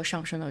是一个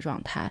上升的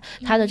状态，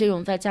它的这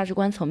种在价值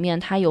观层面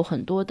它有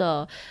很多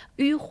的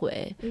迂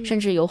回，甚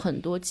至有很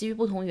多基于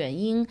不同原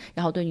因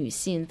然后对女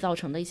性造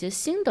成的一些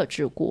新的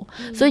桎梏。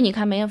所以你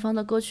看梅艳芳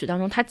的歌曲当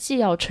中，她既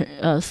要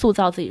塑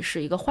造自己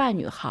是一个坏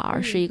女孩，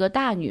是一个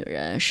大女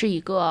人，是一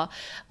个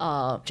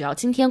只要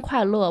今天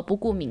快乐不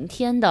顾明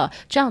天的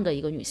这样的一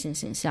个女性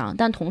形象，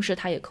但同时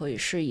她也可以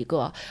是一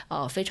个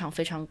非常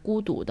非常孤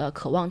独的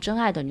渴望真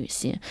爱的女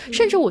性，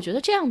甚至我觉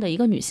得这样的一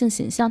个女性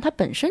形象它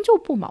本身就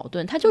不矛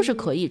盾，它就是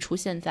可以出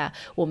现在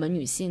我们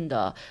女性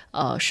的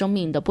生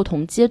命的不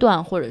同阶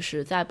段，或者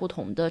是在不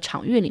同的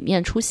场域里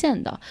面出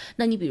现的。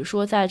那你比如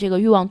说在这个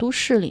欲望都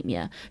市里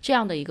面，这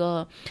样的一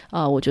个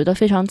我觉得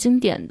非常经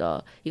典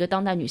的一个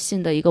当代女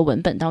性的一个文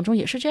本当中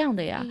也是这样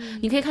的呀。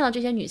你可以看到这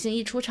些女性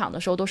一出场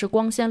的时候都是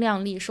光鲜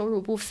亮丽，收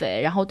入不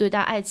菲，然后对待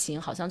爱情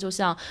好像就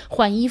像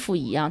换衣服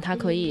一样，她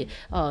可以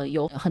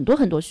有很多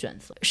很多选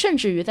择，甚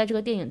至于在这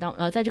个电影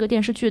在这个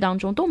电视剧当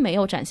中都没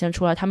有展现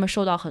出来他们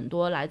受到很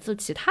多来自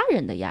其他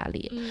人的压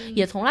力，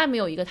也从来没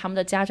有一个他们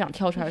的家长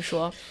跳出来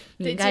说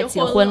你应该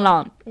结婚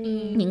了，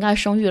你应该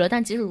生育了。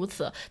但即使如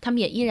此，他们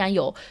也依然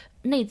有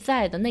内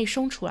在的内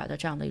生出来的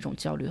这样的一种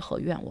焦虑和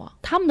愿望。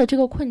他们的这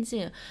个困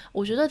境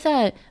我觉得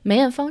在梅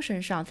艳芳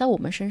身上在我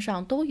们身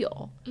上都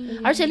有，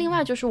而且另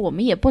外就是我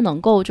们也不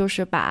能够就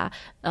是把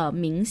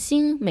明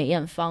星梅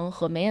艳芳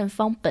和梅艳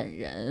芳本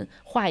人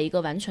画一个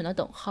完全的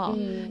等号。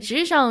实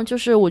际上就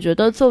是我觉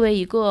得作为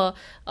一个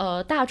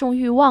大众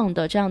欲望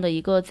的这样的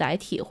一个载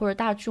体，或者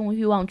大众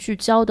欲望聚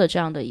焦的这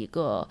样的一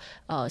个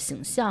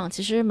形象，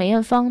其实梅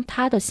艳芳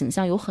她的形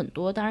象有很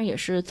多，当然也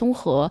是综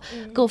合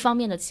各方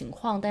面的情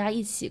况大家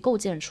一起构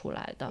建出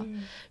来的，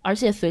而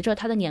且随着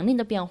她的年龄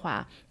的变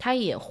化，她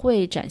也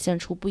会展现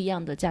出不一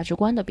样的价值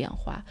观的变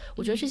化。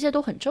我觉得这些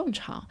都很正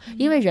常，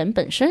因为人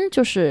本身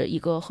就是一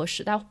个和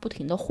时代不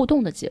停的互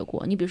动的结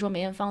果。你比如说梅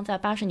艳芳在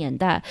80年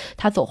代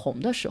她走红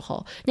的时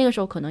候，那个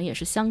时候可能也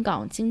是香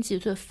港经济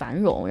最繁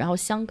荣，然后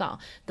香港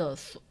的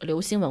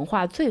流行文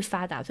化最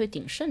发达最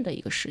鼎盛的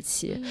一个时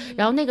期，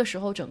然后那个时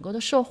候整个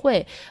的社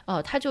会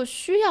它就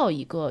需要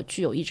一个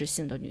具有意志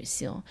性的女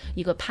性，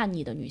一个叛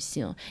逆的女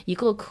性，一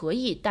个可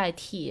以代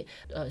替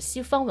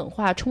西方文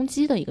化冲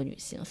击的一个女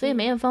性。所以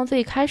梅艳芳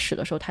最开始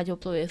的时候，她就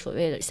作为所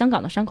谓的香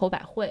港的山口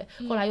百惠，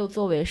后来又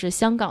作为是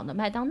香港的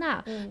麦当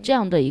娜这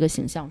样的一个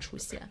形象出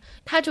现，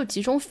她就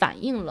集中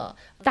反映了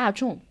大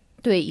众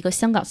对一个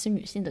香港新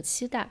女性的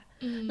期待。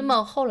那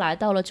么后来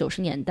到了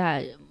90年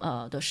代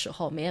的时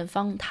候，梅艳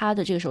芳她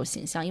的这个时候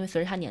形象，因为随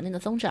着她年龄的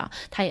增长，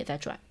她也在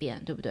转变，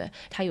对不对？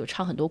她有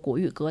唱很多国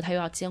语歌，她又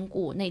要兼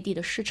顾内地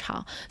的市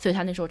场，所以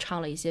她那时候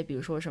唱了一些比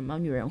如说什么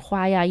女人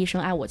花呀，一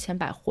生爱我千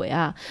百回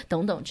啊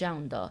等等这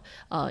样的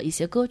一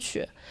些歌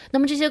曲。那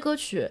么这些歌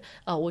曲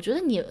我觉得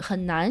你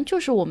很难就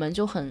是我们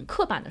就很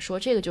刻板的说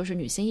这个就是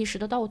女性意识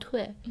的倒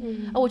退。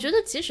我觉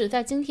得即使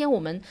在今天我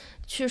们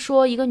去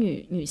说一个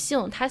女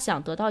性她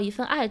想得到一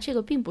份爱，这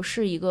个并不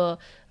是一个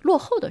落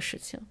后的事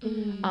情。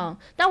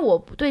但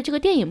我对这个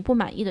电影不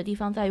满意的地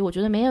方在于，我觉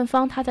得梅艳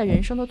芳她在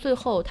人生的最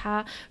后，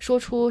她说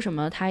出什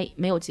么她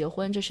没有结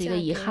婚这是一个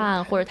遗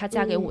憾，或者她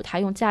嫁给舞台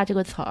用嫁这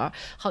个词儿，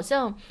好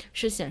像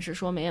是显示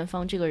说梅艳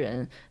芳这个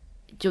人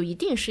就一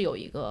定是有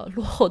一个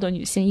落后的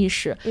女性意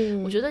识。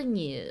我觉得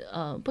你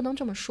不能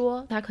这么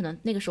说，她可能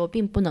那个时候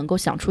并不能够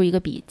想出一个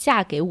比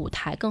嫁给舞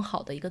台更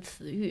好的一个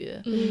词语，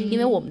因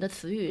为我们的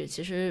词语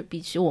其实比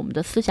起我们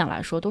的思想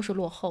来说都是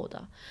落后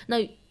的。那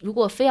如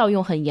果非要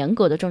用很严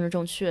格的政治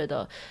正确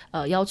的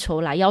要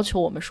求来要求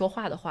我们说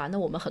话的话，那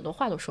我们很多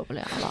话都说不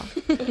了了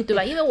对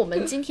吧？因为我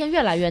们今天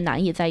越来越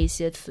难以在一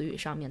些词语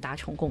上面达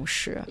成共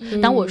识。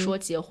当我说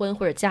结婚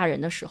或者嫁人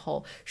的时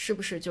候，是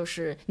不是就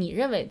是你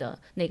认为的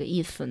那个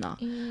意思呢？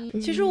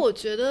其实我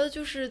觉得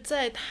就是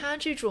在他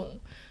这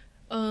种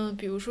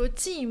比如说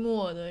寂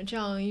寞的这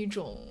样一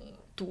种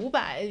独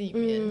白里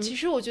面，其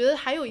实我觉得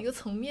还有一个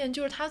层面，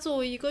就是他作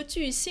为一个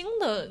巨星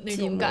的那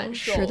种感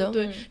受。是的，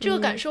对，这个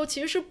感受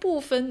其实是不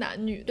分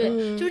男女的。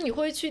就是你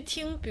会去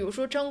听比如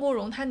说张国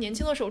荣他年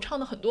轻的时候唱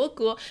的很多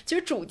歌，其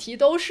实主题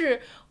都是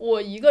我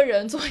一个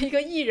人作为一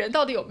个艺人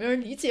到底有没有人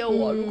理解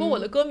我，如果我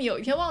的歌迷有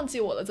一天忘记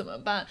我了怎么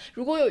办，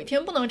如果有一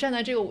天不能站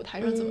在这个舞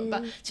台上怎么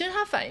办。其实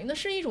它反映的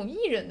是一种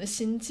艺人的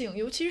心境，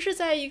尤其是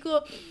在一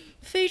个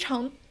非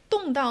常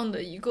动荡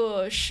的一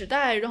个时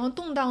代，然后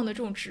动荡的这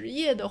种职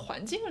业的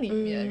环境里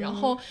面，然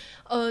后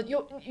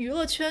娱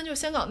乐圈就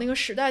香港那个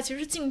时代其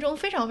实竞争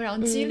非常非常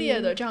激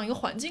烈的这样一个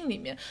环境里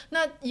面，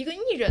那一个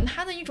艺人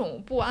他的一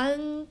种不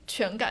安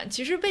全感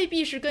其实未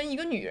必是跟一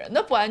个女人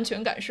的不安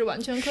全感是完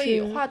全可以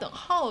划等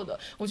号的。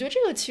我觉得这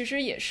个其实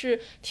也是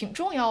挺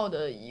重要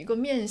的一个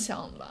面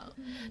向吧。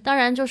当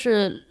然就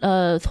是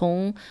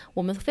从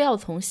我们非要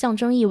从象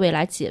征意味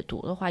来解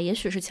读的话，也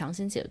许是强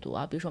行解读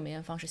啊，比如说梅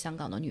艳芳是香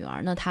港的女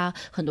儿，那她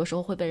很多时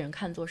候会被人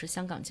看作是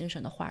香港精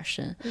神的化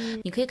身。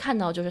你可以看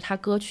到就是她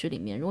歌曲里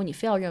面，如果你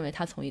非要认为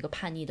她从一个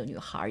叛逆的女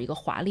孩，一个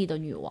华丽的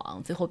女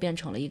王，最后变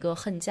成了一个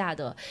恨嫁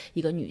的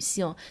一个女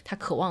性，她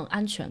渴望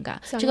安全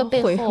感，这个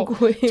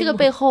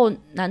背后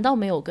难道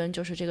没有跟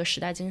就是这个时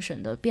代精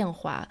神的变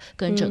化，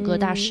跟整个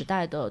大时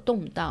代的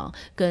动荡，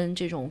跟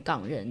这种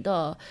港人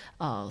的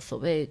所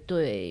谓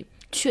对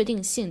确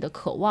定性的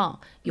渴望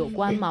有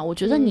关吗？我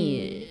觉得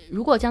你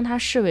如果将它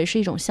视为是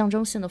一种象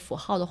征性的符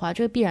号的话，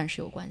这个必然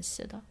是有关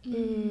系的。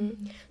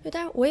对，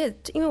但是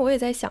因为我也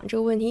在想这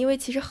个问题，因为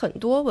其实很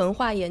多文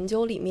化研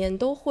究里面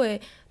都会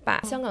把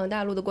香港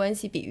大陆的关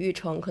系比喻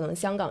成可能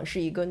香港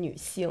是一个女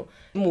性，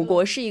母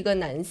国是一个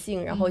男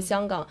性，然后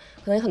香港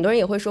可能很多人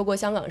也会说过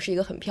香港是一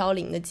个很飘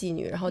零的妓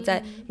女，然后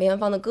在梅艳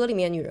芳的歌里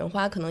面女人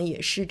花可能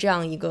也是这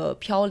样一个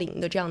飘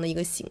零的这样的一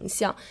个形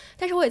象。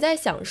但是我也在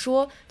想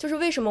说，就是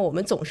为什么我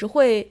们总是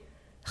会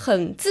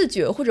很自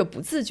觉或者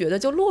不自觉的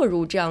就落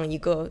入这样一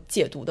个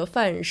解读的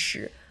范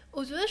式。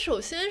我觉得首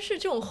先是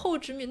这种后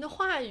殖民的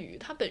话语，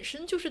它本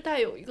身就是带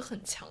有一个很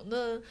强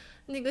的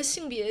那个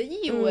性别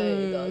意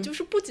味的，就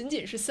是不仅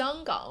仅是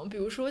香港，比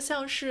如说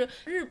像是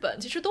日本，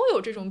其实都有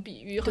这种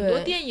比喻，很多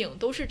电影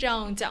都是这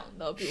样讲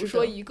的。比如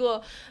说一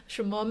个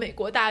什么美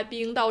国大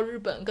兵到日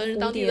本跟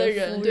当地的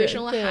人对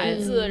生了孩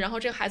子，然后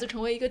这个孩子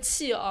成为一个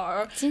弃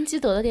儿。金基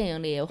德的电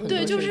影里也有很多，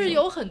对，就是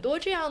有很多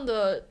这样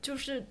的，就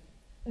是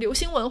流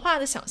行文化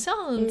的想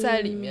象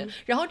在里面，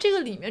然后这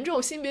个里面这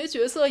种性别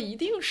角色一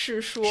定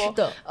是说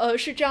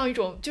是这样一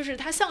种，就是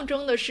它象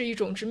征的是一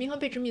种殖民和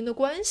被殖民的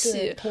关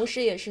系，同时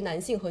也是男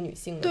性和女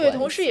性的关系。对，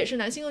同时也是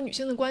男性和女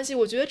性的关系。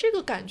我觉得这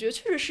个感觉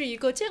确实是一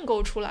个建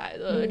构出来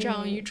的这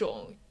样一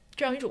种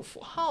符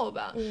号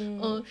吧。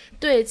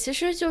对，其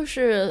实就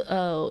是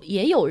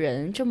也有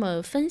人这么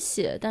分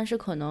析，但是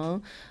可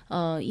能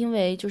因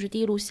为就是第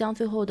一炉香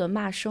最后的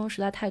骂声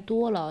实在太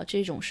多了，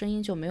这种声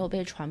音就没有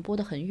被传播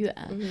得很远。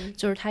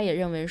就是他也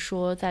认为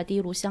说在第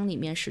一炉香里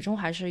面始终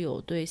还是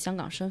有对香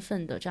港身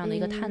份的这样的一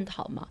个探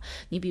讨嘛。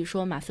你比如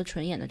说马思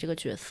纯演的这个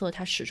角色，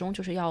他始终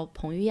就是要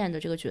彭于晏的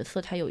这个角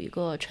色他有一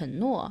个承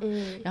诺，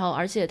然后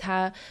而且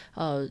他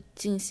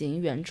进行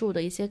原著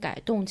的一些改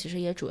动，其实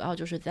也主要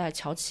就是在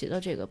乔琪的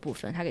这个部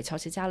分，他给乔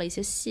琪加了一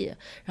些戏，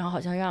然后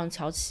好像让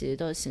乔琪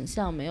的形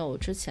象没有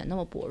之前那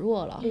么薄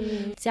弱了。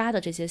加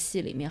的这些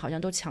戏里面好像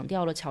都强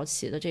调了乔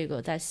琪的这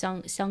个在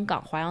香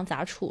港华洋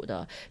杂处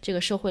的这个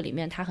社会里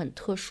面他很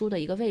特殊的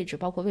一个位置，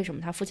包括为什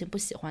么他父亲不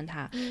喜欢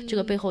他，这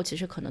个背后其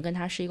实可能跟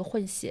他是一个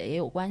混血也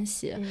有关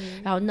系。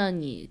然后那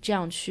你这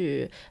样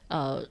去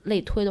类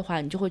推的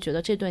话，你就会觉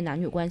得这对男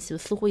女关系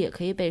似乎也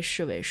可以被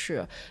视为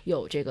是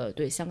有这个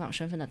对香港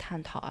身份的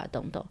探讨啊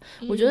等等。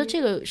我觉得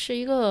这个是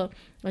一个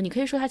你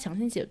可以说它强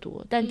行解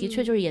读，但的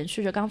确就是延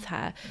续着刚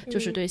才就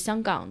是对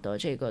香港的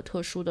这个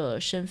特殊的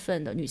身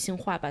份的女性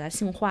化，把它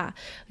性化，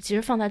其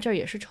实放在这儿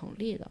也是成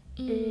立的。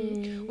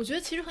我觉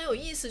得其实很有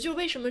意思，就是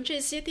为什么这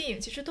些电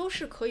影其实都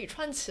是可以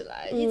串起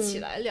来一起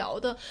来聊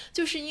的，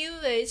就是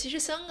因为其实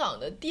香港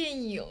的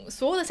电影，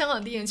所有的香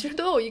港电影其实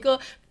都有一个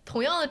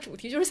同样的主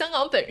题，就是香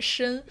港本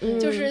身，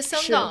就是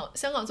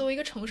香港作为一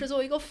个城市，作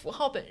为一个符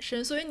号本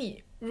身，所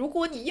以如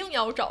果你硬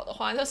要找的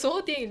话，那所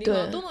有电影里可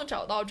能都能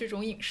找到这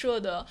种影射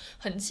的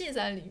痕迹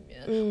在里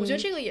面。我觉得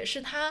这个也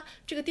是它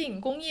这个电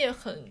影工业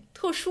很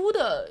特殊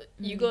的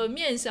一个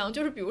面向，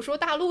就是比如说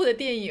大陆的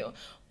电影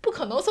不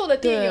可能所有的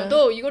电影都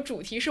有一个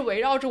主题是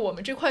围绕着我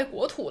们这块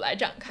国土来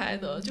展开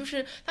的，就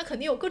是它肯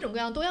定有各种各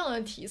样多样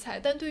的题材，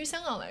但对于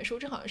香港来说，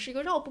这好像是一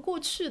个绕不过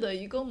去的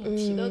一个母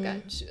题的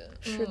感觉。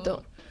是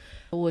的。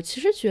我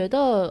其实觉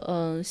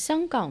得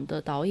香港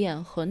的导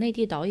演和内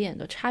地导演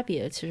的差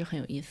别其实很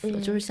有意思的，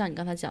就是像你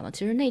刚才讲的，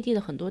其实内地的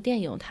很多电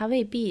影它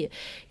未必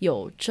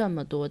有这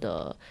么多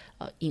的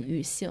隐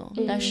喻性，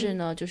但是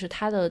呢就是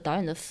他的导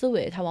演的思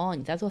维，他往往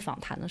你在做访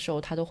谈的时候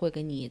他都会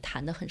给你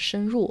谈得很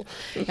深入。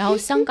然后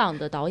香港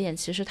的导演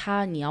其实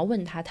你要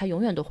问他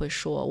永远都会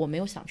说我没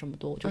有想这么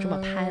多，我就这么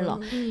拍了。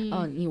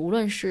你无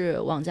论是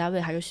王家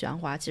卫还是许鞍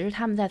华，其实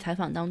他们在采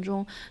访当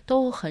中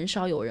都很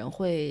少有人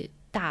会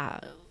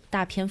大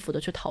篇幅的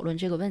去讨论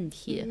这个问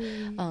题。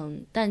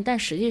但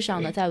实际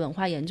上呢，在文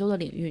化研究的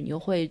领域，你又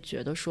会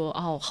觉得说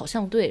好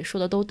像对，说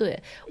的都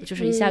对，我就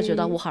是一下觉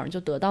得我好像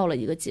就得到了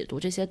一个解读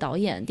这些导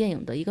演电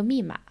影的一个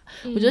密码。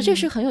我觉得这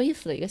是很有意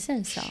思的一个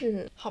现象。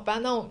是，好吧，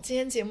那我们今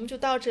天节目就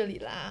到这里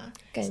啦，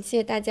感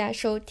谢大家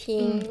收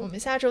听，我们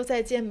下周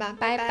再见吧，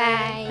拜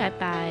拜，拜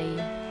拜。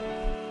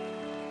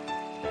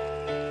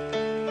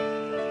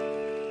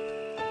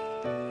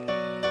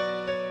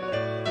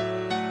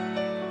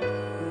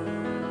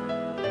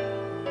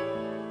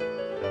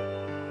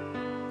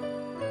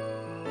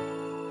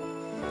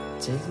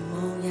寂寞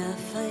也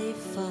揮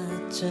發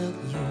着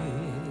餘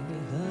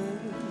響，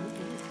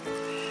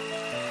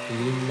原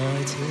來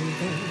情動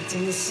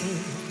正是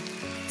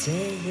這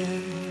樣，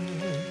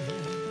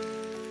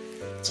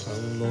曾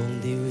忘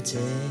掉這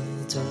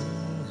種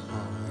遐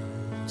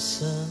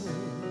想，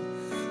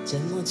這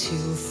麼超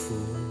乎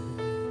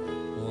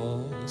我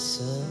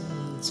想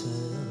像，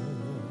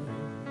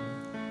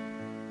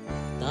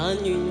但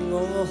願我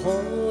可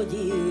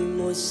以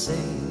沒成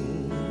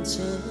長，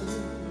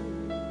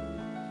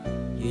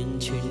完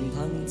全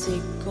憑直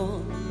覺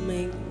覓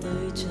對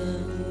象，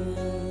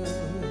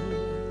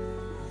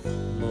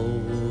模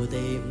糊地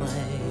迷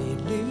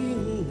戀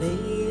你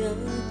一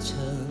場，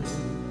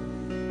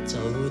就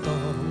當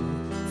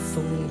風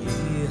雨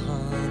下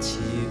潮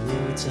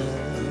漲。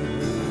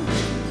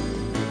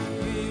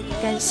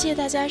感謝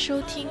大家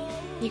收聽，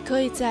你可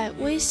以在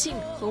微信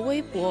和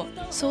微博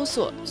搜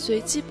索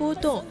隨機波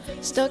動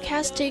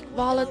Stochastic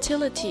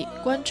Volatility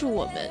關注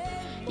我們，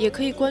也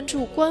可以關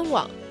注官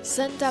網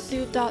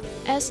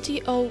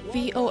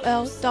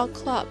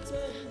3w.stovol.club，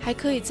 还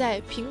可以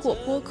在苹果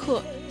播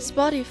客、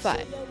Spotify、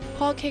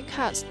Pocket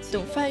Cast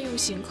等泛用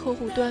型客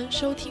户端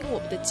收听我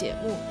们的节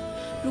目。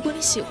如果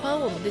你喜欢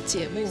我们的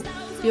节目，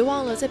别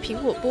忘了在苹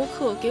果播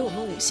客给我们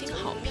5星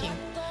好评，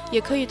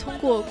也可以通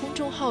过公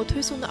众号推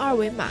送的2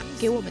维码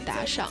给我们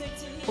打赏。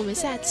我们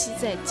下期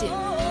再见。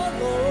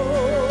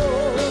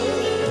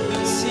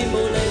無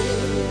理，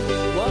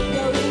或有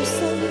心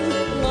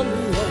暗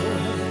來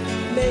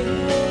明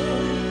我，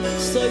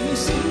誰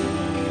說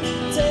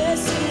這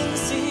先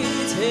是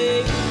情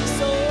愫？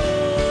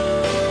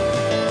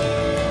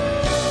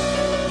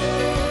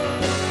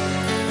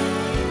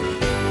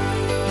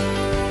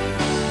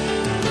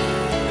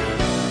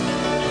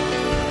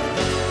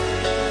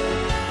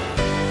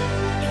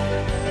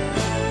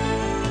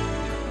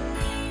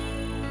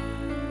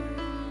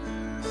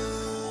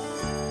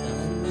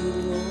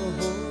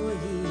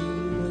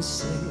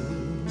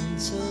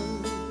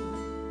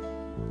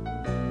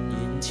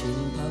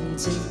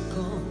直覺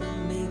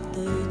未對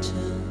象，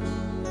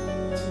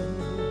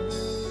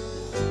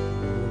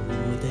糊糊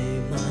地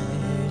迷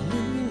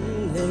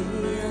戀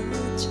你一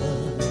場，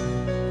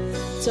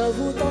就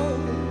當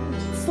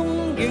風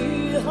雨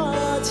下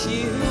潮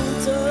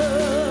漲。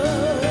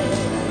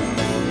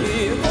如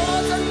果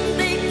真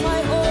的太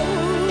好，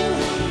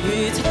如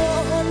錯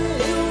了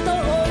都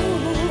好，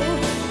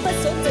不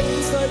想證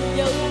實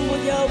有沒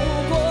有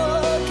過。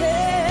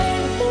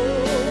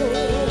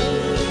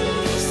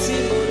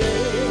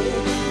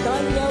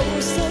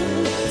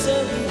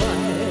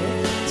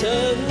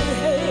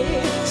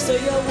誰又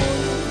會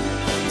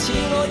似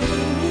我演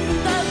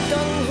得更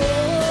好？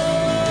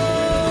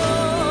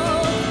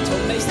從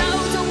眉梢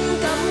中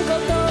感覺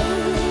到，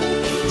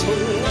從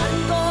眼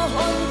角看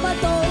不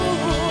到，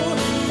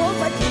彷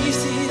彿已是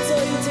最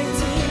直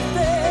接的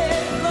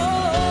裸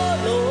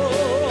露。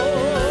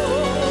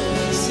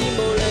是無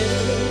理，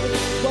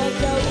或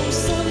有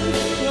心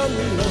暗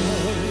來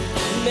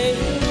明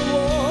往，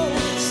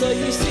誰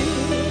說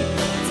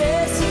這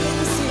先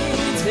是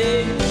情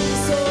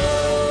愫？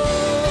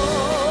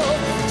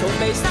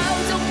眉梢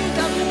中